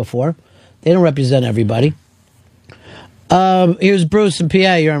rocks before. They don't represent everybody. Here's Bruce in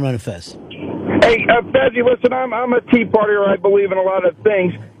PA. You're on Run of Fez. Hey, Fezzy, listen, I'm a Tea Partier. I believe in a lot of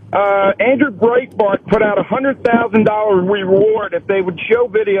things. Andrew Breitbart put out a $100,000 reward if they would show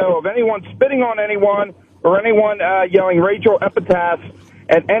video of anyone spitting on anyone or anyone yelling racial epithets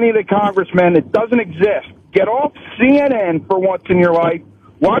at any of the congressmen. It doesn't exist. Get off CNN for once in your life.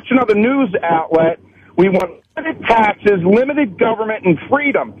 Watch another news outlet. We want limited taxes, limited government, and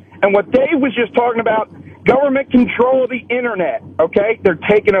freedom. And what Dave was just talking about, government control of the Internet, okay? They're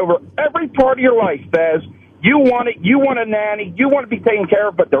taking over every part of your life, Fez. You want it, you want a nanny, you want to be taken care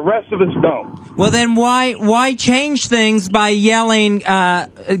of, but the rest of us don't. Well, then why change things by yelling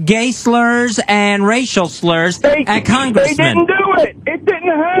gay slurs and racial slurs at congressmen? They didn't do it. It didn't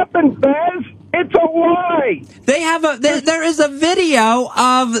happen, Fez. It's a lie. They have there is a video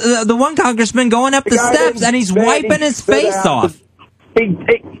of the one congressman going up the steps and he's wiping his face off.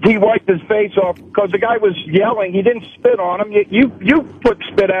 He wiped his face off because the guy was yelling. He didn't spit on him. You put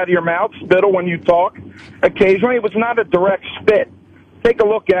spit out of your mouth, spittle when you talk. Occasionally, it was not a direct spit. Take a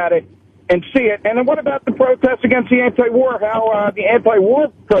look at it and see it. And then what about the protests against the anti-war? How the anti-war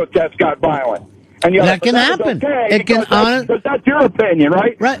protests got violent? And that can happen. Okay it can because that's your opinion,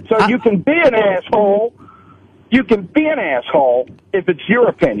 right? Right. So you can be an asshole. You can be an asshole if it's your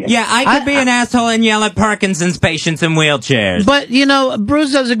opinion. Yeah, I could be an asshole and yell at Parkinson's patients in wheelchairs. But,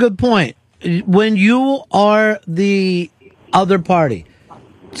 Bruce has a good point. When you are the other party,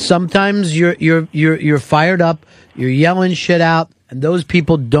 sometimes you're fired up, you're yelling shit out, and those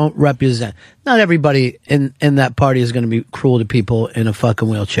people don't represent. Not everybody in that party is going to be cruel to people in a fucking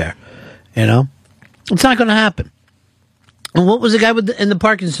wheelchair. It's not going to happen. And what was the guy in the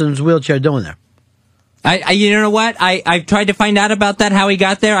Parkinson's wheelchair doing there? You know what? I tried to find out about that, how he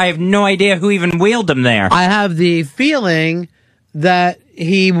got there. I have no idea who even wheeled him there. I have the feeling that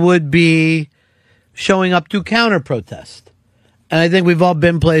he would be showing up to counter-protest. And I think we've all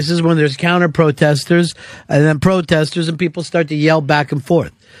been places when there's counter-protesters and then protesters and people start to yell back and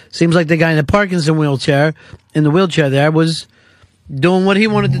forth. Seems like the guy in the Parkinson wheelchair, there, was doing what he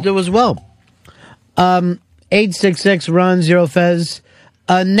wanted to do as well. 866-RUN-0-FEZ.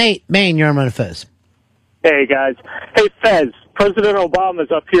 Nate, Maine, you're on Run of Fez. Hey, guys. Hey, Fez, President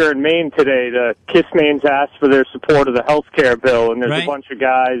Obama's up here in Maine today to kiss Maine's ass for their support of the health care bill, and there's a bunch of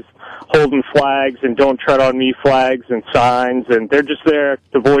guys holding flags and don't tread on me flags and signs, and they're just there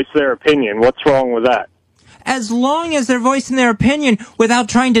to voice their opinion. What's wrong with that? As long as they're voicing their opinion without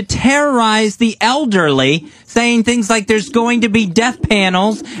trying to terrorize the elderly, saying things like there's going to be death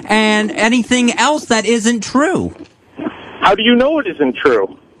panels and anything else that isn't true. How do you know it isn't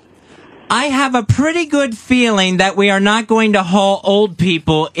true? I have a pretty good feeling that we are not going to haul old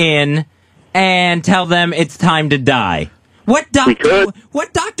people in and tell them it's time to die. What doctor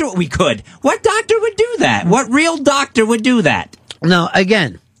would do that? What real doctor would do that? No,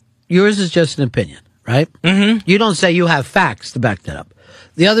 again, yours is just an opinion, right? Mm-hmm. You don't say you have facts to back that up.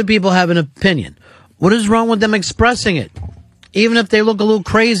 The other people have an opinion. What is wrong with them expressing it? Even if they look a little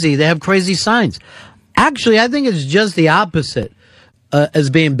crazy, they have crazy signs. Actually, I think it's just the opposite. As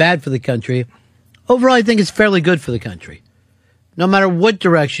being bad for the country. Overall, I think it's fairly good for the country. No matter what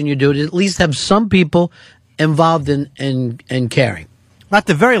direction you do it, at least have some people involved in caring. At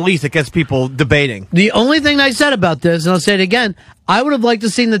the very least, it gets people debating. The only thing I said about this, and I'll say it again, I would have liked to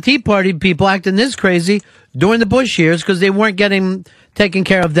seen the Tea Party people acting this crazy during the Bush years because they weren't getting taken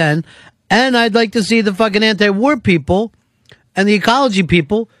care of then. And I'd like to see the fucking anti-war people and the ecology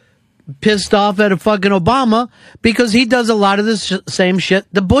people pissed off at a fucking Obama because he does a lot of this same shit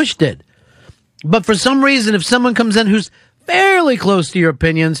that Bush did. But for some reason, if someone comes in who's fairly close to your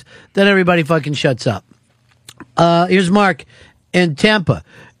opinions, then everybody fucking shuts up. Here's Mark in Tampa.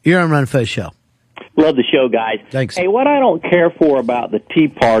 You're on Run Fez Show. Love the show, guys. Thanks. Hey, what I don't care for about the Tea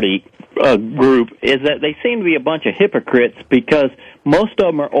Party group is that they seem to be a bunch of hypocrites because most of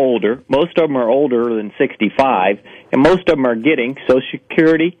them are older. Most of them are older than 65, and most of them are getting Social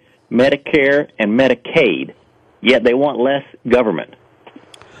Security, Medicare, and Medicaid, yet they want less government.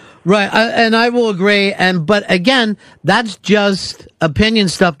 Right, and I will agree. But again, that's just opinion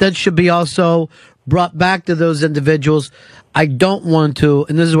stuff that should be also brought back to those individuals. I don't want to,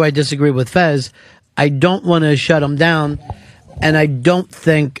 and this is where I disagree with Fez, I don't want to shut them down, and I don't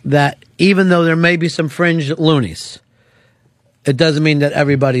think that even though there may be some fringe loonies, it doesn't mean that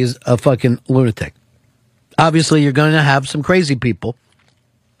everybody's a fucking lunatic. Obviously, you're going to have some crazy people,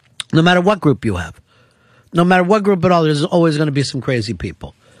 no matter what group you have. No matter what group at all, there's always going to be some crazy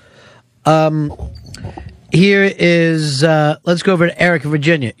people. Here is, let's go over to Eric in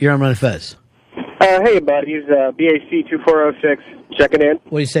Virginia. You're on Run Fez. Hey, buddies. BAC 2406 checking in.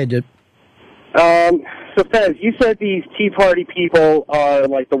 What do you say, dude? So, Fez, you said these Tea Party people are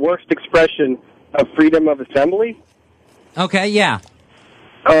like the worst expression of freedom of assembly? Okay, yeah.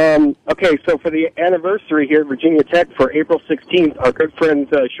 Okay, so for the anniversary here at Virginia Tech for April 16th, our good friends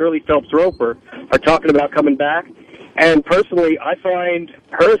Shirley Phelps-Roper are talking about coming back. And personally, I find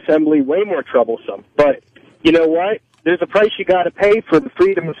her assembly way more troublesome. But you know what? There's a price you got to pay for the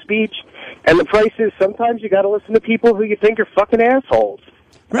freedom of speech. And the price is sometimes you got to listen to people who you think are fucking assholes.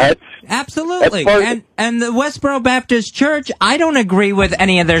 Right. Absolutely. And the Westboro Baptist Church, I don't agree with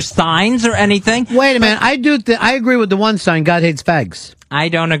any of their signs or anything. Wait a minute. I agree with the one sign, God hates fags. I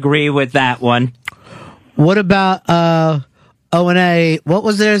don't agree with that one. What about O&A? What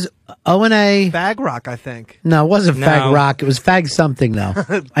was theirs? O&A? Fag Rock, I think. No, it wasn't No. Fag Rock. It was Fag something, though.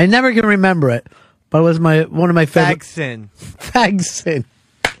 I never can remember it, but it was one of my favorite. Fag Sin. Fag Sin.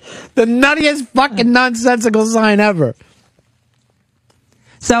 The nuttiest fucking nonsensical sign ever.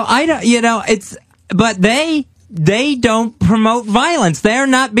 So I don't, but they don't promote violence. They're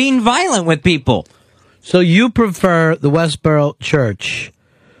not being violent with people. So you prefer the Westboro Church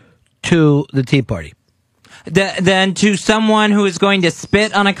to the Tea Party? Than to someone who is going to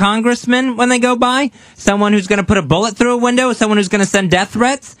spit on a congressman when they go by? Someone who's going to put a bullet through a window? Someone who's going to send death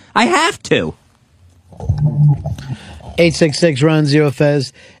threats? I have to.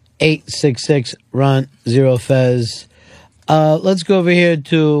 866-RUN-0-FEZ. 866-RUN-0-FEZ. Let's go over here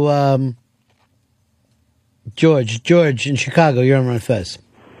to George. George in Chicago. You're on Run Fez.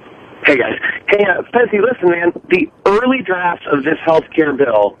 Hey, guys. Hey, Fezzy, listen, man. The early drafts of this health care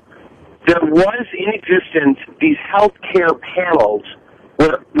bill, there was in existence these health care panels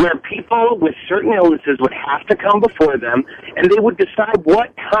where people with certain illnesses would have to come before them, and they would decide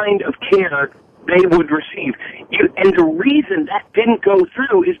what kind of care they would receive. And the reason that didn't go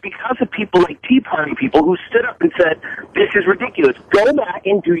through is because of people like Tea Party people who stood up and said, this is ridiculous. Go back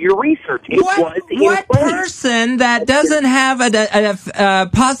and do your research. What person that doesn't have a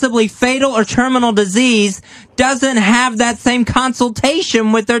possibly fatal or terminal disease doesn't have that same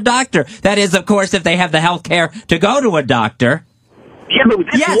consultation with their doctor? That is, of course, if they have the health care to go to a doctor. Yeah, but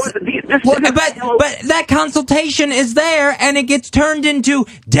this wasn't but that consultation is there, and it gets turned into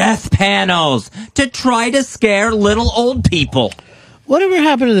death panels to try to scare little old people. Whatever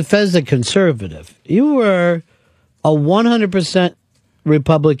happened to the Fez the conservative? You were a 100%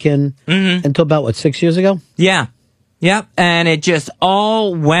 Republican until about, 6 years ago? Yeah. Yep. And it just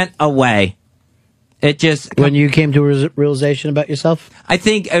all went away. It just... When you came to a realization about yourself? I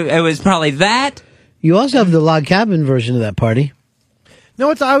think it was probably that. You also have the log cabin version of that party. No,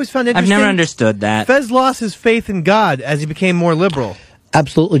 I always found interesting. I've never understood that. Fez lost his faith in God as he became more liberal.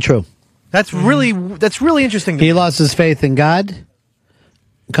 Absolutely true. That's really interesting. He lost his faith in God,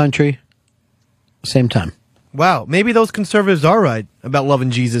 country, same time. Wow, maybe those conservatives are right about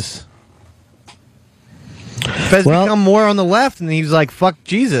loving Jesus. Fez become more on the left, and he was like, "Fuck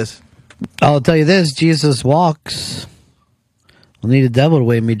Jesus." I'll tell you this: Jesus walks. I'll need a devil to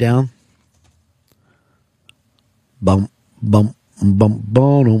weigh me down. Bump, bump. Bum,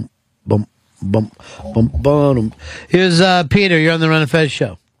 bum, bum, bum, bum, bum. Here's Peter. You're on the Run and Fez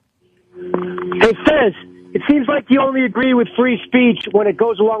show. Hey, Fez, it seems like you only agree with free speech when it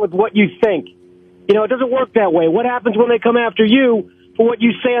goes along with what you think. You know, it doesn't work that way. What happens when they come after you for what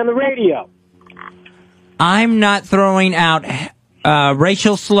you say on the radio? I'm not throwing out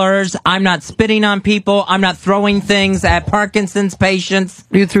racial slurs. I'm not spitting on people. I'm not throwing things at Parkinson's patients.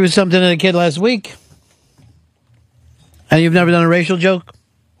 You threw something at a kid last week. And you've never done a racial joke?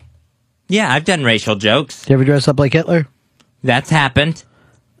 Yeah, I've done racial jokes. You ever dress up like Hitler? That's happened.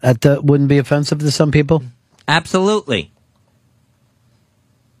 That wouldn't be offensive to some people? Absolutely.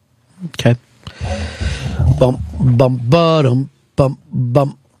 Okay. Bump, bump, bum, bump,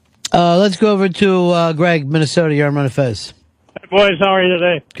 bump. Let's go over to Greg, Minnesota. You're on Run and Fez. Hey, boys, how are you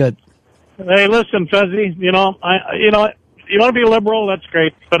today? Good. Hey, listen, Fezzy, you want to be liberal, that's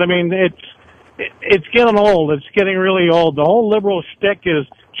great. But, I mean, it's getting old. It's getting really old. The whole liberal shtick is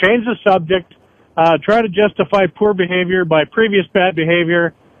change the subject, try to justify poor behavior by previous bad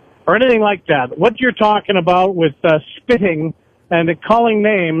behavior, or anything like that. What you're talking about with spitting and calling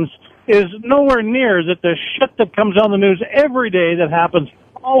names is nowhere near the shit that comes on the news every day that happens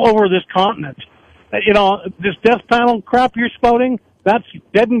all over this continent. This death panel crap you're spouting, that's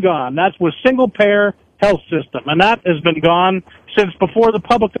dead and gone. That's with single-payer health system, and that has been gone since before the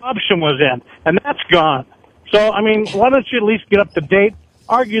public option was in, and that's gone. So, I mean, why don't you at least get up to date,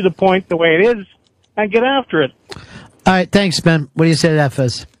 argue the point the way it is, and get after it. All right, thanks, Ben. What do you say to that,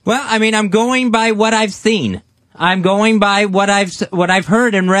 Fez? Well, I mean, I'm going by what I've seen. I'm going by what I've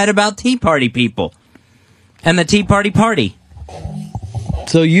heard and read about Tea Party people and the Tea Party party.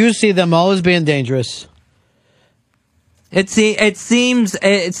 So you see them always being dangerous. It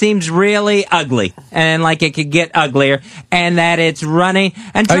seems really ugly, and like it could get uglier, and that it's running.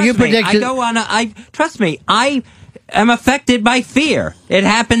 And trust me, I go on. Trust me, I am affected by fear. It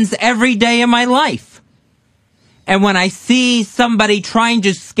happens every day of my life, and when I see somebody trying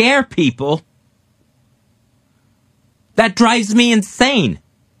to scare people, that drives me insane.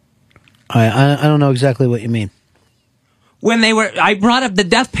 I don't know exactly what you mean. When I brought up the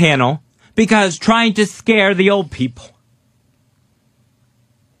death panel because trying to scare the old people.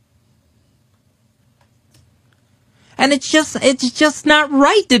 And it's just not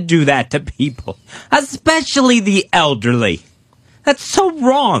right to do that to people, especially the elderly. That's so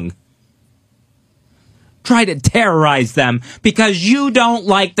wrong. Try to terrorize them because you don't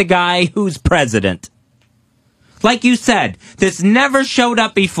like the guy who's president. Like you said, this never showed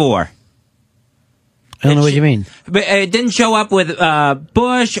up before. I don't know what you mean. But it didn't show up with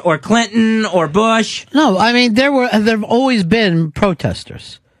Bush or Clinton or Bush. No, I mean, there've always been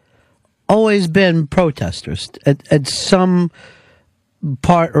protesters. Always been protesters at some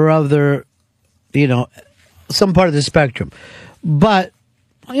part or other, some part of the spectrum. But,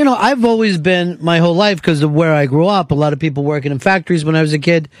 I've always been, my whole life, because of where I grew up, a lot of people working in factories when I was a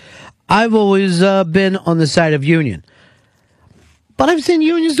kid, I've always been on the side of union. But I've seen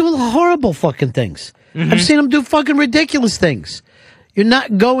unions do horrible fucking things. Mm-hmm. I've seen them do fucking ridiculous things. You're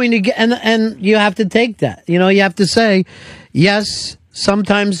not going to get, and you have to take that. You have to say, yes,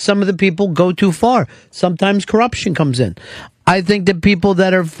 sometimes some of the people go too far. Sometimes corruption comes in. I think that people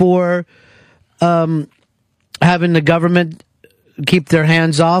that are for having the government keep their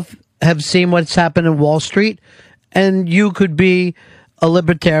hands off have seen what's happened in Wall Street, and you could be a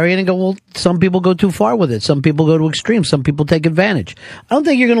libertarian and go, well, some people go too far with it. Some people go to extremes. Some people take advantage. I don't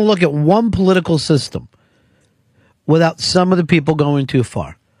think you're going to look at one political system without some of the people going too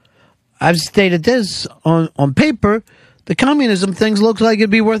far. I've stated this on paper. The communism things looks like it'd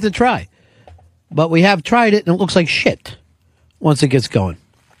be worth a try. But we have tried it, and it looks like shit once it gets going.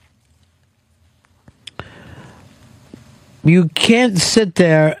 You can't sit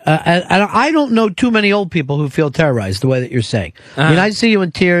there. I don't know too many old people who feel terrorized the way that you're saying. I mean, I see you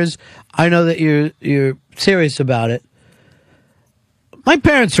in tears. I know that you're serious about it. My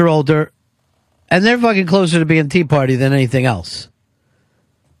parents are older, and they're fucking closer to being Tea Party than anything else.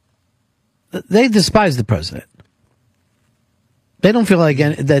 They despise the president. They don't feel like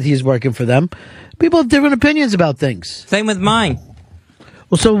that he's working for them. People have different opinions about things. Same with mine.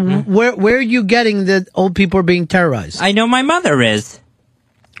 Well, so where are you getting that old people are being terrorized? I know my mother is.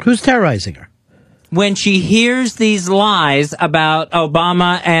 Who's terrorizing her? When she hears these lies about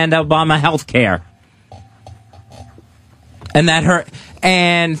Obama and Obama health care.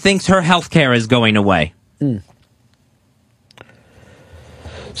 And thinks her health care is going away. Mm.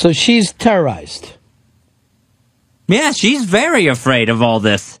 So she's terrorized. Yeah, she's very afraid of all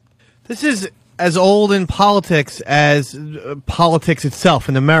this. This is as old in politics as politics itself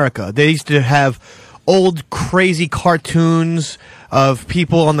in America. They used to have old crazy cartoons of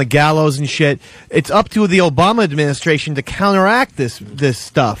people on the gallows and shit. It's up to the Obama administration to counteract this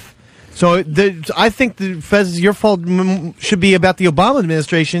stuff. So I think the Fez, your fault should be about the Obama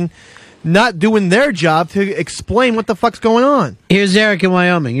administration not doing their job to explain what the fuck's going on. Here's Eric in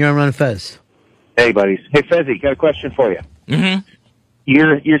Wyoming. You're on Run Fez. Hey, buddies. Hey, Fezzy, got a question for you. Mm-hmm.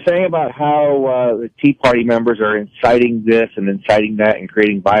 You're saying about how the Tea Party members are inciting this and inciting that and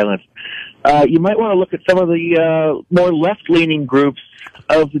creating violence. You might want to look at some of the more left-leaning groups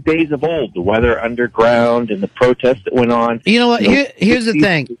of the days of old, the Weather Underground and the protests that went on. You know what? Here's the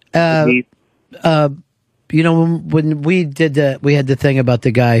thing. When we did we had the thing about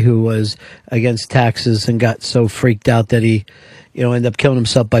the guy who was against taxes and got so freaked out that he, ended up killing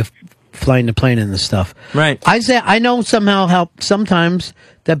himself by flying the plane and the stuff. Right. I know somehow how sometimes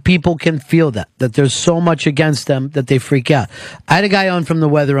that people can feel that there's so much against them that they freak out. I had a guy on from the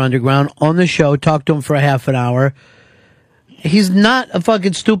Weather Underground on the show, talked to him for a half an hour. He's not a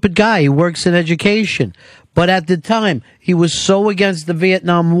fucking stupid guy. He works in education. But at the time, he was so against the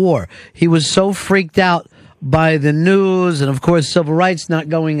Vietnam War. He was so freaked out by the news and, of course, civil rights not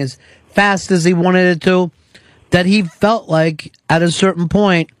going as fast as he wanted it to, that he felt like, at a certain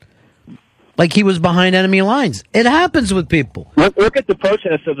point, like he was behind enemy lines. It happens with people. Look at the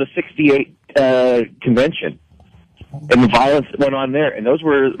protests of the 68 convention and the violence that went on there. And those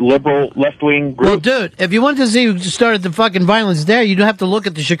were liberal, left-wing groups. Well, dude, if you want to see who started the fucking violence there, you'd have to look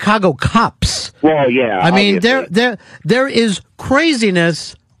at the Chicago cops. Well, yeah. I mean, obviously. there is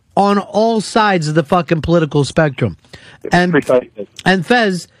craziness on all sides of the fucking political spectrum. And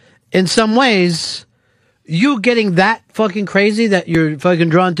Fez, in some ways, you getting that fucking crazy that you're fucking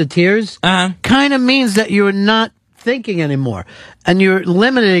drawn to tears kind of means that you're not thinking anymore. And you're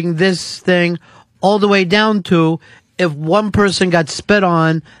limiting this thing all the way down to if one person got spit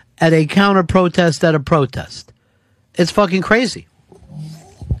on at a counter protest at a protest. It's fucking crazy.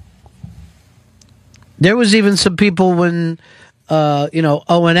 There was even some people when,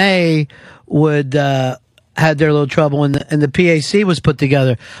 O&A would, had their little trouble and the PAC was put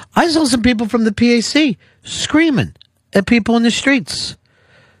together. I saw some people from the PAC screaming at people in the streets.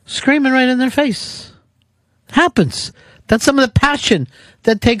 Screaming right in their face. Happens. That's some of the passion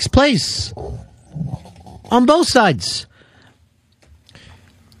that takes place on both sides.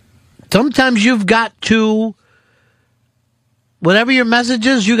 Sometimes you've got to, whatever your message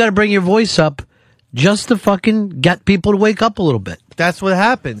is, you got to bring your voice up just to fucking get people to wake up a little bit. That's what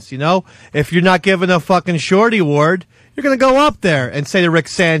happens, you know? If you're not given a fucking Shorty Award, you're going to go up there and say to Rick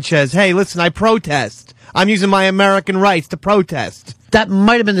Sanchez, hey, listen, I protest. I'm using my American rights to protest. That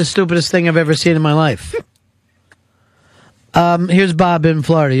might have been the stupidest thing I've ever seen in my life. Here's Bob in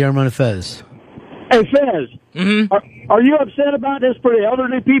Florida. You're on Fez. Hey, Fez. Mm-hmm. Are you upset about this for the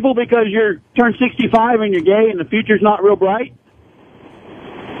elderly people because you're turned 65 and you're gay and the future's not real bright?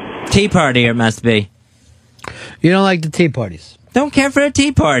 Tea party, it must be. You don't like the tea parties? Don't care for a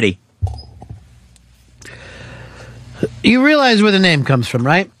tea party. You realize where the name comes from,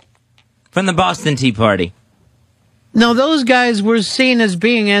 right? From the Boston Tea Party. No, those guys were seen as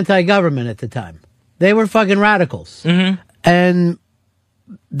being anti-government at the time. They were fucking radicals. Mm-hmm. And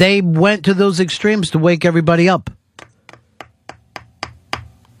they went to those extremes to wake everybody up.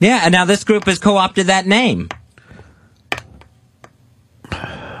 Yeah, and now this group has co-opted that name.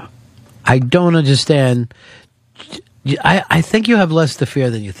 I don't understand. I think you have less to fear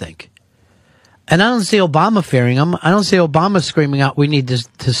than you think. And I don't see Obama fearing them. I don't see Obama screaming out, we need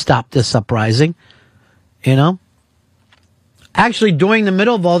to stop this uprising. You know? Actually, during the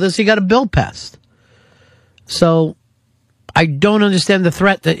middle of all this, he got a bill passed. So, I don't understand the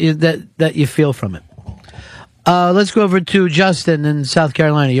threat that you feel from it. Let's go over to Justin in South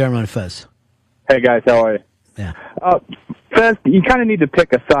Carolina. You're on Fez. Hey, guys. How are you? Yeah. Fez, you kind of need to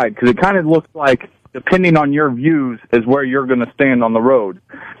pick a side because it kind of looks like, depending on your views, is where you're going to stand on the road.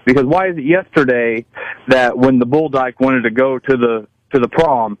 Because why is it yesterday that when the Bull Dyke wanted to go to the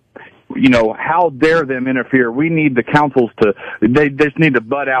prom, you know, how dare them interfere? We need the councils they just need to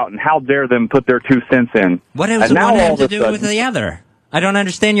butt out, and how dare them put their 2 cents in? What does the one have to do with the other? I don't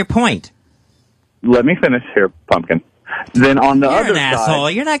understand your point. Let me finish here, Pumpkin. Then on the other You're an side,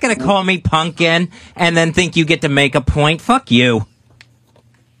 asshole. You're not going to call me Pumpkin and then think you get to make a point. Fuck you.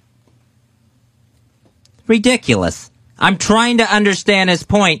 Ridiculous. I'm trying to understand his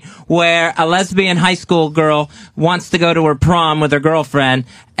point where a lesbian high school girl wants to go to her prom with her girlfriend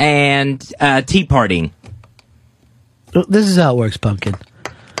and tea partying. This is how it works, Pumpkin.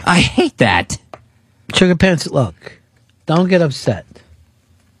 I hate that. Sugar Pants, look. Don't get upset.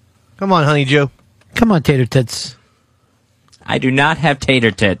 Come on, Honey Jew. Come on, Tater Tits. I do not have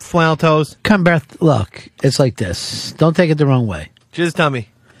tater tits. Flannel toes. Come, Beth. Look, it's like this. Don't take it the wrong way. Jizz tummy.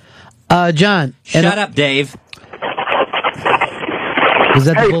 John. Shut up, Dave. Is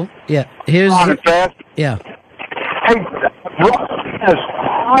that the bull? Yeah. Here's. Yeah. Hey,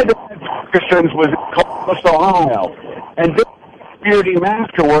 I Ferguson's was in Columbus, Ohio, and Bill interviewed him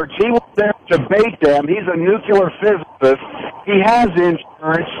afterwards. He was there to debate them. He's a nuclear physicist. He has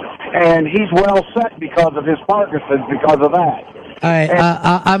insurance, and he's well set because of his Parkinson's because of that. All right.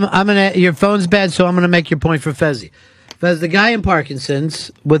 I'm gonna. Your phone's bad, so I'm gonna make your point for Fezzi. Fez, the guy in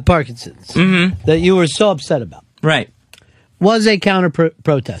Parkinson's that you were so upset about, right, was a counter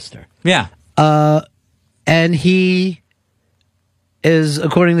protester. Yeah. And he is,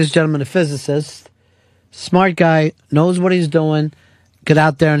 according to this gentleman, a physicist, smart guy, knows what he's doing, get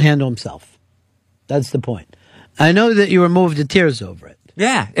out there and handle himself. That's the point. I know that you were moved to tears over it.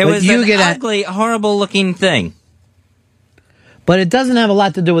 Yeah, it was an ugly, horrible-looking thing. But it doesn't have a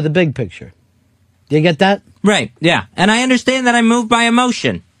lot to do with the big picture. Do you get that? Right, yeah. And I understand that I'm moved by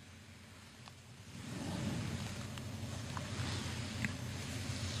emotion.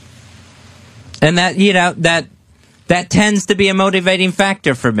 And that, you know, that tends to be a motivating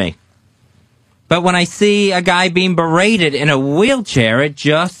factor for me. But when I see a guy being berated in a wheelchair, it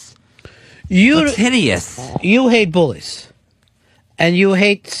just looks hideous. You hate bullies. And you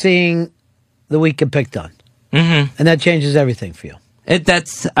hate seeing the weak get picked on. Mm-hmm. And that changes everything for you.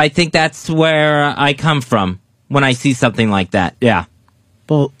 I think that's where I come from when I see something like that, yeah.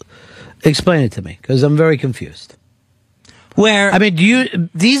 Well, Explain it to me, because I'm very confused. Where I mean,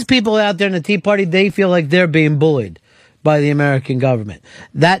 these people out there in the Tea Party, they feel like they're being bullied by the American government.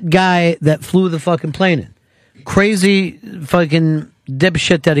 That guy that flew the fucking plane in, crazy fucking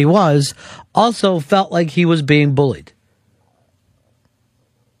dipshit that he was, also felt like he was being bullied.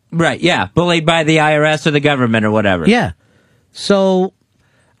 Right, yeah. Bullied by the IRS or the government or whatever. Yeah. So,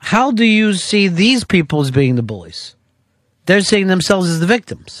 how do you see these people as being the bullies? They're seeing themselves as the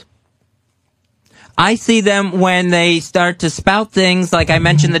victims. I see them when they start to spout things, like I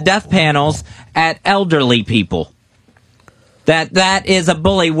mentioned, the death panels at elderly people. That is a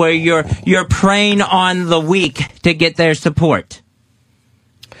bully where you're preying on the weak to get their support.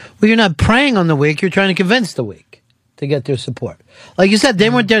 Well, you're not preying on the weak, you're trying to convince the weak to get their support. Like you said, they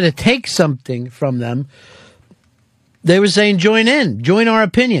weren't there to take something from them. They were saying, join our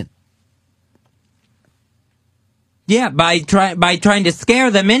opinion. Yeah, by trying to scare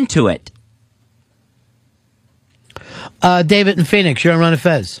them into it. David in Phoenix, you're on Ron and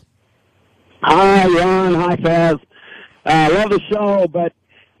Fez. Hi, Ron. Hi, Fez. Love the show, but,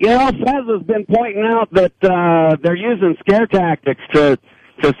 Fez has been pointing out that they're using scare tactics to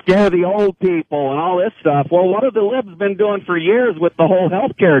scare the old people and all this stuff. Well, what have the libs been doing for years with the whole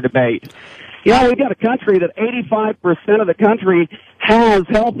healthcare debate? We've got a country that 85% of the country has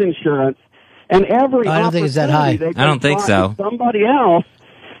health insurance, and every I don't think it's that high. I don't think so. Somebody else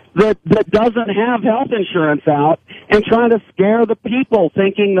that doesn't have health insurance out and trying to scare the people,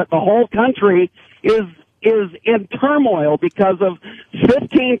 thinking that the whole country is in turmoil because of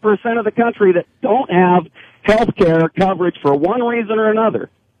 15% of the country that don't have health care coverage for one reason or another.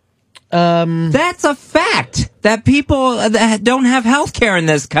 That's a fact. That people that don't have health care in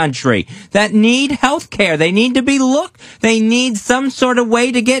this country, that need health care, they need to be they need some sort of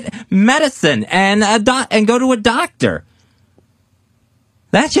way to get medicine and go to a doctor.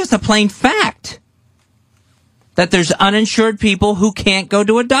 That's just a plain fact. That there's uninsured people who can't go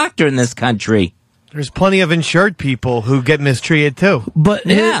to a doctor in this country. There's plenty of insured people who get mistreated too. But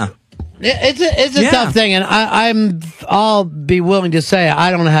yeah, it's a tough thing, and I'll be willing to say I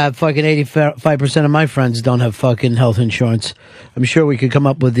don't have fucking 85% of my friends don't have fucking health insurance. I'm sure we could come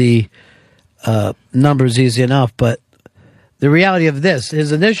up with the numbers easy enough, but the reality of this,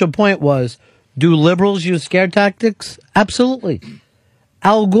 his initial point was, do liberals use scare tactics? Absolutely.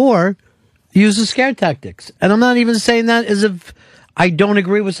 Al Gore uses scare tactics, and I'm not even saying that as if I don't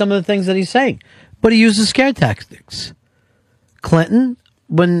agree with some of the things that he's saying, but he uses scare tactics. Clinton,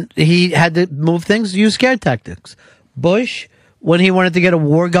 when he had to move things, used scare tactics. Bush, when he wanted to get a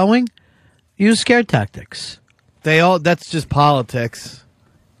war going, used scare tactics. That's just politics.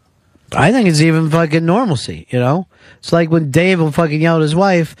 I think it's even fucking normalcy, It's like when Dave will fucking yell at his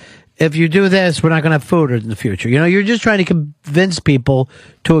wife, if you do this, we're not going to have food in the future. You're just trying to convince people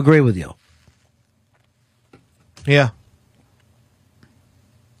to agree with you. Yeah.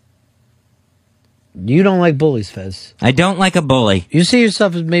 You don't like bullies, Fez. I don't like a bully. You see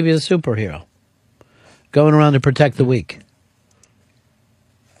yourself as maybe a superhero, going around to protect the weak.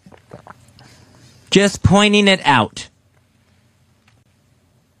 Just pointing it out.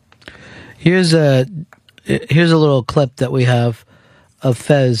 Here's a little clip that we have of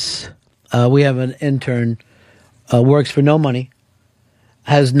Fez. We have an intern, works for no money,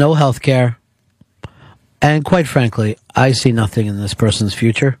 has no health care, and quite frankly, I see nothing in this person's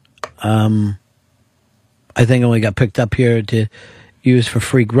future. I think only got picked up here to use for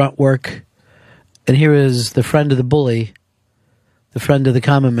free grunt work. And here is the friend of the bully, the friend of the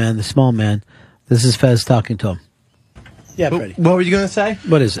common man, the small man. This is Fez talking to him. Yeah, Freddie. What were you going to say?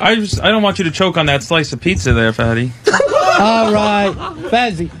 What is it? I don't want you to choke on that slice of pizza there, Fatty. All right.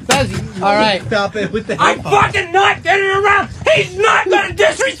 Fezzy. All right. Stop it with the I'm fucking not getting around. He's not going to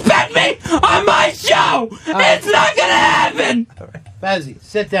disrespect me on my show. It's not going to happen. All right. Fezzy,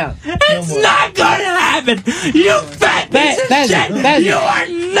 sit down. It's not going to happen. You fat piece of shit. Fezzy. You are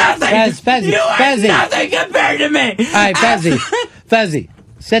nothing. Fezzy. You are nothing compared to me. All right, Fezzy,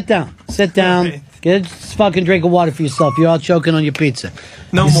 sit down. Get a fucking drink of water for yourself. You're all choking on your pizza.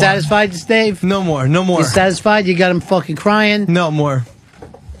 No you more. Satisfied, Dave? No more. You satisfied? You got him fucking crying? No more.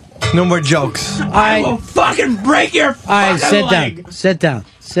 No more jokes. All right. I will fucking break your fucking leg. Sit down.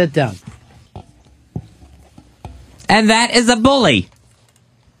 And that is a bully.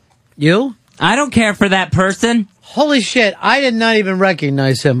 You? I don't care for that person. Holy shit, I did not even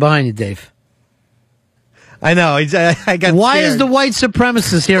recognize him behind you, Dave. I know. I got Why scared. is the white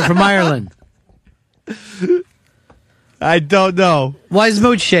supremacist here from Ireland? I don't know. Why is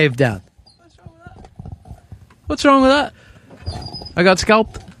Mooch shaved down? What's wrong with that? I got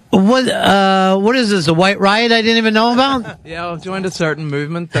scalped. What is this, a white riot I didn't even know about? Yeah, I've joined a certain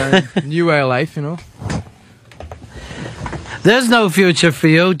movement, new way of life, you know. There's no future for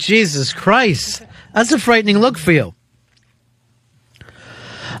you. Jesus Christ. That's a frightening look for you.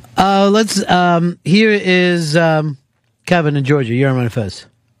 Here is Kevin in Georgia. You're on Ron and Fez.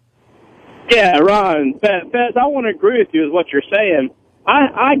 Yeah, Ron, Fez, I want to agree with you with what you're saying.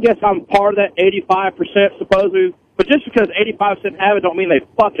 I guess I'm part of that 85% supposedly, but just because 85% have it don't mean they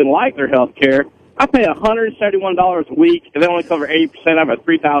fucking like their health care. I pay $171 a week, and they only cover 80%. I have a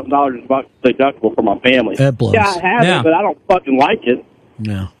 $3,000 deductible for my family. That blows. Yeah, I have it, but I don't fucking like it.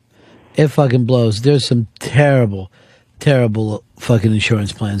 No. It fucking blows. There's some terrible fucking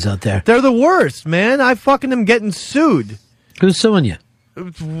insurance plans out there. They're the worst, man. I fucking am getting sued. Who's suing you?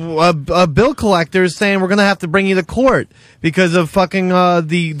 A bill collector is saying we're going to have to bring you to court because of fucking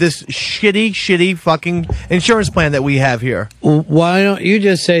this shitty fucking insurance plan that we have here. Why don't you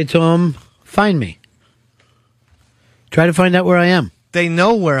just say to him, find me. Try to find out where I am. They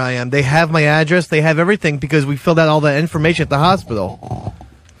know where I am. They have my address. They have everything because we filled out all the information at the hospital.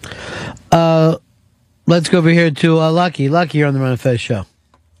 Let's go over here to Lucky. Lucky, you're on the Ron and Fez show.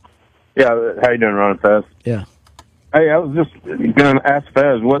 Yeah, how you doing, Ron and Fez? Yeah. Hey, I was just going to ask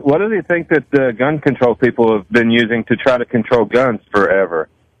Fez, what does he think that gun control people have been using to try to control guns forever?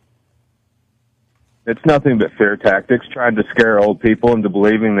 It's nothing but fear tactics, trying to scare old people into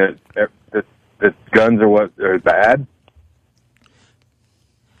believing that guns are what are bad.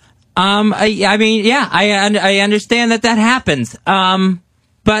 I mean, yeah, I understand that happens.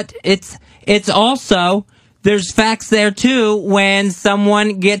 But it's also, there's facts there too when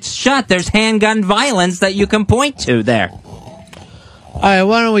someone gets shot. There's handgun violence that you can point to there. All right,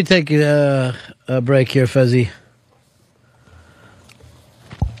 why don't we take a break here, Fezzy?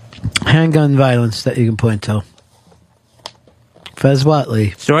 Handgun violence that you can point to. Fez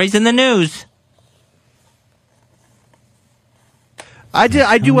Watley. Stories in the news. I do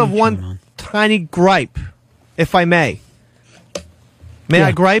have one tiny gripe, if I may. May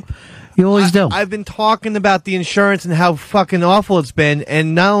I gripe? You always do. I've been talking about the insurance and how fucking awful it's been,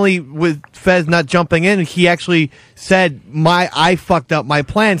 and not only with Fez not jumping in, he actually said I fucked up my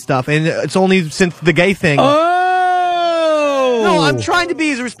plan stuff, and it's only since the gay thing. Oh! No, I'm trying to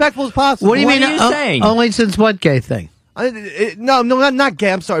be as respectful as possible. What do you mean? What are you saying? Only since what gay thing? No, not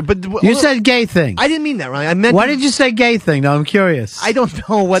gay. I'm sorry, but you said gay thing. I didn't mean that, Ryan. I meant. Why did you say gay thing? No, I'm curious. I don't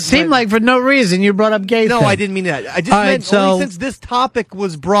know what. Seemed like for no reason you brought up gay. No, thing. I didn't mean that. I just meant only since this topic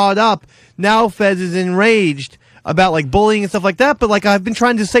was brought up. Now Fez is enraged about like bullying and stuff like that. But like I've been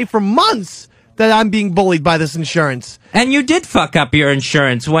trying to say for months that I'm being bullied by this insurance. And you did fuck up your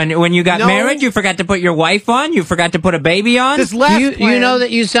insurance when you got married. You forgot to put your wife on. You forgot to put a baby on. This last you know that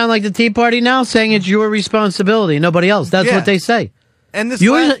you sound like the Tea Party now, saying it's your responsibility, nobody else. That's what they say. And this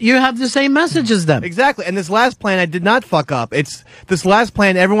you have the same message as them. Exactly. And this last plan, I did not fuck up. It's this last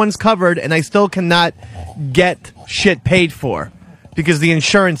plan, everyone's covered, and I still cannot get shit paid for because the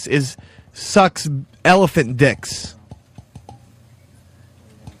insurance sucks elephant dicks.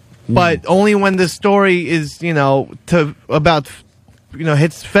 But only when the story is, hits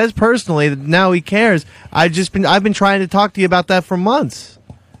Fez personally, that now he cares. I've been trying to talk to you about that for months.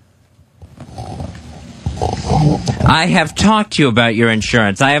 I have talked to you about your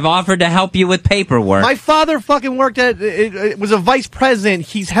insurance. I have offered to help you with paperwork. My father fucking worked it was a vice president.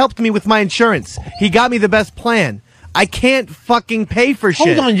 He's helped me with my insurance. He got me the best plan. I can't fucking pay for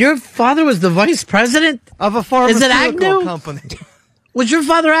shit. Hold on, your father was the vice president of a pharmaceutical Agnew? company. Was your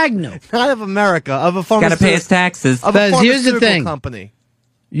father Agnew? Not of America, of a Got to pharmaceutical. pay his taxes. Of a Here's the thing. company.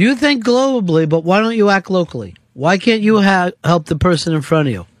 You think globally, but why don't you act locally? Why can't you help the person in front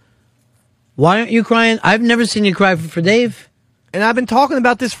of you? Why aren't you crying? I've never seen you cry for Dave. And I've been talking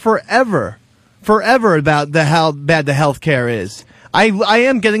about this forever about how bad the health care is. I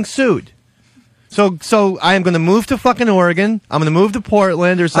am getting sued. So I am going to move to fucking Oregon. I'm going to move to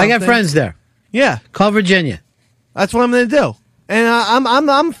Portland or something. I got friends there. Yeah. Call Virginia. That's what I'm going to do. And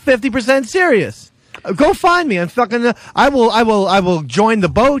I'm 50% serious. Go find me. I'm fucking. I will join the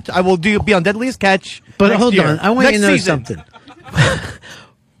boat. I will be on Deadliest Catch. But hold year. on, I want you to know something.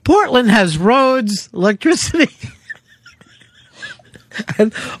 Portland has roads, electricity,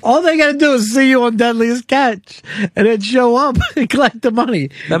 and all they got to do is see you on Deadliest Catch, and then show up and collect the money.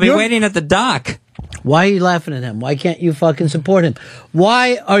 They'll be waiting at the dock. Why are you laughing at him? Why can't you fucking support him?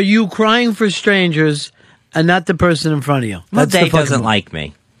 Why are you crying for strangers and not the person in front of you? Well, That's the Dave fucking doesn't one. like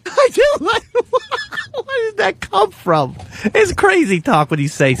me. I do like. Where did that come from? It's crazy talk when you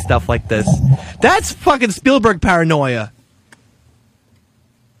say stuff like this. That's fucking Spielberg paranoia.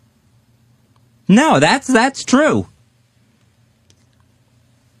 No, that's true.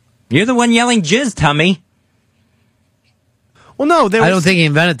 You're the one yelling jizz, Tummy. Well, no, I don't think he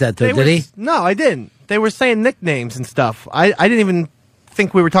invented that, though, did he? No, I didn't. They were saying nicknames and stuff. I didn't even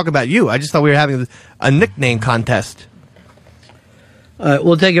think we were talking about you. I just thought we were having a nickname contest. All right,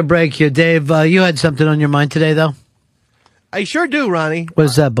 we'll take a break here. Dave, you had something on your mind today, though? I sure do, Ronnie.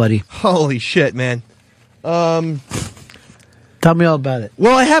 What's that, buddy? Holy shit, man. Tell me all about it.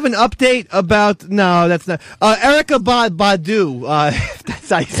 Well, I have an update about... No, that's not... Erica Badu. That's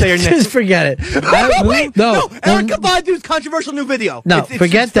how you say her name. Just forget it. Wait, no. Erica Badu's controversial new video. No, It's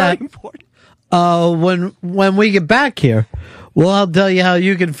forget very that. important. When we get back here, I'll tell you how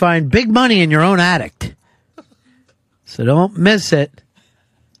you can find big money in your own attic. So don't miss it.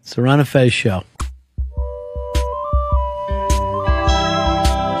 It's the Ron and Fez Show.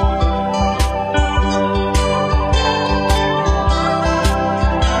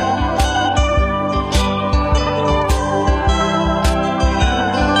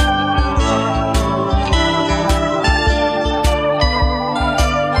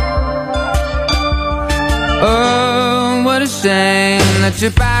 Oh, what a shame that your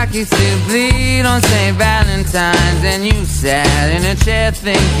pockets still bleed on St. Valentine's, and you sat in a chair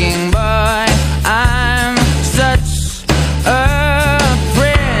thinking, boy, I'm such a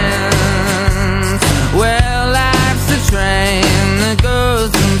prince. Well, life's a train that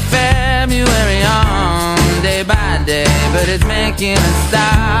goes from February on, day by day, but it's making a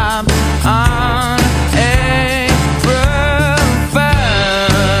stop on April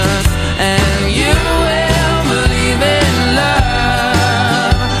 1st, and you will believe in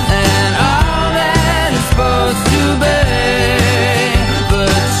love and all that it's supposed to be,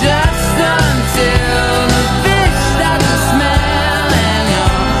 but just until the fish start to smell and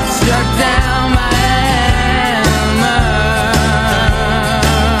you're struck down by a hammer.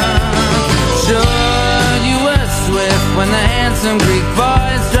 Sure, you were swift when the handsome Greek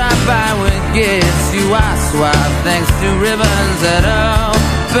boys dropped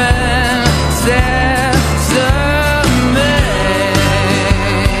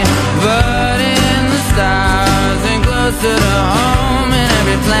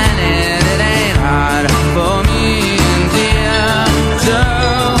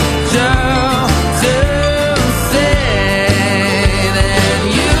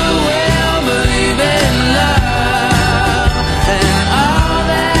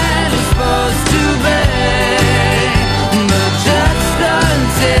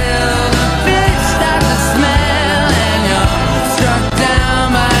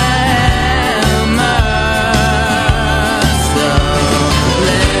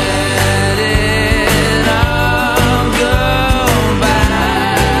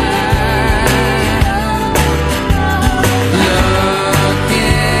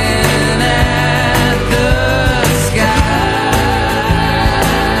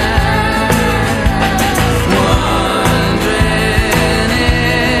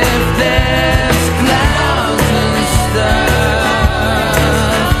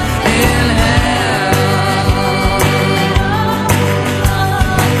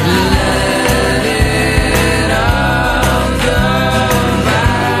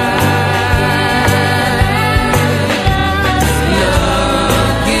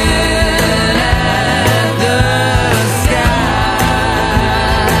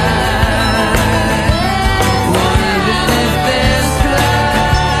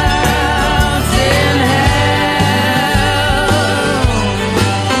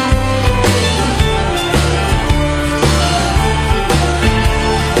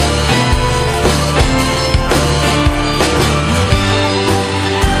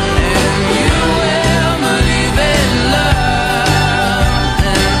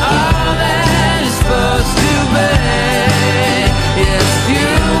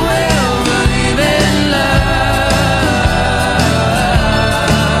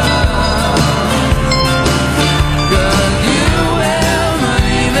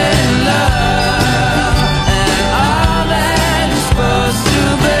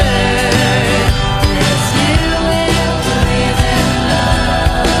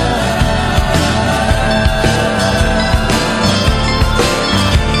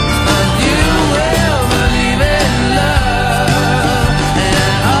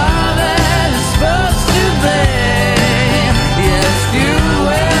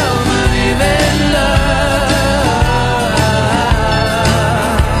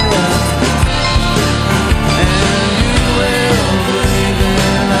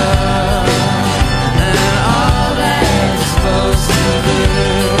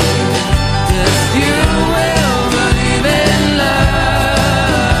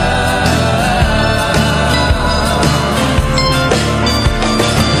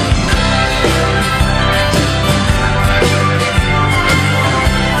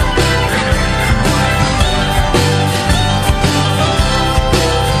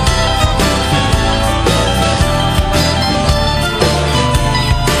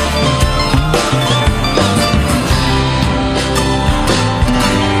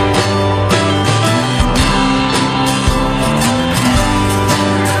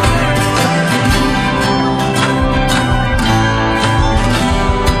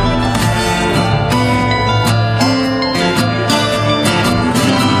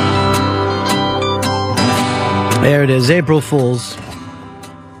There it is, April Fools.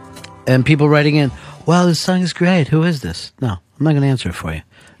 And people writing in, wow, this song is great. Who is this? No, I'm not going to answer it for you.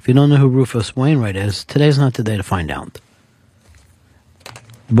 If you don't know who Rufus Wainwright is, today's not the day to find out.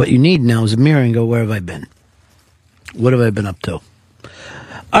 What you need now is a mirror and go, where have I been? What have I been up to? All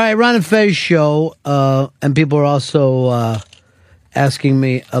right, Ron and Fez show, and people are also asking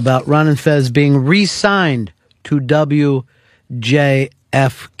me about Ron and Fez being re-signed to WJFK,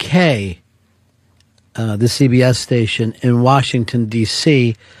 the CBS station in Washington,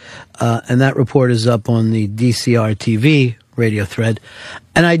 D.C., and that report is up on the DCR-TV radio thread.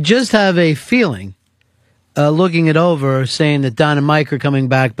 And I just have a feeling, looking it over, saying that Don and Mike are coming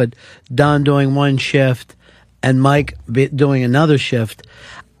back, but Don doing one shift and Mike doing another shift.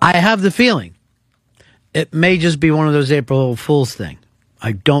 I have the feeling it may just be one of those April Fool's thing.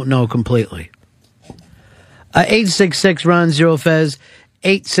 I don't know completely. 866-RON-0-FEZ,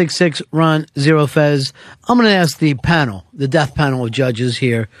 866-RON-0-FEZ. I'm going to ask the panel, the death panel of judges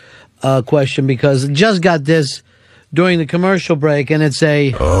here, a question because I just got this during the commercial break, and it's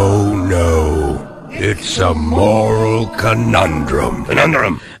a... Oh, no. It's a moral conundrum.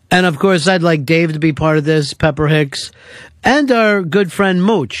 And, of course, I'd like Dave to be part of this, Pepper Hicks, and our good friend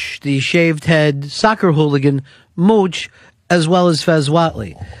Mooch, the shaved head soccer hooligan Mooch, as well as Fez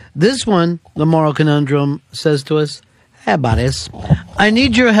Watley. This one, the moral conundrum, says to us, hey, buddies, I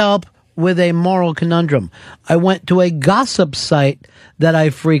need your help with a moral conundrum. I went to a gossip site that I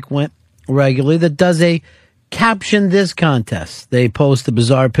frequent regularly that does a caption this contest. They post a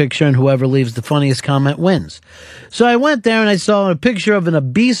bizarre picture and whoever leaves the funniest comment wins. So I went there and I saw a picture of an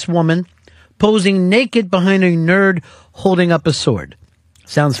obese woman posing naked behind a nerd holding up a sword.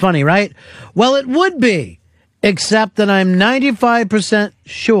 Sounds funny, right? Well, it would be, except that I'm 95%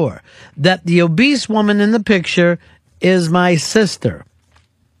 sure that the obese woman in the picture is my sister.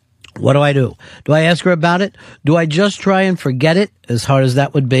 What do? Do I ask her about it? Do I just try and forget it, as hard as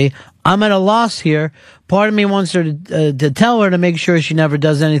that would be? I'm at a loss here. Part of me wants her to tell her to make sure she never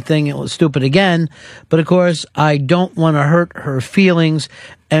does anything stupid again. But, of course, I don't want to hurt her feelings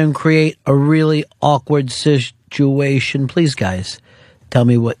and create a really awkward situation. Please, guys, tell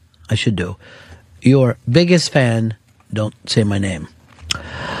me what I should do. Your biggest fan, don't say my name.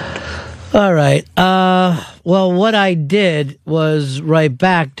 All right. Well, what I did was write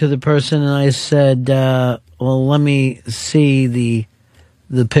back to the person and I said, well, let me see the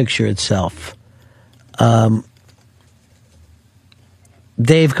picture itself.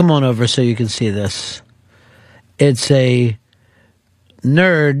 Dave, come on over so you can see this. It's a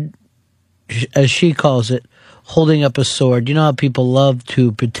nerd, as she calls it, holding up a sword. You know how people love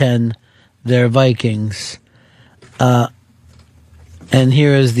to pretend they're Vikings. And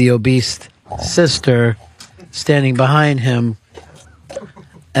here is the obese sister standing behind him.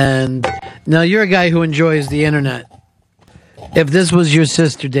 And now you're a guy who enjoys the internet. If this was your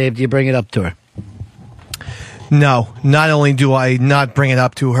sister, Dave, do you bring it up to her? No. Not only do I not bring it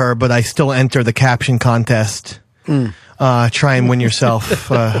up to her, but I still enter the caption contest. Try and win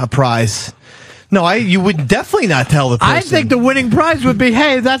yourself a prize. No, you would definitely not tell the person. I think the winning prize would be,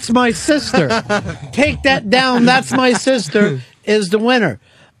 hey, that's my sister. Take that down, that's my sister, is the winner.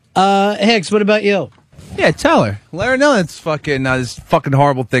 Hicks, what about you? Yeah, tell her. Let her know it's fucking, there's fucking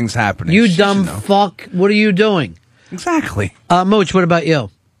horrible things happening. You dumb fuck, what are you doing? Exactly. Mooch, what about you?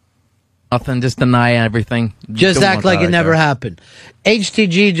 Nothing, just deny everything. Just act like it never happened.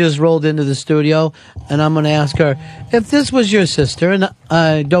 HTG just rolled into the studio, and I'm going to ask her, if this was your sister, and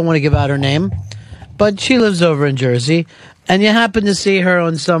I don't want to give out her name, but she lives over in Jersey, and you happen to see her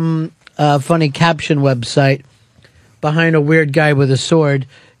on some funny caption website behind a weird guy with a sword,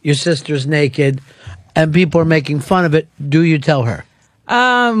 your sister's naked, and people are making fun of it, do you tell her?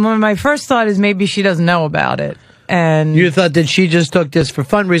 My first thought is maybe she doesn't know about it. And you thought that she just took this for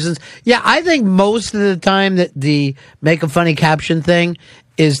fun reasons. Yeah, I think most of the time that the make a funny caption thing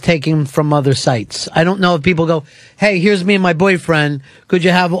is taken from other sites. I don't know if people go, hey, here's me and my boyfriend. Could you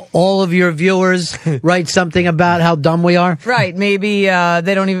have all of your viewers write something about how dumb we are? Right. Maybe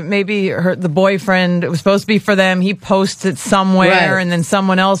they don't even, maybe the boyfriend, it was supposed to be for them. He posts it somewhere and then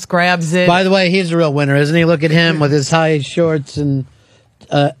someone else grabs it. By the way, he's a real winner, isn't he? Look at him with his high shorts and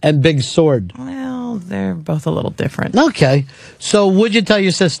big sword. Well, they're both a little different. Okay. So would you tell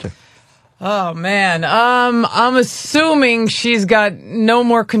your sister? Oh, man. I'm assuming she's got no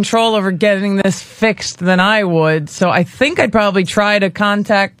more control over getting this fixed than I would. So I think I'd probably try to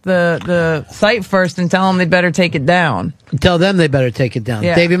contact the site first and tell them they better take it down. Tell them they better take it down.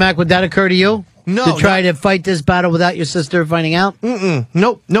 Yeah. Davey Mack, would that occur to you? No. To try to fight this battle without your sister finding out?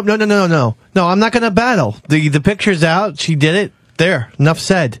 Nope. No, I'm not going to battle. The picture's out. She did it. There. Enough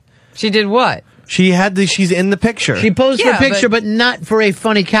said. She did what? She's in the picture. She posted a picture, but not for a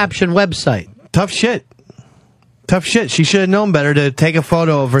funny caption website. Tough shit. She should have known better to take a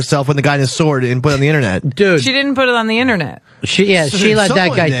photo of herself with the guy in his sword and put it on the internet. Dude. She didn't put it on the internet. She let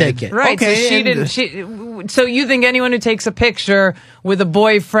that guy take it. Right. Okay, So she didn't. So you think anyone who takes a picture with a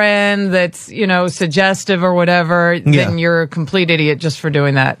boyfriend that's, suggestive or whatever, then you're a complete idiot just for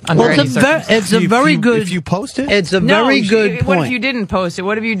doing that. Under any circumstances. It's a very good. If you post it, it's a very good point. What if you didn't post it?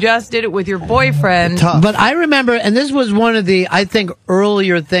 What if you just did it with your boyfriend? But I remember, and this was one of the, I think,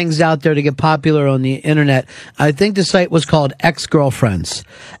 earlier things out there to get popular on the internet. I think the site was called Ex-Girlfriends.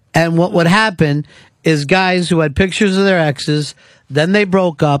 And what would happen is guys who had pictures of their exes, then they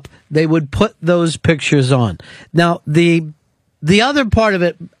broke up, they would put those pictures on. Now, the other part of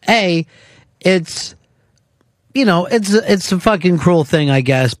it, it's a fucking cruel thing, I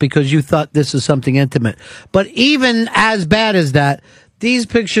guess, because you thought this is something intimate. But even as bad as that, these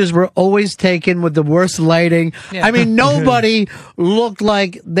pictures were always taken with the worst lighting. Yeah. I mean, nobody looked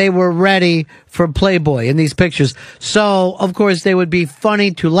like they were ready for Playboy in these pictures. So, of course, they would be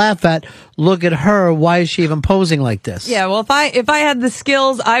funny to laugh at. Look at her. Why is she even posing like this? Yeah, well, if I had the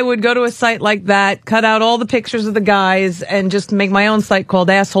skills, I would go to a site like that, cut out all the pictures of the guys, and just make my own site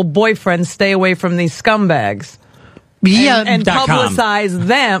called Asshole Boyfriends. Stay away from these scumbags. Yeah, and publicize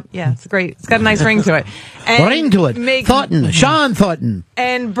them. Yeah, it's great. It's got a nice ring to it. And ring to it. Sean Thornton.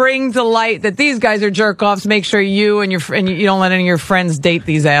 And bring to light that these guys are jerk-offs. Make sure you and you don't let any of your friends date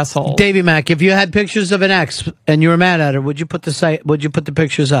these assholes. Davey Mack, if you had pictures of an ex and you were mad at her, would you put the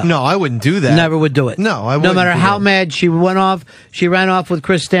pictures up? No, I wouldn't do that. Never would do it. No, I wouldn't. No matter how mad she ran off with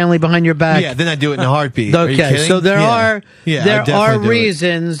Chris Stanley behind your back. Yeah, then I'd do it in a heartbeat. Are you Okay, kidding? so there I'd definitely are do it.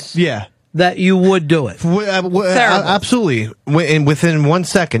 reasons. Yeah. That you would do it. Absolutely. Within 1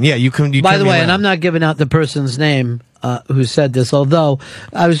 second. Yeah, you can. By the way, and I'm not giving out the person's name who said this, although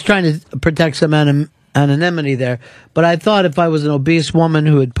I was trying to protect some anonymity there. But I thought if I was an obese woman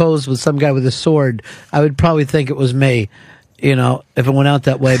who had posed with some guy with a sword, I would probably think it was me, if it went out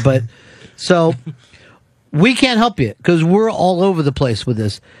that way. But so we can't help you because we're all over the place with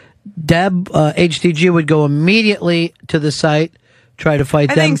this. Deb, HTG would go immediately to the site, try to fight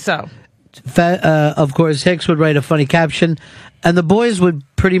them. I think so. Of course, Hicks would write a funny caption, and the boys would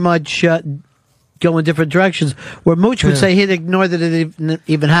pretty much go in different directions, where Mooch would say he'd ignore that it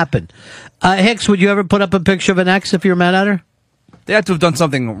even happened. Hicks, would you ever put up a picture of an ex if you were mad at her? They had to have done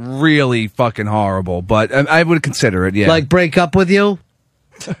something really fucking horrible, but I would consider it, yeah. Like break up with you?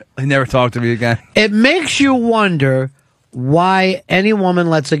 They never talk to me again. It makes you wonder why any woman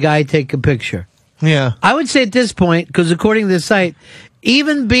lets a guy take a picture. Yeah. I would say at this point, because according to the site,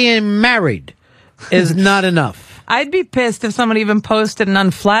 even being married is not enough. I'd be pissed if somebody even posted an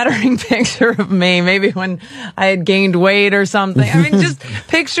unflattering picture of me, maybe when I had gained weight or something. I mean, just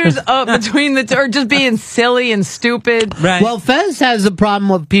pictures up between the two, or just being silly and stupid. Right. Well, Fez has a problem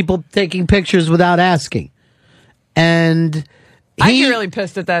with people taking pictures without asking. And I'd be really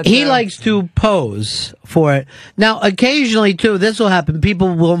pissed at that, He too. likes to pose for it. Now, occasionally, too, this will happen.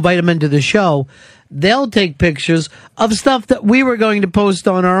 People will invite him into the show. They'll take pictures of stuff that we were going to post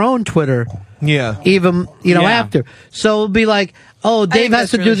on our own Twitter. Yeah. Even, after. So it'll be like, oh, Dave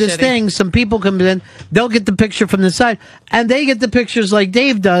has to do this thing. Some people come in. They'll get the picture from the side. And they get the pictures like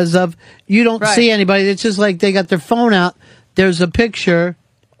Dave does of you don't see anybody. It's just like they got their phone out. There's a picture.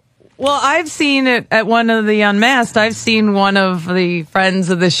 Well, I've seen it at one of the Unmasked. I've seen one of the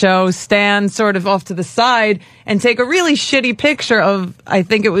friends of the show stand sort of off to the side and take a really shitty picture of, I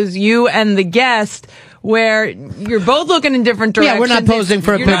think it was you and the guest, where you're both looking in different directions. Yeah, we're not posing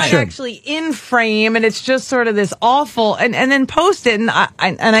for a picture. You're not actually in frame, and it's just sort of this awful, and then post it. And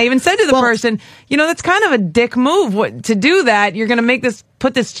I even said to the person, that's kind of a dick move to do that. You're going to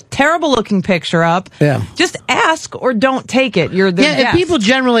put this terrible looking picture up. Yeah. Just ask or don't take it. You're the guest. If people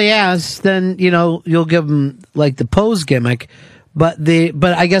generally ask, then, you'll give them like the pose gimmick. But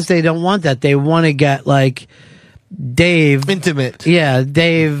I guess they don't want that. They want to get like Dave. Intimate. Yeah,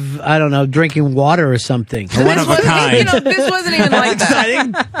 Dave, I don't know, drinking water or something. One of a kind. This wasn't even like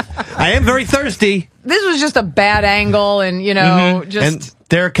that. I am very thirsty. This was just a bad angle and, just... And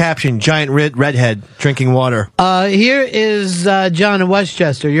their caption, giant redhead drinking water. Here is John in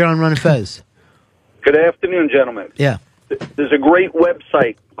Westchester. You're on Run Fez. Good afternoon, gentlemen. Yeah. There's a great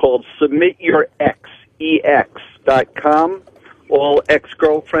website called SubmitYourEx.com. All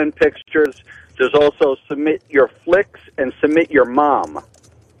ex-girlfriend pictures. There's also Submit Your Flicks and Submit Your Mom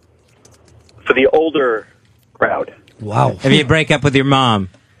for the older crowd. Wow. If you break up with your mom.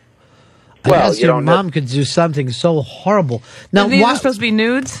 I guess your mom could do something so horrible. Now, these are supposed to be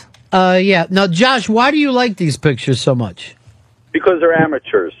nudes? Yeah. Now, Josh, why do you like these pictures so much? Because they're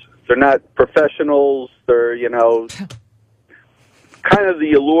amateurs. They're not professionals. They're, you know, kind of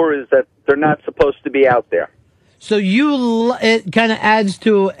the allure is that they're not supposed to be out there. So it kind of adds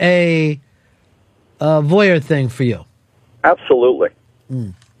to a voyeur thing for you. Absolutely.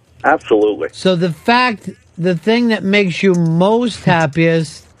 Absolutely. So the thing that makes you most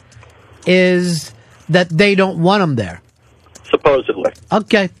happiest is that they don't want them there. Supposedly.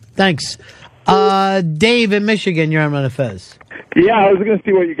 Okay, thanks. Dave in Michigan, you're on Run of Fez. Yeah, I was going to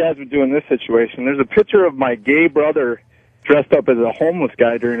see what you guys would do in this situation. There's a picture of my gay brother dressed up as a homeless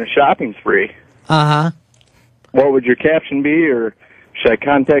guy during a shopping spree. Uh-huh. What would your caption be, or should I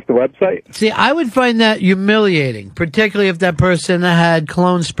contact the website? See, I would find that humiliating, particularly if that person had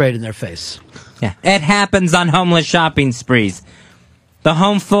cologne sprayed in their face. Yeah, it happens on homeless shopping sprees. The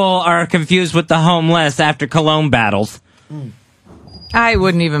homeful are confused with the homeless after cologne battles. I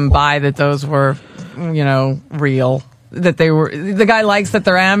wouldn't even buy that those were, real. That they were. The guy likes that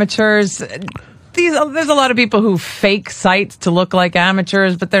they're amateurs. There's a lot of people who fake sites to look like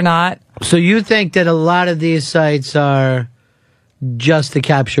amateurs, but they're not. So you think that a lot of these sites are just to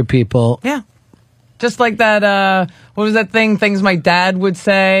capture people? Yeah. Just like that, what was that thing, things my dad would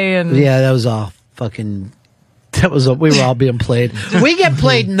say? And yeah, that was all fucking... we were all being played. We get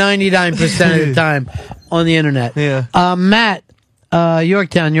played 99% of the time on the internet. Yeah. Matt,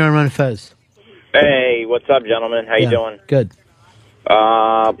 Yorktown, you're on Run of Fez. Hey, what's up, gentlemen? How you doing? Good.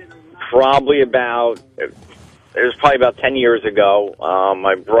 Probably about... It was probably about 10 years ago.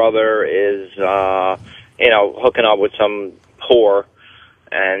 My brother is, hooking up with some whore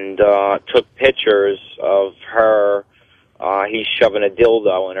and took pictures of her. He's shoving a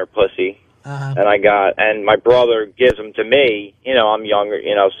dildo in her pussy. And my brother gives them to me. I'm younger,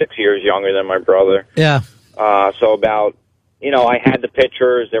 6 years younger than my brother. Yeah. So about, I had the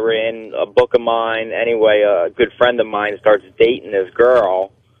pictures. They were in a book of mine. Anyway, a good friend of mine starts dating this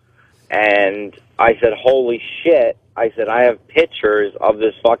girl. And I said, holy shit. I said, I have pictures of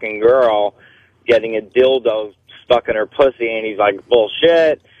this fucking girl getting a dildo stuck in her pussy. And he's like,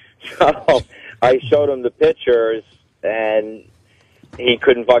 bullshit. So I showed him the pictures, and he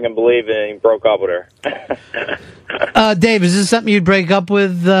couldn't fucking believe it, and he broke up with her. Dave, is this something you'd break up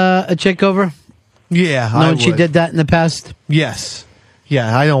with a chick over? Yeah, knowing she did that in the past? Yes.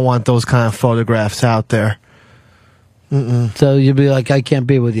 Yeah, I don't want those kind of photographs out there. Mm-mm. So you'd be like, I can't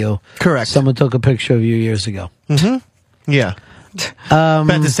be with you. Correct. Someone took a picture of you years ago. Mm-hmm. Yeah. But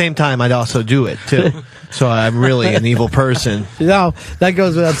at the same time, I'd also do it, too. So I'm really an evil person. No, that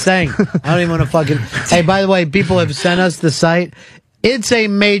goes without saying. I don't even want to fucking... Hey, by the way, people have sent us the site. It's a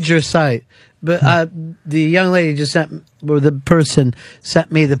major site. But the young lady just sent... Or the person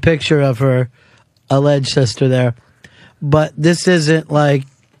sent me the picture of her alleged sister there. But this isn't like,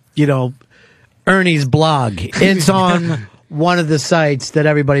 Ernie's blog. It's on one of the sites that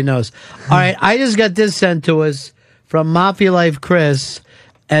everybody knows. All right, I just got this sent to us from Mafia Life Chris,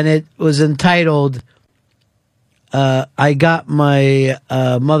 and it was entitled, I got my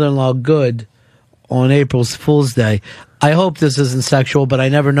mother-in-law good on April Fool's Day. I hope this isn't sexual, but I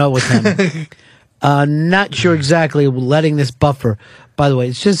never know with him. Not sure exactly letting this buffer. By the way,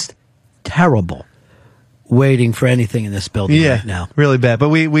 it's just terrible waiting for anything in this building right now. Really bad, but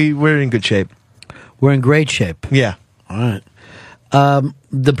we're in good shape. We're in great shape. Yeah. All right.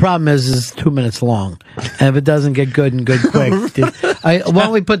 The problem is it's 2 minutes long. And if it doesn't get good and good quick, why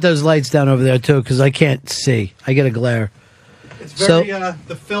don't we put those lights down over there, too, because I can't see. I get a glare. It's very,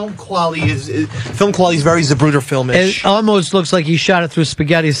 the film quality is very Zapruder film-ish. It almost looks like he shot it through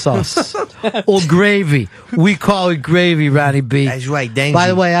spaghetti sauce. Or gravy. We call it gravy, Ronnie B. That's right, Dangy. By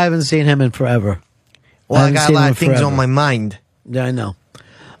the way, I haven't seen him in forever. Well, I got a lot of things on my mind. Yeah, I know.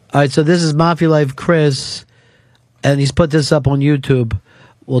 All right, so this is Mafia Life Chris, and he's put this up on YouTube.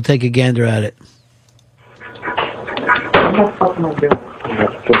 We'll take a gander at it. What the fuck am I doing?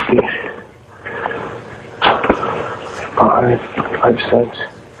 5 cents.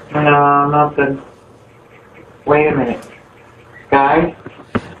 No, nothing. Wait a minute. Guys?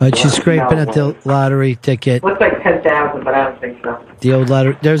 She's scraping at the lottery ticket. Looks like 10,000, but I don't think so. The old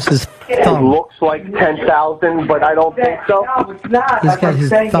lottery. There's his It thumb. looks like 10,000, but I don't think so. No, it's not. He's got his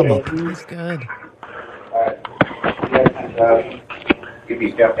thumb up. He's good. Give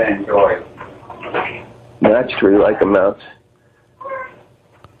yourself and enjoy. Match 3 like amounts.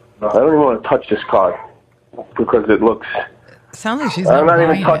 I don't even want to touch this card because it looks. Sounds like she's I'm not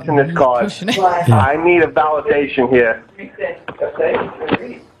even buying touching it. this card. I need a validation here.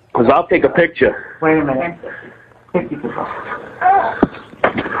 Because I'll take a picture. Wait a minute.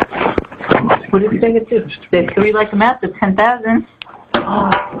 What do you think it is? There's 3 like amounts of 10,000. Shut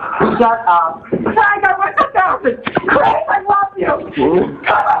up. I got 1,000. Chris, I love you.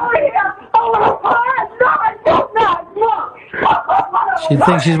 Come on. She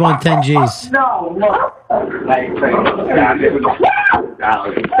thinks she's won 10 G's. No, look.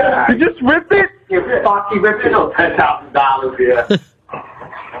 You just ripped it? You fuck, he ripped it. No, $10,000 here.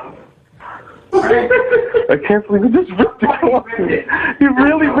 I can't believe you just ripped it. You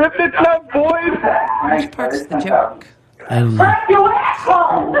really ripped it, tough boys. Which part's the joke? I don't know.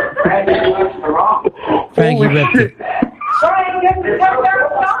 Frankie ripped it. Frank, this is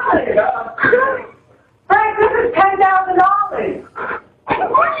 $10,000. Frank, this is $10,000.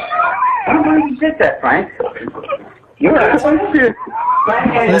 Where did you get that, Frank? You're right.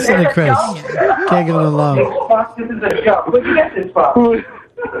 Listen to Chris. Can't get him along. This is a joke. Where'd you get this from?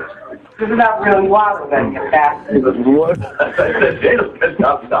 This is not really water, then, you bastard. What?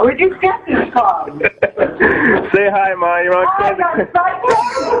 Where'd you get this from? Say hi, Ma. You're on camera.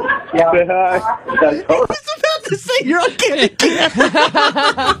 Say hi. I was about to say you're on camera.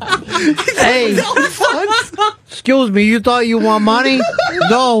 Hey, excuse me, you thought you want money?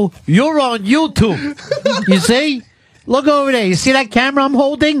 No, you're on YouTube. You see? Look over there. You see that camera I'm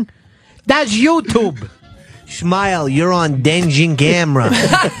holding? That's YouTube. Smile, you're on Denjin camera.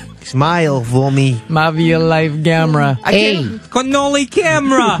 Smile for me. Mavia Live camera. Hey. Cannoli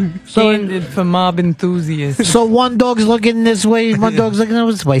camera. Candid for mob enthusiasts. So one dog's looking this way, one dog's looking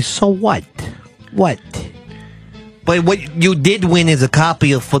this way. So what? What? But what you did win is a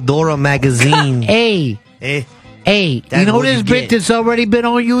copy of Fedora magazine. Hey. Hey, That's you know what this you bit get. that's already been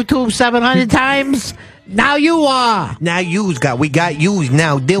on YouTube 700 times? Now you are. Now we got yous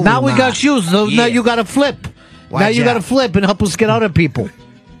now. Now we got shoes, so now Yeah. you got to flip. Now Watch you got to out. flip and help us get other people.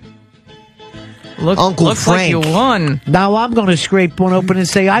 Uncle looks like you Frank. won. Now I'm going to scrape one open and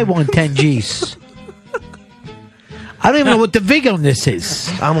say I won 10 G's. I don't even know what the VIG on this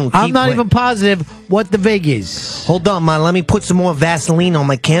is. I'm not even positive what the VIG is. Hold on, man. Let me put some more Vaseline on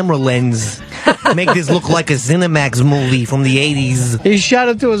my camera lens. Make this look like a Cinemax movie from the 80s. He shot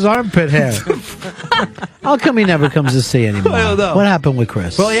it to his armpit hair. How come he never comes to see anymore? I don't know. What happened with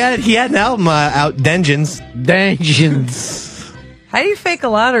Chris? Well, he had an album out, Denjins. Denjins. How do you fake a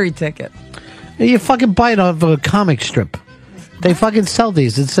lottery ticket? You fucking buy it off of a comic strip. They fucking sell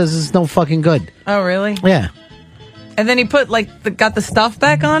these. It says it's no fucking good. Oh, really? Yeah. And then he put, got the stuff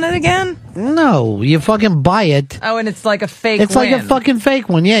back on it again? No, you fucking buy it. Oh, and it's like a fake It's win. like a fucking fake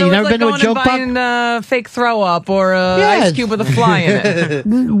one. Yeah, So you it's never like been to a going joke and box? buying a fake throw up or a Yes. ice cube with a fly in it.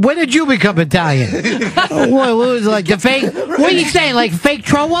 When did you become Italian? what was it, like the fake? What are you saying? Like fake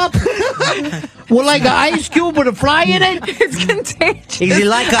throw up? Well, like an ice cube with a fly in it? It's contagious. Is it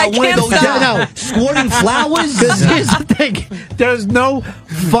like I one of can't those stop. squirting flowers? Here's the thing. There's no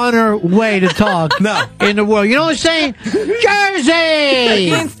funner way to talk in the world. You know what I'm saying? Jersey! I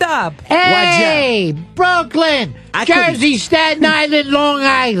can't stop. Hey! Brooklyn! Jersey, Staten Island, Long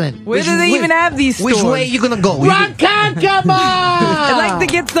Island. Where do they even have these stores? Which way are you going to go? Ronkonkoma! I'd like to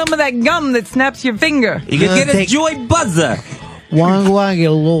get some of that gum that snaps your finger. You can get a Joy Buzzer. One get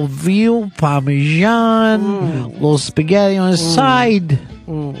a little veal, parmesan, little spaghetti on the side.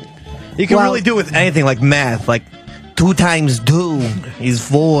 You can really do with anything like math. Like 2 times 2 is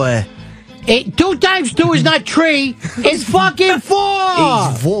 4. 2 times 2 is not 3. It's fucking 4.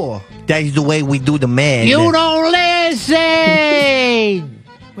 It's 4. That's the way we do the math. You don't listen.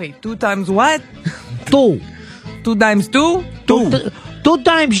 Wait, 2 times what? 2. 2 times 2? 2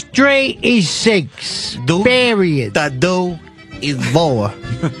 times 3 is 6. Period. The 2 is 4.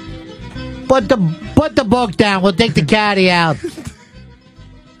 Put the book down. We'll take the caddy out.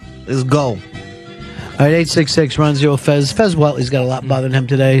 Let's go. All right, 866 run 0 Fez. Fez Whatley's got a lot bothering him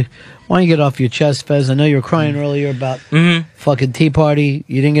today. Why don't you get off your chest, Fez? I know you were crying earlier about fucking tea party.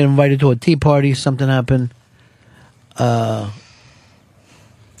 You didn't get invited to a tea party. Something happened.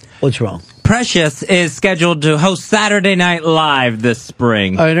 What's wrong? Precious is scheduled to host Saturday Night Live this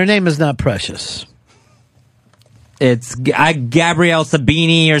spring. All right, her name is not Precious. It's Gabrielle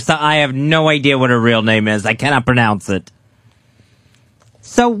Sabini or something. I have no idea what her real name is. I cannot pronounce it.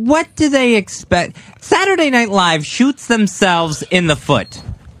 So what do they expect? Saturday Night Live shoots themselves in the foot.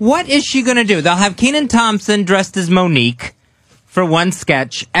 What is she going to do? They'll have Kenan Thompson dressed as Monique for one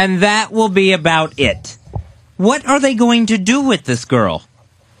sketch, and that will be about it. What are they going to do with this girl?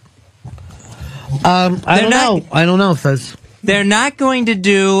 I don't know, Fez. They're not going to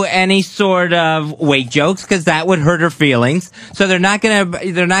do any sort of weight jokes because that would hurt her feelings. So they're not gonna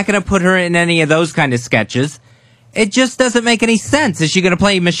put her in any of those kind of sketches. It just doesn't make any sense. Is she going to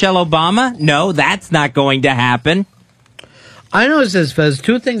play Michelle Obama? No, that's not going to happen. I know it says, Fez,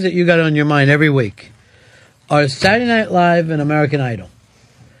 2 things that you got on your mind every week are Saturday Night Live and American Idol.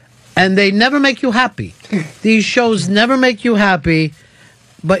 And they never make you happy. These shows never make you happy,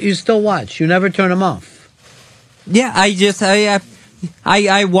 but you still watch. You never turn them off. Yeah,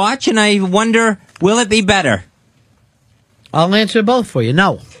 I watch and I wonder, will it be better? I'll answer both for you.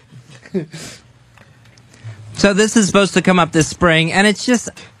 No. So this is supposed to come up this spring, and it's just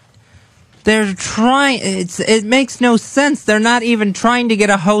they're trying. It makes no sense. They're not even trying to get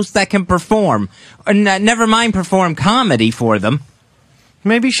a host that can perform. Or never mind perform comedy for them.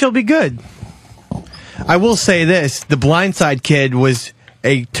 Maybe she'll be good. I will say this: the Blindside kid was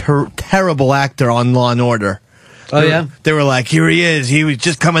a terrible actor on Law and Order. Oh, yeah? They were like, here he is. He was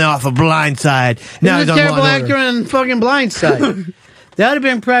just coming off of Blindside. Now He's he's a on terrible Law and actor Order. in fucking Blindside. There would have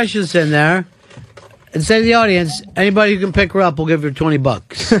been Precious in there. And say to the audience, anybody who can pick her up will give her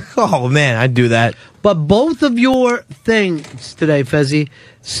 $20. Oh, man, I'd do that. But both of your things today, Fezzi,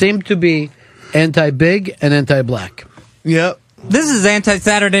 seem to be anti-big and anti-black. Yep. This is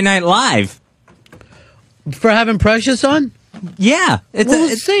anti-Saturday Night Live. For having Precious on? Yeah. We'll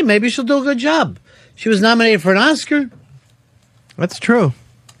see. Maybe she'll do a good job. She was nominated for an Oscar. That's true.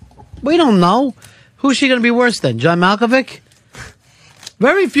 We don't know. Who's she going to be worse than? John Malkovich?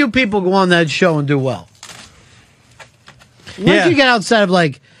 Very few people go on that show and do well. Once you get outside of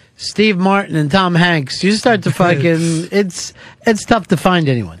like Steve Martin and Tom Hanks, you start to fucking it's tough to find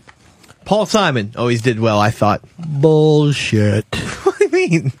anyone. Paul Simon always did well, I thought. Bullshit. What do you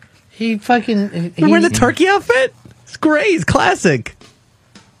mean? He fucking wearing the turkey outfit? It's great. It's classic.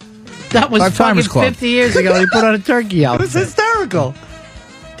 That was Our fucking Timers Club. 50 years ago. He put on a turkey It outfit. was hysterical.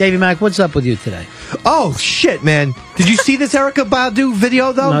 Davey Mack, what's up with you today? Oh, shit, man. Did you see this Erykah Badu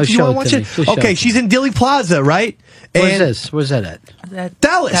video, though? No, Do you show want to it to watch me. it? Just show Okay, it to she's in Dilly Plaza, right? Where's And this? Where's that at?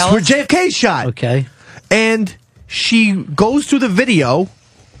 Dallas, where JFK shot. Okay. And she goes through the video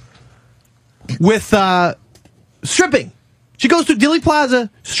with stripping. She goes to Dilly Plaza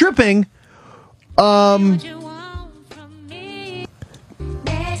stripping.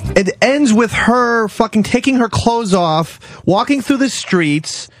 It ends with her fucking taking her clothes off, walking through the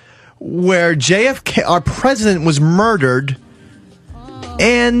streets where JFK, our president, was murdered,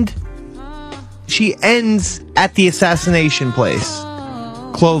 and she ends at the assassination place,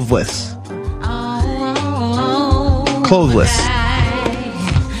 clothless. Clothless.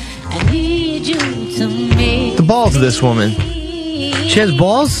 The balls of this woman. She has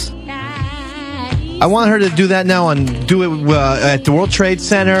balls? I want her to do that now do it at the World Trade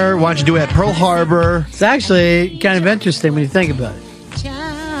Center. Why don't you do it at Pearl Harbor? It's actually kind of interesting when you think about it.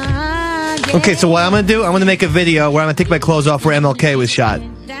 Okay, so what I'm going to do, I'm going to make a video where I'm going to take my clothes off where MLK was shot.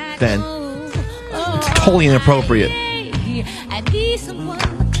 Then. It's totally inappropriate.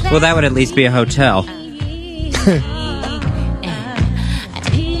 Well, that would at least be a hotel.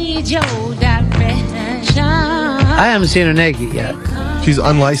 I haven't seen her naked yet. She's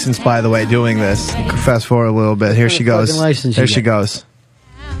unlicensed, by the way, doing this. Fast forward a little bit. Here she goes. Fucking license There you she get. goes.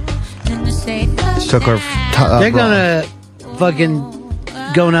 She took her They're bra. gonna fucking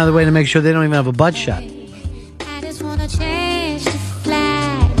go another way to make sure they don't even have a butt shot.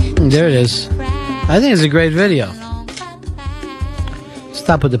 There it is. I think it's a great video.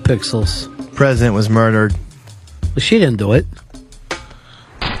 Stop with the pixels. President was murdered. Well, she didn't do it.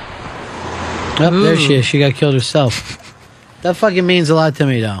 Oh, there she is. She got killed herself. That fucking means a lot to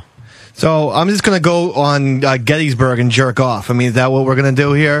me, though. So I'm just going to go on Gettysburg and jerk off. I mean, is that what we're going to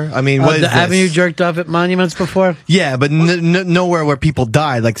do here? I mean, what is this? Haven't you jerked off at monuments before? Yeah, but nowhere where people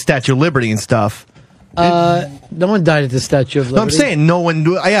died, like Statue of Liberty and stuff. No one died at the Statue of Liberty. No, I'm saying no one.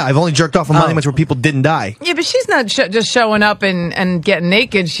 Yeah, I've only jerked off on monuments where people didn't die. Yeah, but she's not just showing up and getting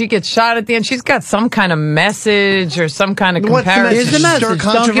naked. She gets shot at the end. She's got some kind of message or some kind of What's the comparison. Here's the Stir message. Don't get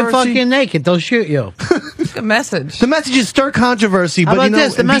controversy? fucking naked. They'll shoot you. Good message. The message is stir controversy, How but about you know,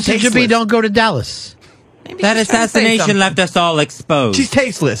 this? The and be message should be tasteless. don't go to Dallas. That assassination left us all exposed. She's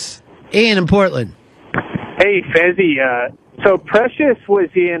tasteless. Ian in Portland. Hey, Fezzi. So Precious was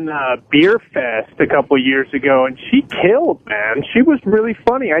in Beer Fest a couple years ago, and she killed, man. She was really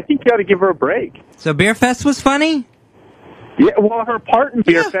funny. I think you ought to give her a break. So Beer Fest was funny? Yeah, well, her part in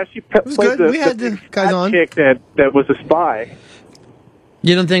Beer Fest, she played good. We had the guys on. chick that was a spy.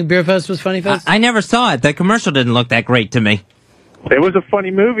 You don't think Beer Fest was funny, Fest? I never saw it. The commercial didn't look that great to me. It was a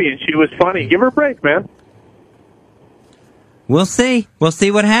funny movie, and she was funny. Give her a break, man. We'll see. We'll see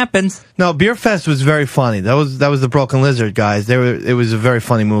what happens. No, Beer Fest was very funny. That was the Broken Lizard guys. It was a very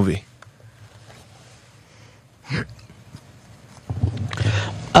funny movie.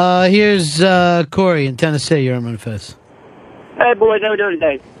 Here's Corey in Tennessee. You're on Fest. Hey, boys, how we doing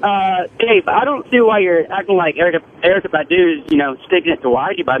today? Dave, I don't see why you're acting like Erykah Badu is, sticking it to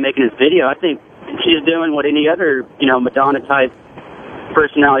Whitey by making this video. I think she's doing what any other, Madonna-type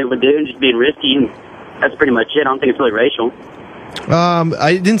personality would do and just being risky, and that's pretty much it. I don't think it's really racial.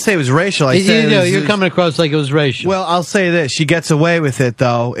 I didn't say it was racial. I said you're coming across like it was racial. Well, I'll say this: she gets away with it,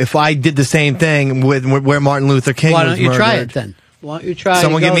 though. If I did the same thing with where Martin Luther King Why was don't you try murdered. it then? Why don't you try?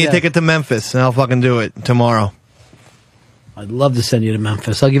 Someone to give go me a there? ticket to Memphis, and I'll fucking do it tomorrow. I'd love to send you to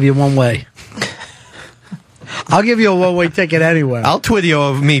Memphis. I'll give you one way. I'll give you a one-way ticket anywhere. I'll tweet you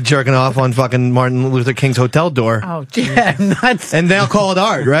of me jerking off on fucking Martin Luther King's hotel door. Oh, yeah, nuts. And they'll call it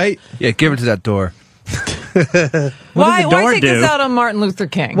art, right? Yeah, give it to that door. Why take this out on Martin Luther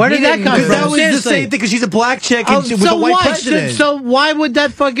King? Where did that come from? That was the Seriously. same thing because she's a black chick and Oh, with a white president. So why would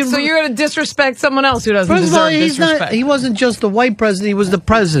that fucking? So you're going to disrespect someone else who doesn't First of all, deserve disrespect? He wasn't just the white president; he was the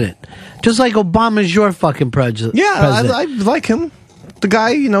president. Just like Obama's your fucking president. Yeah, I like him. The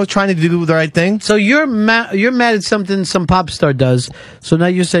guy, trying to do the right thing. So you're mad at something some pop star does. So now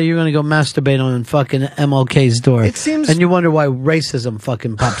you say you're going to go masturbate on fucking MLK's door. It seems, and you wonder why racism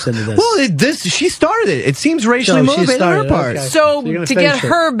fucking pops into this. Well, she started it. It seems racially motivated on her part. Okay. So you're gonna to get finish it.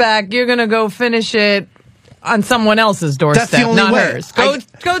 her back, you're going to go finish it on someone else's doorstep, That's the only not way. hers. Go do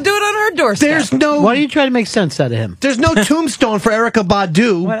it on her doorstep. There's no. Why do you try to make sense out of him? There's no tombstone for Erykah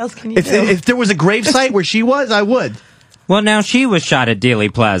Badu. What else can you if, do? If there was a gravesite where she was, I would. Well, now she was shot at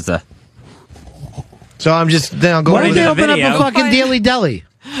Dealey Plaza. So I'm just then I'll go. Why did they open up video. a fucking Daily Deli?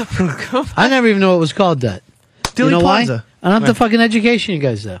 I never even knew it was called that. Dilly you know Plaza. why? I don't have the fucking education, you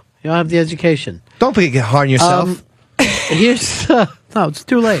guys, though. You don't have the education. Don't get hard on yourself. Here's no, it's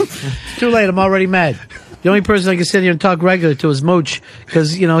too late. It's too late. I'm already mad. The only person I can sit here and talk regular to is Mooch,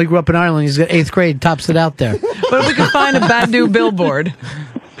 because he grew up in Ireland. He's got 8th grade, tops it out there. But if we can find a Badu billboard.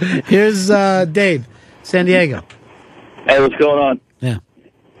 Here's Dave, San Diego. Hey, what's going on? Yeah.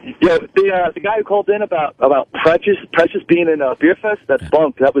 Yo, the guy who called in about Precious being in Beer Fest, that's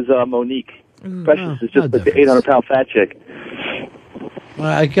bunk. That was Monique. Precious is just the 800-pound fat chick. Well,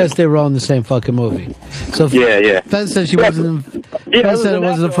 I guess they were all in the same fucking movie. So Yeah. Fez said she wasn't. Fez said it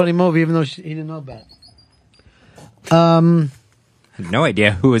wasn't a funny movie, even though he didn't know about it. I have no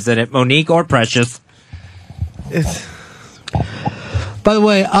idea who was in it, Monique or Precious. By the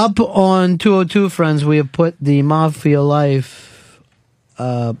way, up on 202 Friends, we have put the Mafia Life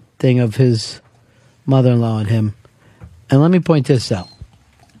thing of his mother-in-law on him. And let me point this out.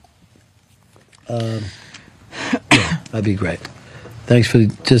 Yeah, that'd be great. Thanks for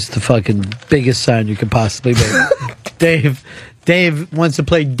just the fucking biggest sign you could possibly make. Dave wants to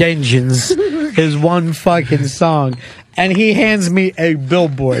play Dungeons, his one fucking song, and he hands me a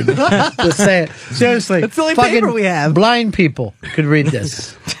billboard to say it. Seriously. That's the only fucking paper we have. Blind people could read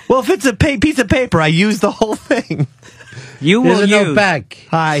this. Well, if it's a piece of paper, I use the whole thing. You There's will a use. note back.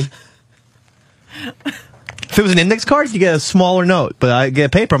 Hi. If it was an index card, you get a smaller note. But I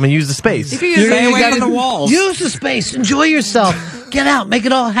get paper, I'm going to use the space. You can use Stay it. away from the walls. Use the space. Enjoy yourself. Get out. Make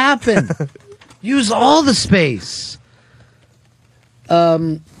it all happen. Use all the space.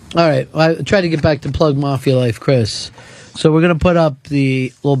 All right. I tried to get back to plug Mafia Life, Chris. So we're going to put up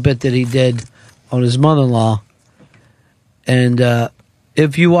the little bit that he did on his mother-in-law. And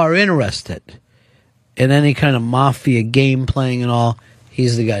if you are interested in any kind of Mafia game playing and all,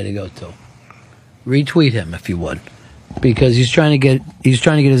 he's the guy to go to. Retweet him if you would, because he's trying to get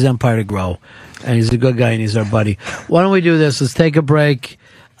his empire to grow, and he's a good guy and he's our buddy. Why don't we do this? Let's take a break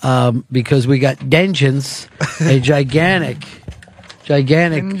because we got Dengens, a gigantic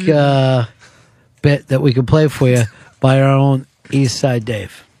bit that we can play for you by our own East Side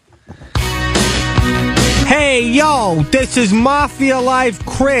Dave. Hey, yo, this is Mafia Life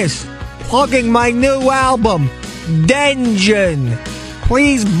Chris, plugging my new album, Dengen.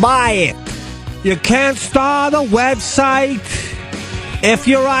 Please buy it. You can't start a website if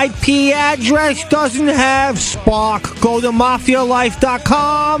your IP address doesn't have Spark. Go to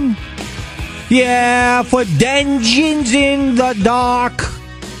MafiaLife.com. Yeah, for Dengens in the dark.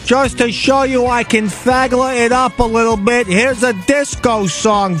 Just to show you I can faggle it up a little bit, here's a disco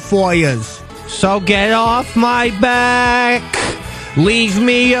song for you. So get off my back, leave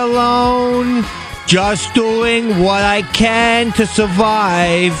me alone, just doing what I can to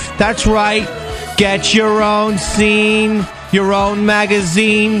survive. That's right, get your own scene, your own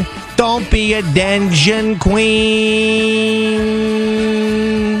magazine, don't be a Dengen queen.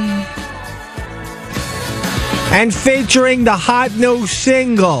 And featuring the hot new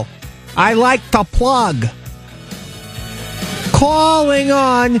single, I Like to Plug. Calling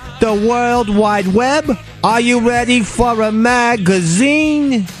on the World Wide Web. Are you ready for a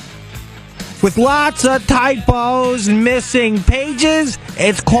magazine? With lots of typos and missing pages.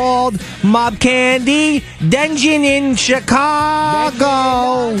 It's called Mob Candy. Dengen in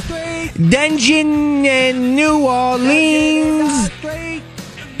Chicago. Dengen in New Orleans.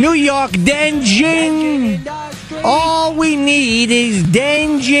 New York Dengen. All we need is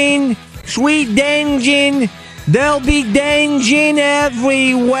Denjin, sweet Denjin. There'll be Denjin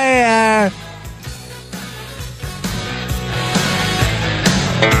everywhere.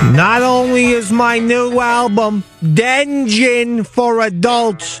 Not only is my new album Denjin for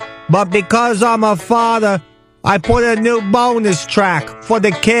adults, but because I'm a father, I put a new bonus track for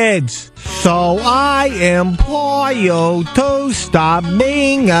the kids. So I implore you to stop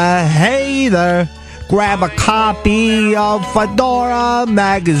being a hater. Grab a copy of Fedora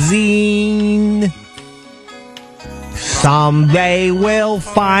magazine. Someday we'll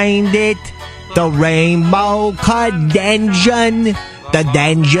find it. The rainbow Denjin. The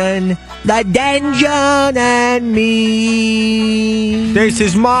Denjin and me. This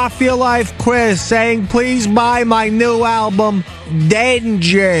is Mafia Life Chris saying please buy my new album,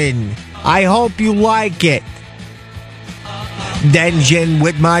 Denjin. I hope you like it. Denjin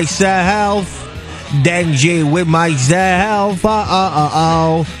with myself. Denjin with myself.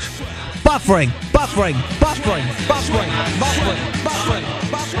 Buffering.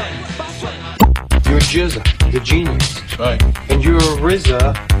 You're a Jizza, the genius. That's right. And you're a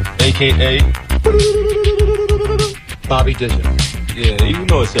RZA, a.k.a. Bobby Digital. Yeah, you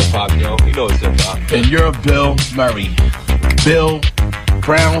know it's hip-hop, yo. You know it's hip-hop. And you're Bill Murray. Bill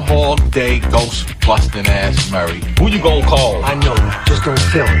Groundhog Day Ghost Busting Ass Murray. Who you gonna call? I know, just don't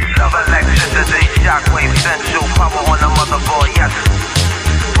kill him. Love electricity, shockwave, central power on the motherboard, yes.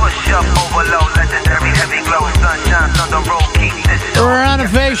 Push up, overload, legendary, heavy glow, sunshine, thunder roll, keep this. We're on a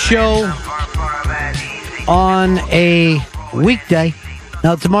face show on a weekday.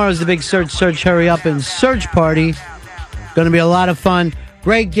 Now, tomorrow's the big search, hurry up, and search party. Going to be a lot of fun.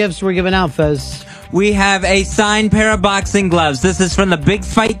 Great gifts we're giving out, Fez. We have a signed pair of boxing gloves. This is from the big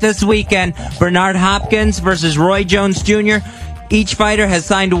fight this weekend. Bernard Hopkins versus Roy Jones Jr. Each fighter has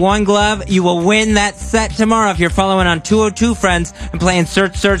signed one glove. You will win that set tomorrow if you're following on 202 Friends and playing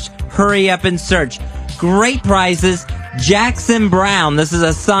search, hurry up, and search. Great prizes. Jackson Brown. This is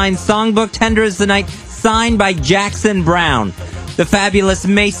a signed songbook. Tender is the night. Signed by Jackson Brown. The fabulous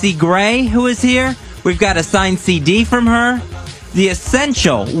Macy Gray, who is here. We've got a signed CD from her. The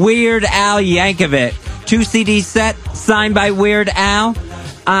Essential, Weird Al Yankovic. 2 CD set, signed by Weird Al.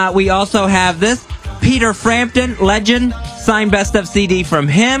 We also have this. Peter Frampton, legend, signed best of CD from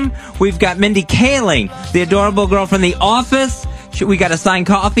him. We've got Mindy Kaling, the adorable girl from The Office. We got a signed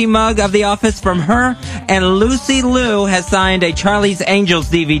coffee mug of The Office from her. And Lucy Liu has signed a Charlie's Angels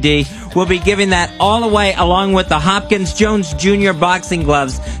DVD. We'll be giving that all away along with the Hopkins Jones Jr. boxing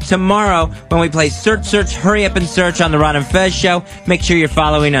gloves tomorrow when we play Search, Hurry Up and Search on the Ron and Fez show. Make sure you're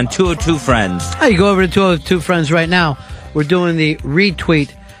following on 202 Friends. You go over to 202 Friends right now. We're doing the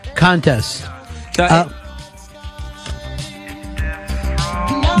retweet contest. So,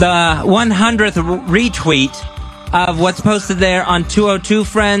 the 100th retweet of what's posted there on 202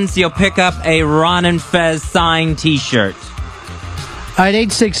 Friends, you'll pick up a Ron and Fez signed t-shirt. All right,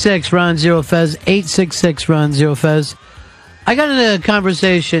 866-RON-0-FEZ, 866-RON-0-FEZ. I got into a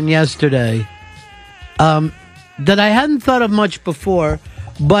conversation yesterday that I hadn't thought of much before,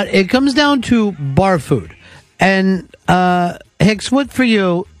 but it comes down to bar food. And, Hicks, what for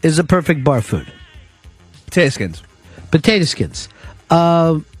you is a perfect bar food? Potato skins. Potato skins.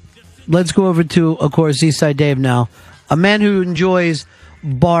 Let's go over to, of course, Eastside Dave now. A man who enjoys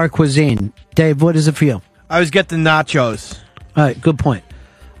bar cuisine. Dave, what is it for you? I always get the nachos. All right, good point.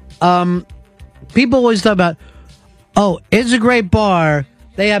 People always talk about, it's a great bar.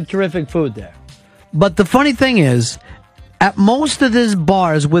 They have terrific food there. But the funny thing is, at most of these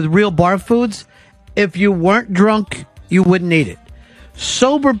bars with real bar foods, if you weren't drunk, you wouldn't eat it.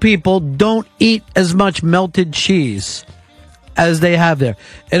 Sober people don't eat as much melted cheese as they have there.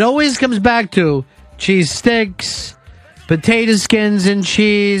 It always comes back to cheese sticks, potato skins and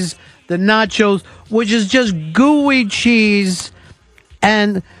cheese, the nachos, which is just gooey cheese,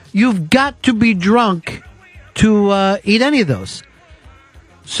 and you've got to be drunk to eat any of those.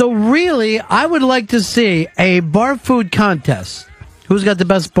 So really, I would like to see a bar food contest. Who's got the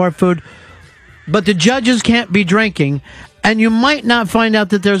best bar food? But the judges can't be drinking, and you might not find out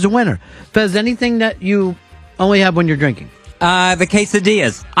that there's a winner. Fez, anything that you only have when you're drinking? The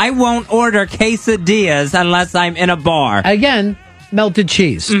quesadillas. I won't order quesadillas unless I'm in a bar. Again, melted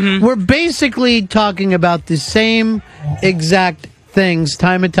cheese. Mm-hmm. We're basically talking about the same exact things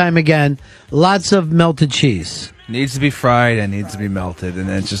time and time again. Lots of melted cheese. Needs to be fried and needs to be melted, and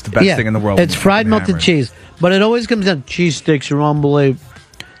it's just the best thing in the world. It's fried melted cheese, but it always comes down. Cheese sticks are unbelievable.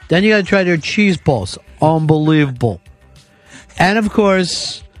 Then you got to try their cheese balls. Unbelievable. And of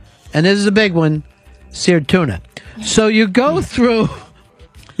course, and this is a big one, seared tuna. So you go through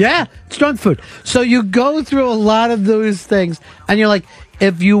Yeah, it's drunk food. So you go through a lot of those things, and you're like,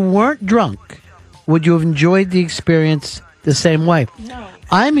 if you weren't drunk, would you have enjoyed the experience the same way? No.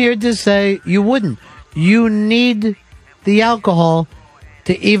 I'm here to say you wouldn't. You need the alcohol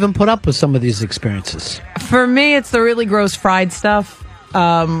to even put up with some of these experiences. For me, it's the really gross fried stuff.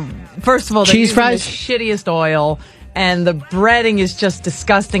 First of all, they're Cheese using fries? the shittiest oil, and the breading is just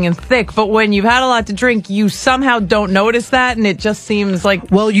disgusting and thick. But when you've had a lot to drink, you somehow don't notice that, and it just seems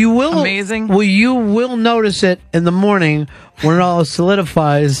like amazing. Well, you will notice it in the morning when it all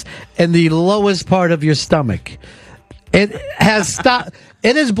solidifies in the lowest part of your stomach. It has stopped.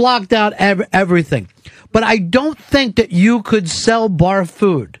 It has blocked out everything. But I don't think that you could sell bar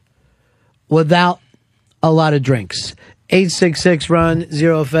food without a lot of drinks.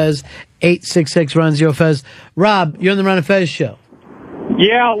 866-RUN-0-FEZ, 866-RUN-0-FEZ. Rob, you're on the Run and Fez show.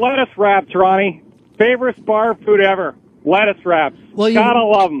 Yeah, lettuce wraps, Ronnie. Favorite bar food ever. Lettuce wraps. Well, Gotta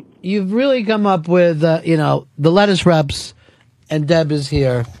love them. You've really come up with, the lettuce wraps, and Deb is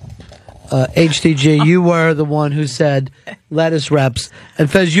here. HTG, you were the one who said lettuce wraps.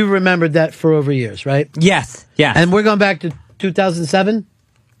 And Fez, you remembered that for over years, right? Yes, yes. And we're going back to 2007?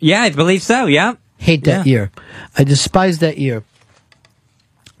 Yeah, I believe so, yeah. Hate that year. I despise that year.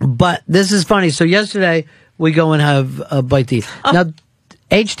 But this is funny. So yesterday, we go and have a bite to eat. Now,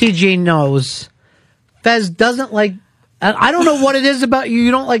 HTG knows Fez doesn't like... I don't know what it is about you.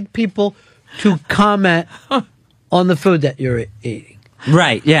 You don't like people to comment on the food that you're eating.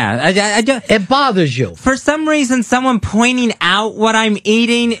 Right, yeah. It bothers you. For some reason, someone pointing out what I'm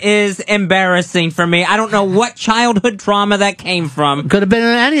eating is embarrassing for me. I don't know what childhood trauma that came from. Could have been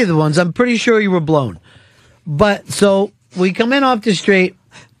any of the ones. I'm pretty sure you were blown. But, so, we come in off the street.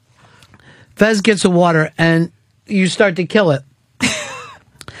 Fez gets the water, and you start to kill it.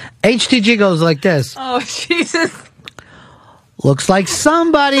 HTG goes like this. Oh, Jesus. Looks like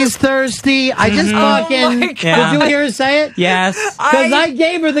somebody's thirsty. I just fucking... Did you hear her say it? Yes. Because I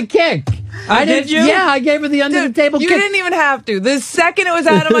gave her the kick. Did you? Yeah, I gave her the under the table you kick. You didn't even have to. The second it was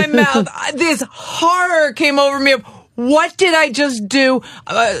out of my mouth, this horror came over me of, what did I just do?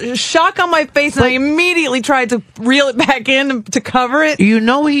 Shock on my face, and I immediately tried to reel it back in to cover it. You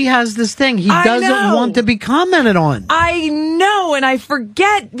know he has this thing. He doesn't want to be commented on. I know, and I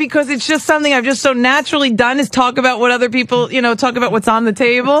forget because it's just something I've just so naturally done is talk about what other people, talk about what's on the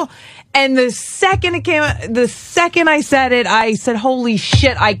table. And the second I said it, I said, holy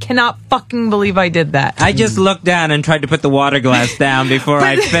shit, I cannot fucking believe I did that. I just looked down and tried to put the water glass down before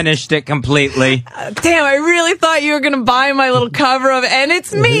I finished it completely. Damn, I really thought you were going to buy my little cover of it, and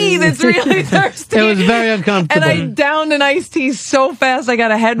it's me that's really thirsty. It was very uncomfortable. And I downed an iced tea so fast I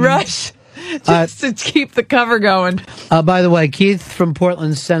got a head rush just to keep the cover going. By the way, Keith from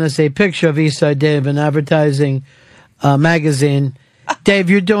Portland sent us a picture of Eastside Dave, an advertising magazine. Dave,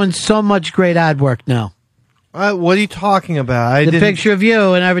 you're doing so much great ad work now. What are you talking about? The picture of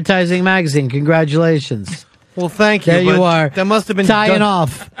you in Advertising Magazine. Congratulations. Well, thank you. There you are. That must have been tying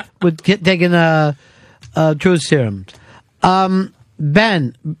off with taking truth serum.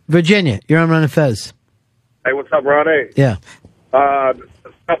 Ben, Virginia, you're on Run and Fez. Hey, what's up, Ronnie? Yeah.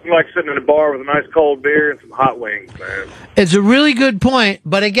 Nothing like sitting in a bar with a nice cold beer and some hot wings, man. It's a really good point,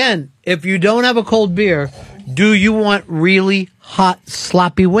 but again, if you don't have a cold beer, do you want really hot,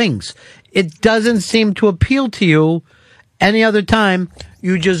 sloppy wings? It doesn't seem to appeal to you any other time.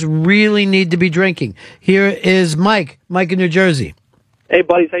 You just really need to be drinking. Here is Mike. Mike in New Jersey. Hey,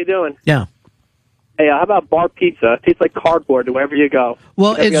 buddies, how you doing? Yeah. Hey, how about bar pizza? It tastes like cardboard wherever you go.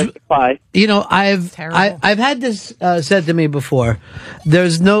 Well, I've had this said to me before.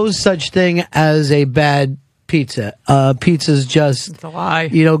 There's no such thing as a bad pizza. Pizza's just, it's a lie.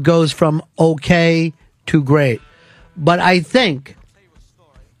 Goes from okay to great. But I think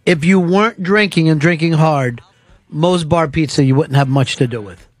if you weren't drinking and drinking hard, most bar pizza you wouldn't have much to do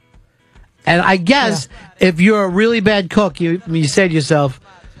with. And I guess if you're a really bad cook, you say to yourself,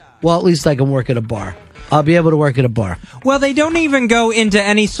 well, at least I can work at a bar. I'll be able to work at a bar. Well, they don't even go into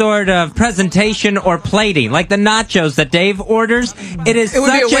any sort of presentation or plating. Like the nachos that Dave orders, it is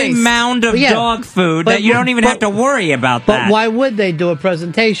such a mound of dog food that you don't even have to worry about that. But why would they do a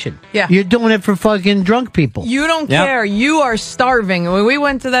presentation? Yeah. You're doing it for fucking drunk people. You don't care. You are starving. When we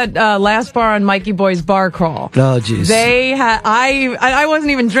went to that last bar on Mikey Boy's Bar Crawl. Oh, jeez. They had, I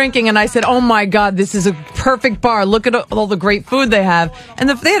wasn't even drinking, and I said, oh my God, this is a perfect bar. Look at all the great food they have. And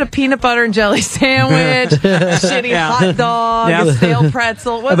they had a peanut butter and jelly sandwich. Shitty hot dog, stale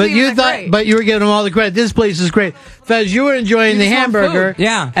pretzel. But you were giving them all the credit. This place is great. Fez, you were enjoying the hamburger,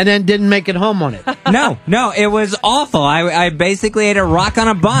 and then didn't make it home on it. No, it was awful. I basically ate a rock on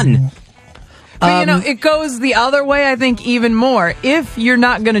a bun. But, it goes the other way, I think, even more. If you're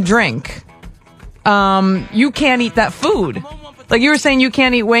not going to drink, you can't eat that food. Like you were saying, you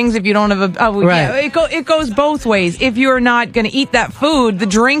can't eat wings if you don't have a... Right. Yeah, it goes both ways. If you're not going to eat that food, the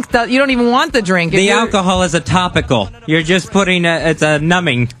drink, you don't even want the drink. The alcohol is a topical. You're just putting it's a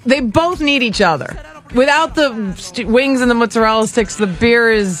numbing. They both need each other. Without the wings and the mozzarella sticks, the beer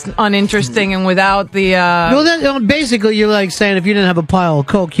is uninteresting, and without the... Well, basically, you're like saying if you didn't have a pile of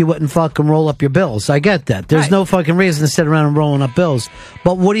Coke, you wouldn't fucking roll up your bills. I get that. There's no fucking reason to sit around and rolling up bills.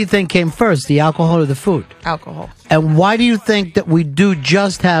 But what do you think came first, the alcohol or the food? Alcohol. And why do you think that we do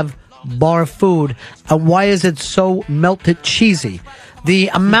just have bar food, and why is it so melted cheesy? The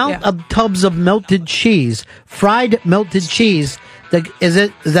amount of tubs of melted cheese, fried melted cheese,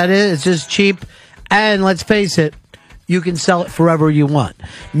 it's just cheap. And let's face it, you can sell it forever you want.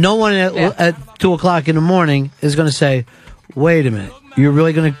 No one at 2 o'clock in the morning is going to say, wait a minute, you're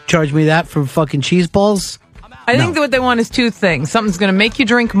really going to charge me that for fucking cheese balls? I think that what they want is two things. Something's going to make you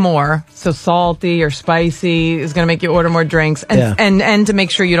drink more, so salty or spicy is going to make you order more drinks, and to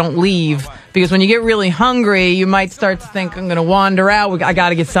make sure you don't leave. Because when you get really hungry, you might start to think, I'm going to wander out, I got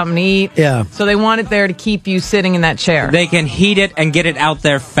to get something to eat. Yeah. So they want it there to keep you sitting in that chair. They can heat it and get it out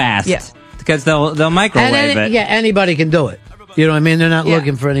there fast. Yeah. Because they'll microwave it. Yeah, anybody can do it. You know what I mean? They're not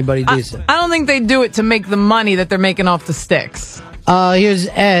looking for anybody decent. I don't think they do it to make the money that they're making off the sticks. Here's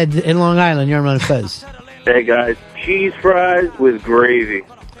Ed in Long Island. You're on Fez. Hey, guys. Cheese fries with gravy.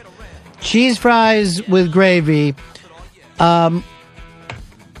 Cheese fries with gravy.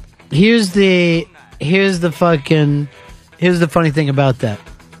 Here's the funny thing about that.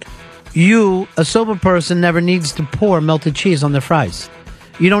 You, a sober person, never needs to pour melted cheese on their fries.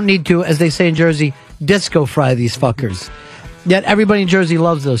 You don't need to, as they say in Jersey, disco fry these fuckers. Yet everybody in Jersey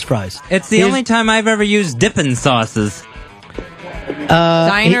loves those fries. It's the only time I've ever used dipping sauces.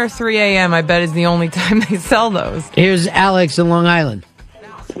 Diner 3 a.m. I bet is the only time they sell those. Here's Alex in Long Island.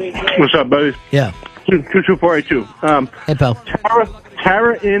 What's up, buddies? Yeah. 22482. Hey, pal.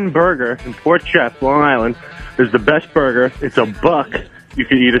 Tara Inn Burger in Port Chef, Long Island, is the best burger. It's $1. You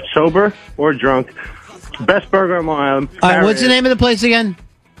can eat it sober or drunk. Best burger in Long Island. All right, what's the name of the place again?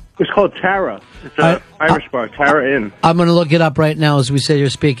 It's called Tara. It's an Irish bar. Tara Inn. I'm going to look it up right now as we say you're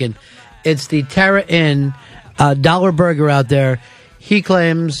speaking. It's the Tara Inn dollar burger out there. He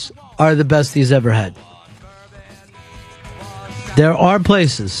claims are the best he's ever had. There are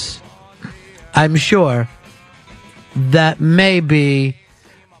places, I'm sure, that maybe,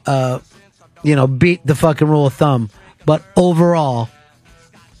 beat the fucking rule of thumb. But overall,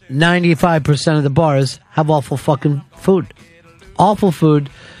 95% of the bars have awful fucking food. Awful food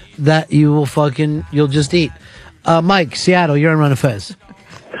that you'll just eat. Mike, Seattle, you're on Run of Fez.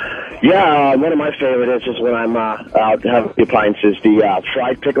 Yeah, one of my favorites is when I'm out having the appliances, the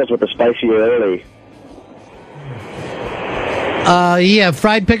fried pickles with the spicy aioli. Yeah,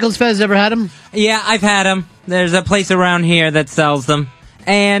 fried pickles, Fez, ever had them? Yeah, I've had them. There's a place around here that sells them.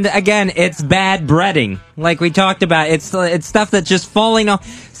 And again, it's bad breading. Like we talked about, it's stuff that's just falling off.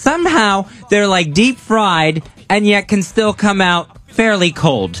 Somehow, they're like deep fried and yet can still come out fairly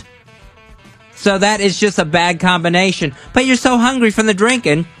cold. So that is just a bad combination. But you're so hungry from the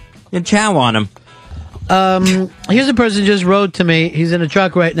drinking, you chow on them. Here's a person just wrote to me. He's in a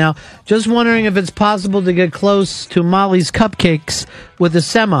truck right now. Just wondering if it's possible to get close to Molly's Cupcakes with a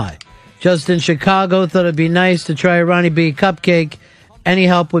semi. Just in Chicago, thought it'd be nice to try a Ronnie B cupcake. Any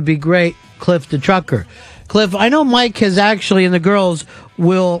help would be great. Cliff the trucker. Cliff, I know Mike has actually, and the girls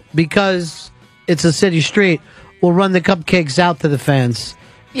will, because it's a city street, will run the cupcakes out to the fans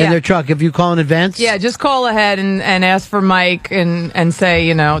in their truck. If you call in advance? Yeah, just call ahead and ask for Mike and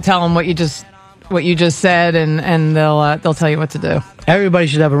say, tell him what you just said, and they'll tell you what to do. Everybody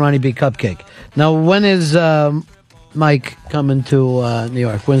should have a Ronnie B cupcake. Now, when is Mike coming to New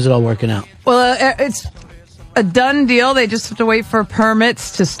York? When's it all working out? Well, it's a done deal. They just have to wait for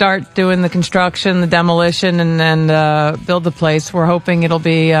permits to start doing the construction, the demolition, and build the place. We're hoping it'll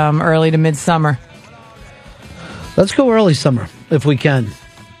be early to midsummer. Let's go early summer, if we can.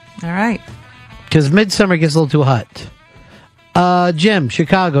 All right. Because midsummer gets a little too hot. Jim,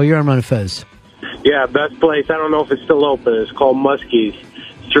 Chicago, you're on Run of Fez. Yeah, best place. I don't know if it's still open. It's called Muskie's.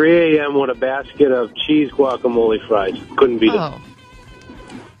 3 a.m. with a basket of cheese guacamole fries. Couldn't beat it. I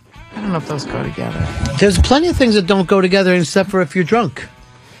don't know if those go together. There's plenty of things that don't go together except for if you're drunk.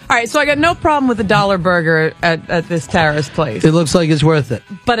 All right, so I got no problem with a dollar burger at this Tara's place. It looks like it's worth it.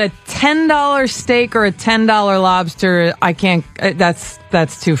 But a $10 steak or a $10 lobster, I can't.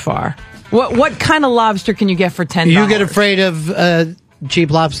 That's too far. What kind of lobster can you get for $10? You get afraid of cheap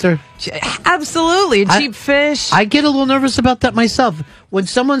lobster? Absolutely, cheap fish. I get a little nervous about that myself. When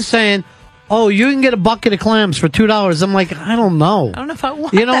someone's saying, oh, you can get a bucket of clams for $2. I'm like, I don't know. I don't know if I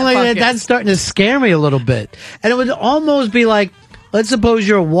want You know, that like, bucket. that's starting to scare me a little bit. And it would almost be like, let's suppose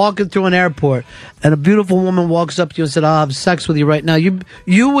you're walking through an airport and a beautiful woman walks up to you and said, I'll have sex with you right now.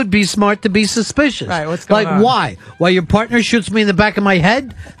 You would be smart to be suspicious. Right, what's going on? Like, why? Why your partner shoots me in the back of my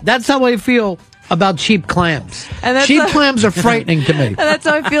head? That's how I feel about cheap clams. And that's Cheap clams are frightening to me. And that's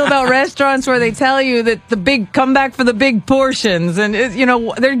how I feel about restaurants where they tell you that come back for the big portions. And,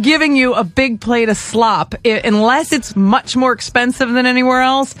 they're giving you a big plate of slop. Unless it's much more expensive than anywhere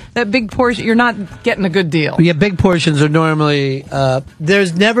else, that big portion, you're not getting a good deal. Yeah, big portions are normally,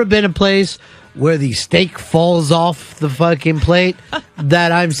 there's never been a place where the steak falls off the fucking plate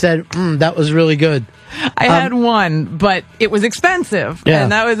that I've said, that was really good. I had one, but it was expensive. Yeah.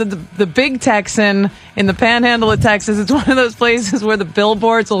 And that was the Big Texan in the panhandle of Texas. It's one of those places where the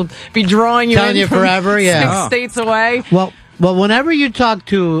billboards will be drawing you Telling in you from forever, yeah. 6 states away. Well, whenever you talk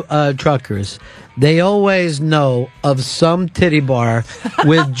to truckers, they always know of some titty bar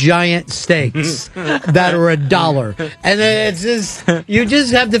with giant steaks that are $1. And it's just, you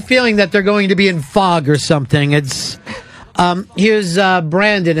just have the feeling that they're going to be in fog or something. It's, here's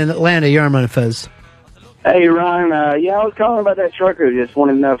Brandon in Atlanta. You're on Fez. Hey, Ron. I was calling about that trucker. Just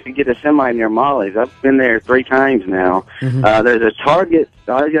wanted to know if you get a semi near Molly's. I've been there 3 times now. Mm-hmm. There's a Target.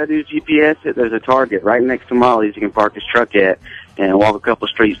 All you got to do is GPS it. There's a Target right next to Molly's. You can park his truck at and walk a couple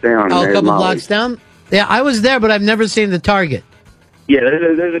streets down. Oh, and a there's couple Molly's. blocks down? Yeah, I was there, but I've never seen the Target. Yeah,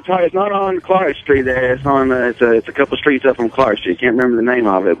 there's a Target. It's not on Clark Street there. It's on. It's a couple streets up from Clark Street. Can't remember the name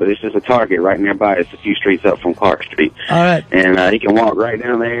of it, but it's just a Target right nearby. It's a few streets up from Clark Street. All right. And he can walk right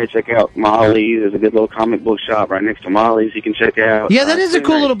down there, check out Molly's. There's a good little comic book shop right next to Molly's. He can check out. Yeah, that is a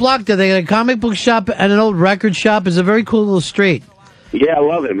cool little block there. They got a comic book shop and an old record shop. It's a very cool little street. Yeah, I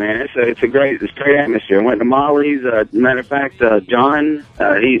love it, man. It's a great atmosphere. I went to Molly's. Matter of fact, John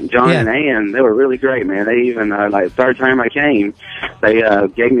and Ann, they were really great, man. They even like third time I came, they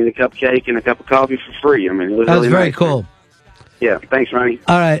gave me the cupcake and a cup of coffee for free. I mean, it was That was really very nice, cool. man. Yeah, thanks, Ronnie.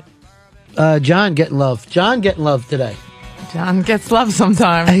 All right. John getting love. John getting love today. John gets love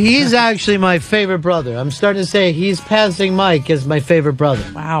sometimes. He's actually my favorite brother. I'm starting to say he's passing Mike as my favorite brother.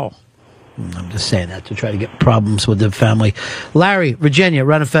 Wow. I'm just saying that to try to get problems with the family. Larry, Virginia,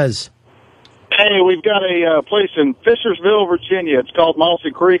 run a Fez. Hey, we've got a place in Fishersville, Virginia. It's called Mossy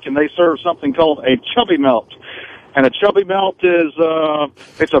Creek, and they serve something called a chubby melt. And a chubby melt is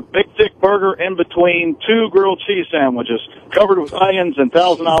it's a big, thick burger in between 2 grilled cheese sandwiches, covered with onions and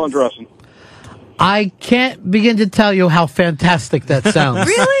Thousand Island dressing. I can't begin to tell you how fantastic that sounds.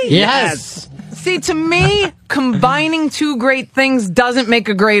 Really? Yes. See, to me, combining 2 great things doesn't make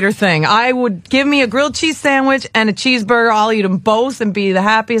a greater thing. I would give me a grilled cheese sandwich and a cheeseburger. I'll eat them both and be the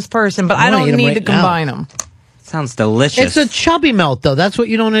happiest person, but I don't need to combine them. Sounds delicious. It's a chubby melt, though. That's what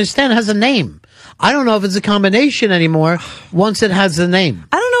you don't understand. It has a name. I don't know if it's a combination anymore once it has the name.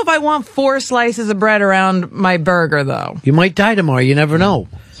 I don't know if I want 4 slices of bread around my burger, though. You might die tomorrow. You never know.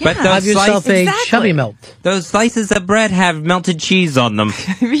 But those have yourself a chubby melt. Those slices of bread have melted cheese on them.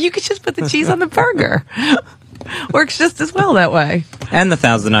 You could just put the cheese on the burger. Works just as well that way. And the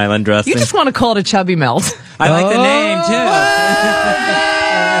Thousand Island dressing. You just want to call it a chubby melt. I like the name,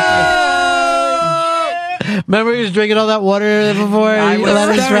 too. Remember he was drinking all that water before? I was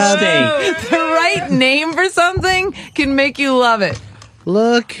thirsty. The right name for something can make you love it.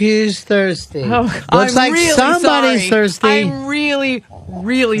 Look who's thirsty. Oh, Looks I'm like really somebody's sorry. thirsty. I'm really,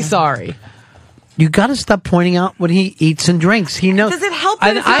 really sorry. You got to stop pointing out what he eats and drinks. He knows. Does it help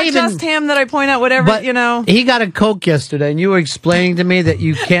that it's not just him that I point out whatever, But you know? he got a Coke yesterday, and you were explaining to me that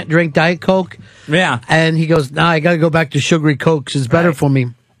you can't drink Diet Coke. Yeah. And he goes, nah, I got to go back to sugary Cokes. It's better for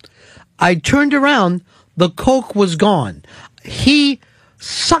me. I turned around. The Coke was gone. He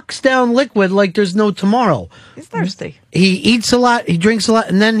sucks down liquid like there's no tomorrow. He's thirsty. He eats a lot, he drinks a lot,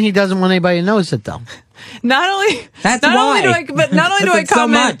 and then he doesn't want anybody to notice it, though. Not only That's not why. only do I So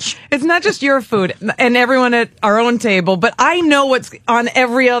comment, much. it's not just your food and everyone at our own table, but I know what's on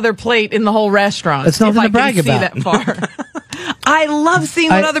every other plate in the whole restaurant. It's nothing if to I brag can see about. that far. I love seeing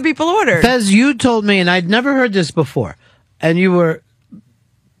what other people order. Fez, you told me, and I'd never heard this before, and you were,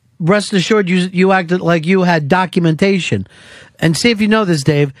 rest assured, you acted like you had documentation. And see if you know this,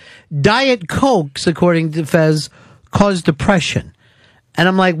 Dave. Diet Cokes, according to Fez, cause depression. And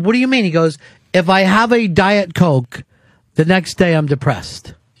I'm like, what do you mean? He goes, if I have a Diet Coke, the next day I'm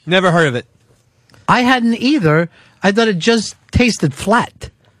depressed. Never heard of it. I hadn't either. I thought it just tasted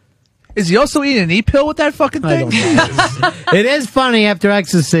flat. Is he also eating an E-pill with that fucking thing? It is funny after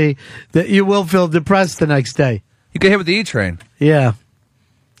ecstasy that you will feel depressed the next day. You get hit with the E-train. Yeah.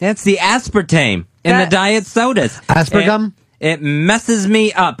 That's the aspartame in the diet sodas. Aspargum? It messes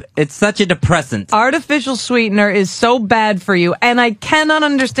me up. It's such a depressant. Artificial sweetener is so bad for you, and I cannot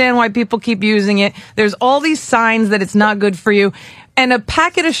understand why people keep using it. There's all these signs that it's not good for you, and a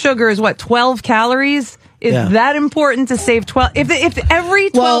packet of sugar is, 12 calories? Is that important to save 12? If every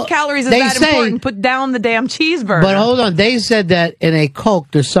 12 calories is that important, put down the damn cheeseburger. But hold on, they said that in a Coke,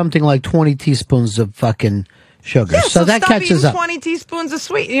 there's something like 20 teaspoons of fucking sugar. Yeah, so that stop catches eating up. 20 teaspoons of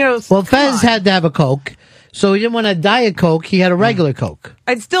sweet. Well, Fez had to have a Coke, so he didn't want a Diet Coke. He had a regular Coke.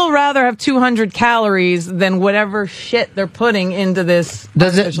 I'd still rather have 200 calories than whatever shit they're putting into this.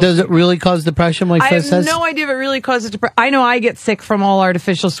 Does it really cause depression, like I Fez have says? no idea if it really causes depression. I know I get sick from all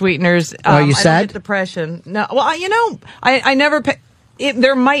artificial sweeteners. Are you I don't sad? get depression. No. Well, I never.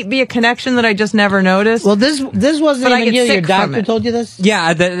 There might be a connection that I just never noticed. Well, this wasn't but I even get you. sick Your doctor from it. told you this?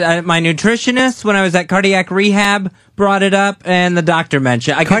 Yeah, my nutritionist, when I was at cardiac rehab, brought it up, and the doctor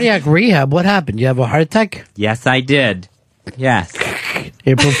mentioned... Cardiac rehab? What happened? You have a heart attack? Yes, I did. Yes.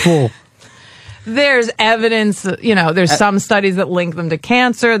 April Fool. There's evidence, there's some studies that link them to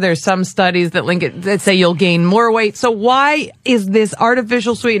cancer. There's some studies that link it, that say you'll gain more weight. So why is this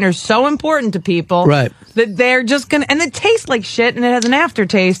artificial sweetener so important to people? Right. That they're just and it tastes like shit and it has an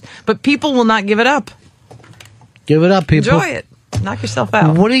aftertaste, but people will not give it up. Give it up, people. Enjoy it. Knock yourself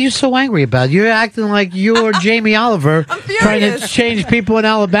out. What are you so angry about? You're acting like you're Jamie Oliver trying to change people in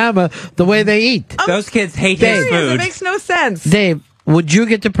Alabama the way they eat. Those kids hate Serious, his food. It makes no sense. Dave, would you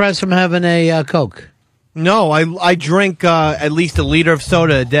get depressed from having a Coke? No, I drink at least a liter of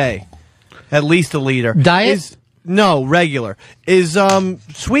soda a day. At least a liter. Diet? No, regular. Is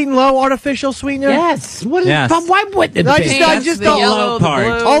Sweet and Low artificial sweetener? Yes. What is, Yes. Why wouldn't it I be? just the don't yellow, the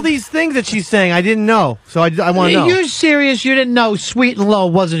blue. all these things that she's saying. I didn't know, so I want to know. You're serious? You didn't know Sweet and Low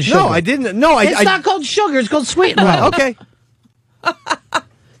wasn't sugar? No, I didn't. No, It's not called sugar. It's called Sweet and Low. Okay.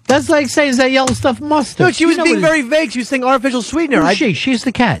 That's like saying, is that yellow stuff mustard? No, she was You know being what very vague. She was saying artificial sweetener. Who's she? She's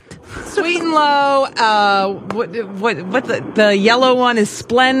the cat. Sweet and Low. What the yellow one is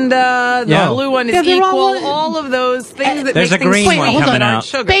Splenda. The blue one is Yeah, they're Equal. all- All of those things that There's make a green things one sweet coming aren't out.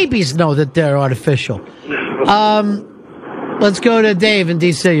 sugar. Babies know that they're artificial. Let's go to Dave in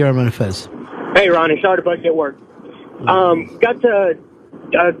D.C. You're on Fez. Hey, Ronnie. Sorry to bug you at work. Got to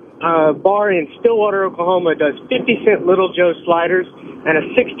a bar in Stillwater, Oklahoma. Does 50-cent Little Joe sliders and a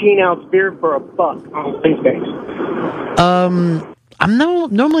 16-ounce beer for $1 on Wednesdays.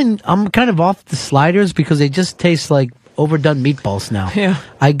 I'm kind of off the sliders because they just taste like overdone meatballs now. Yeah.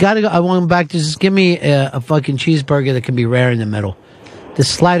 I gotta go. I want them back to just give me a fucking cheeseburger that can be rare in the middle. The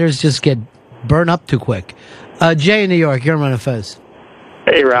sliders just get burned up too quick. Jay in New York, you're on Fez.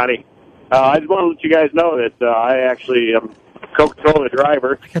 Hey, Ronnie. I just want to let you guys know that I actually am a Coca-Cola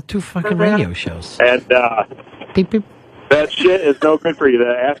driver. I got 2 fucking radio shows. And beep, beep. That shit is no good for you. The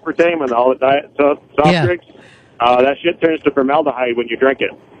aspartame and all the diet soft drinks, that shit turns to formaldehyde when you drink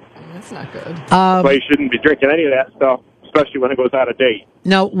it. That's not good. So you shouldn't be drinking any of that stuff, especially when it goes out of date.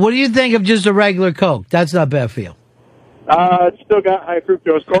 Now, what do you think of just a regular Coke? That's not bad for you. It's still got high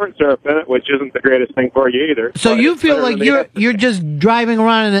fructose corn syrup in it, which isn't the greatest thing for you either. So But you it's feel better like than the you're just driving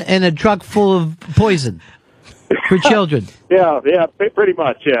around in a truck full of poison for children. Yeah, pretty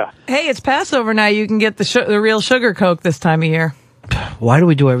much, yeah. Hey, it's Passover now. You can get the real sugar Coke this time of year. Why do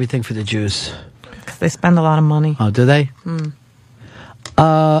we do everything for the Jews? Because they spend a lot of money. Oh, do they?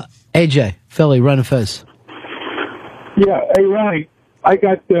 AJ, Philly, run a Fez. Yeah, hey Ronnie, I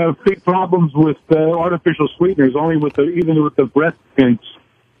got big problems with artificial sweeteners. Even with the breast mints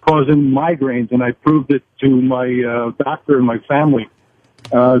causing migraines, and I proved it to my doctor and my family.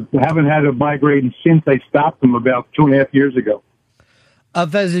 Haven't had a migraine since I stopped them about 2.5 years ago.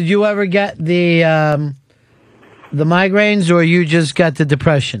 Fez, did you ever get the migraines, or you just got the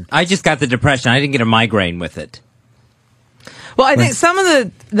depression? I just got the depression. I didn't get a migraine with it. Well, I think some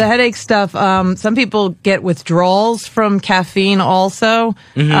of the headache stuff, some people get withdrawals from caffeine also.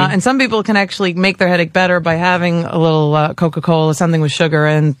 And some people can actually make their headache better by having a little Coca-Cola, something with sugar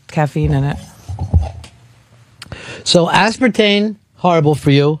and caffeine in it. So aspartame, horrible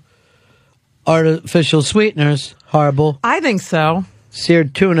for you. Artificial sweeteners, horrible. I think so.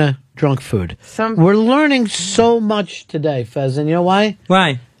 Seared tuna, drunk food. We're learning so much today, Fez, and you know why?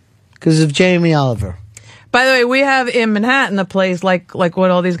 Why? Because of Jamie Oliver. By the way, we have in Manhattan a place like what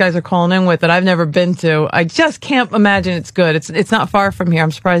all these guys are calling in with that I've never been to. I just can't imagine it's good. It's not far from here.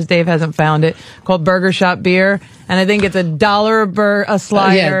 I'm surprised Dave hasn't found it. Called Burger Shop Beer, and I think it's $1 a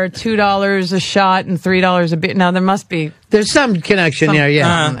slider, $2 a shot, and $3 a beer. Now there must be some connection there.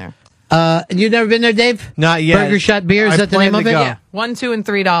 Yeah. You've never been there, Dave? Not yet. Burger Shot Beer, is I that the name plan of to it? go. $1, $2, and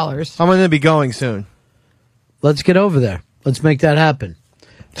 $3. I'm going to be going soon. Let's get over there. Let's make that happen.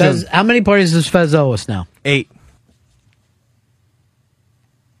 Fez, how many parties does Fez owe us now? 8.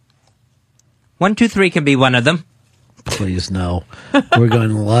 123 can be one of them. Please, no. We're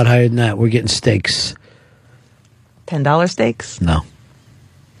going a lot higher than that. We're getting steaks. $10 steaks? No.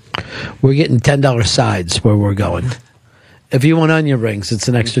 We're getting $10 sides where we're going. If you want onion rings, it's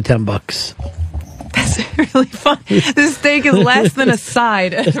an extra $10. That's really funny. This steak is less than a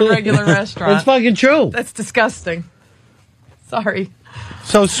side at a regular restaurant. It's fucking true. That's disgusting. Sorry.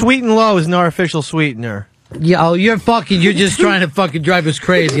 So Sweet and Low is an artificial sweetener. Yeah, oh, you're just trying to fucking drive us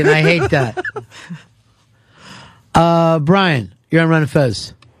crazy, and I hate that. Brian, you're on Run and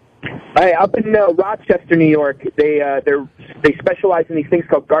Fez. Hey, up in Rochester, New York, they specialize in these things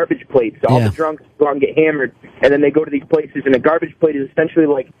called garbage plates. All the drunks go out and get hammered, and then they go to these places, and a garbage plate is essentially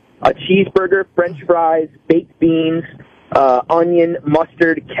like a cheeseburger, French fries, baked beans, onion,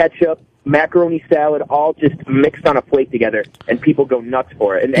 mustard, ketchup, macaroni salad, all just mixed on a plate together, and people go nuts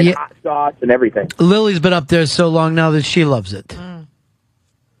for it, and hot sauce and everything. Lily's been up there so long now that she loves it.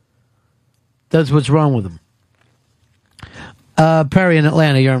 That's what's wrong with them. Perry in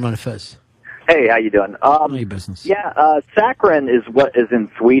Atlanta, you're on Run and Fez. Hey, how you doing? Your business. Yeah, saccharin is what is in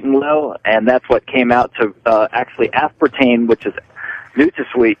Sweet and Low, and that's what came out to actually aspartame, which is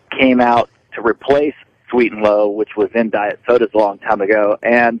NutraSweet, came out to replace Sweet and Low, which was in diet sodas a long time ago,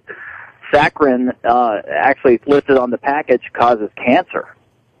 and saccharin actually listed on the package causes cancer.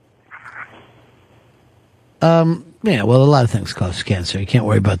 Yeah, well, a lot of things cause cancer. You can't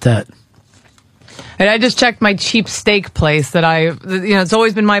worry about that. And I just checked my cheap steak place that it's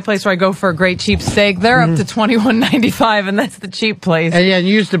always been my place where I go for a great cheap steak. They're up to $21.95, and that's the cheap place. And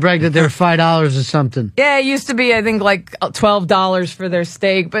you used to brag that they were $5 or something. Yeah, it used to be, I think, like $12 for their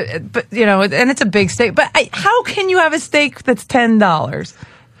steak, but and it's a big steak. But how can you have a steak that's $10?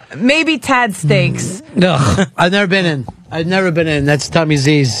 Maybe Tad Steaks. No, I've never been in. That's Tommy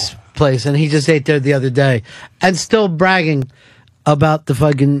Z's place, and he just ate there the other day, and still bragging about the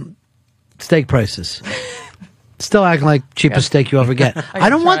fucking steak prices. Still acting like cheapest steak you ever get. I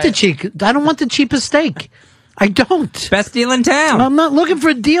don't want the cheapest steak. I don't. Best deal in town. I'm not looking for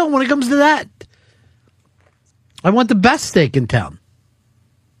a deal when it comes to that. I want the best steak in town.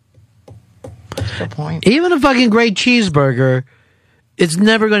 That's the point. Even a fucking great cheeseburger, it's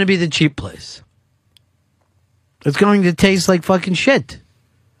never going to be the cheap place. It's going to taste like fucking shit.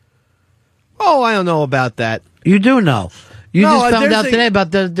 Oh, I don't know about that. You do know. You just found out today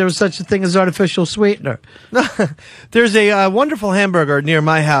about there was such a thing as artificial sweetener. There's a wonderful hamburger near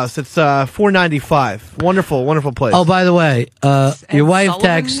my house. It's $4.95. Wonderful, wonderful place. Oh, by the way, your wife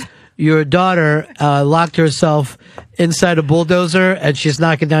texts your daughter locked herself inside a bulldozer and she's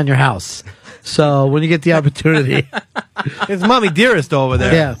knocking down your house. So when you get the opportunity, it's Mommy Dearest over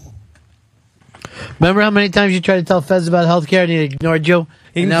there. Yeah. Remember how many times you tried to tell Fez about healthcare and he ignored you?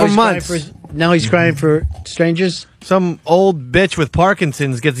 For months. Now he's crying for strangers? Some old bitch with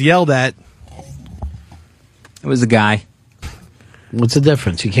Parkinson's gets yelled at. It was a guy. What's the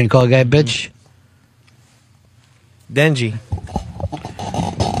difference? You can't call a guy a bitch? Denji.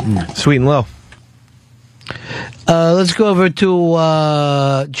 Sweet and Low. Let's go over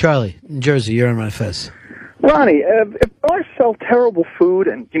to Charlie in Jersey. You're on my Fez. Ronnie, if bars sell terrible food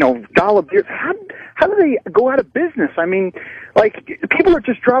and, dollar beers, how do they go out of business? I mean, people are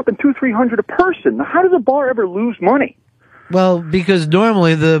just dropping $200-300 a person. How does a bar ever lose money? Well, because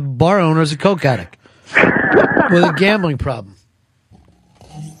normally the bar owner is a coke addict with a gambling problem.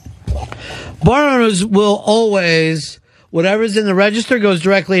 Bar owners will always, whatever's in the register goes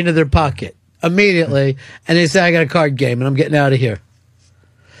directly into their pocket immediately, and they say, I got a card game and I'm getting out of here.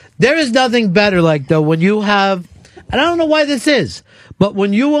 There is nothing better, though, when you have, and I don't know why this is, but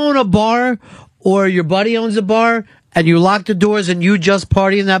when you own a bar or your buddy owns a bar and you lock the doors and you just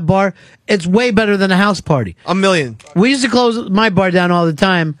party in that bar, it's way better than a house party. A million. We used to close my bar down all the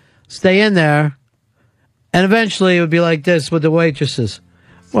time, stay in there, and eventually it would be like this with the waitresses.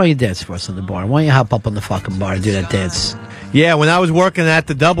 Why don't you dance for us on the bar? Why don't you hop up on the fucking bar and do that dance? Yeah, when I was working at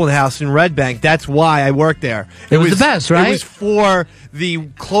the Dublin House in Red Bank, that's why I worked there. It was the best, right? It was for the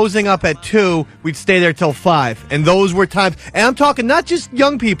closing up at 2, we'd stay there till 5. And those were times, and I'm talking not just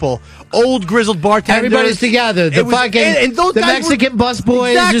young people, old grizzled bartenders. Everybody's together. The Mexican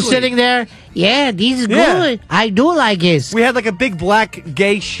busboys are sitting there. Yeah, these is good. Yeah. I do like this. We had a big black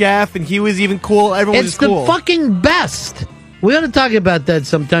gay chef, and he was even cool. Everyone was cool. It's the fucking best. We ought to talk about that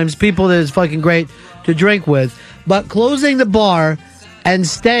sometimes. People that is fucking great to drink with. But closing the bar and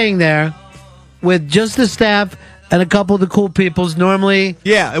staying there with just the staff and a couple of the cool peoples normally.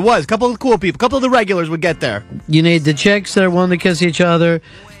 Yeah, it was. A couple of the cool people. A couple of the regulars would get there. You need the chicks that are willing to kiss each other,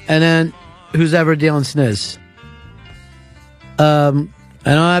 and then who's ever dealing sniz. I don't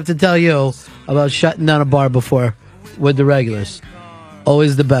have to tell you about shutting down a bar before with the regulars.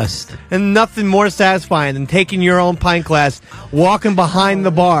 Always the best. And nothing more satisfying than taking your own pint glass, walking behind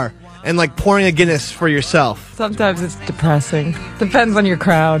the bar, and like pouring a Guinness for yourself. Sometimes it's depressing. Depends on your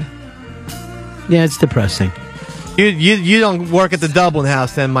crowd. Yeah, it's depressing. You don't work at the Dublin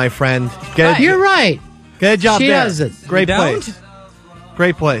House then, my friend. You're right. Get a job She there. doesn't. Great You don't? place.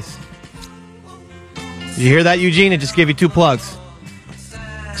 Great place. You hear that, Eugene? I just gave you 2 plugs.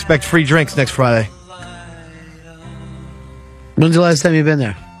 Expect free drinks next Friday. When's the last time you've been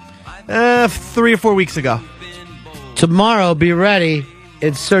there? 3 or 4 weeks ago. Tomorrow, be ready.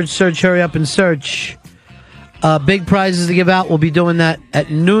 It's search, hurry up and search. Big prizes to give out. We'll be doing that at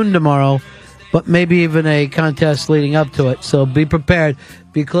noon tomorrow, but maybe even a contest leading up to it. So be prepared.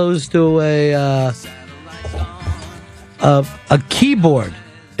 Be close to a keyboard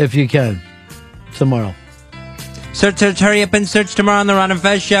if you can tomorrow. Search, hurry up and search tomorrow on the Ron and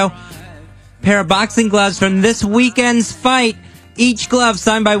Fez Show. Pair of boxing gloves from this weekend's fight. Each glove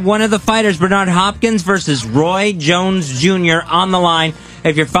signed by one of the fighters. Bernard Hopkins versus Roy Jones Jr. on the line.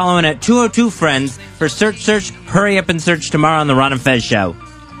 If you're following at 202 Friends for search, hurry up and search tomorrow on the Ron and Fez Show.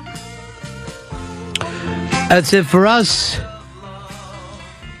 That's it for us.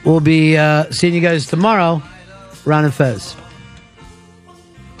 We'll be seeing you guys tomorrow. Ron and Fez.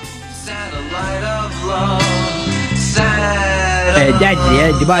 That's the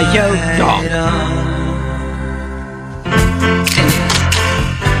end of my show.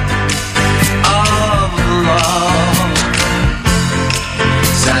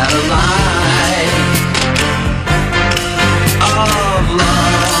 Satellite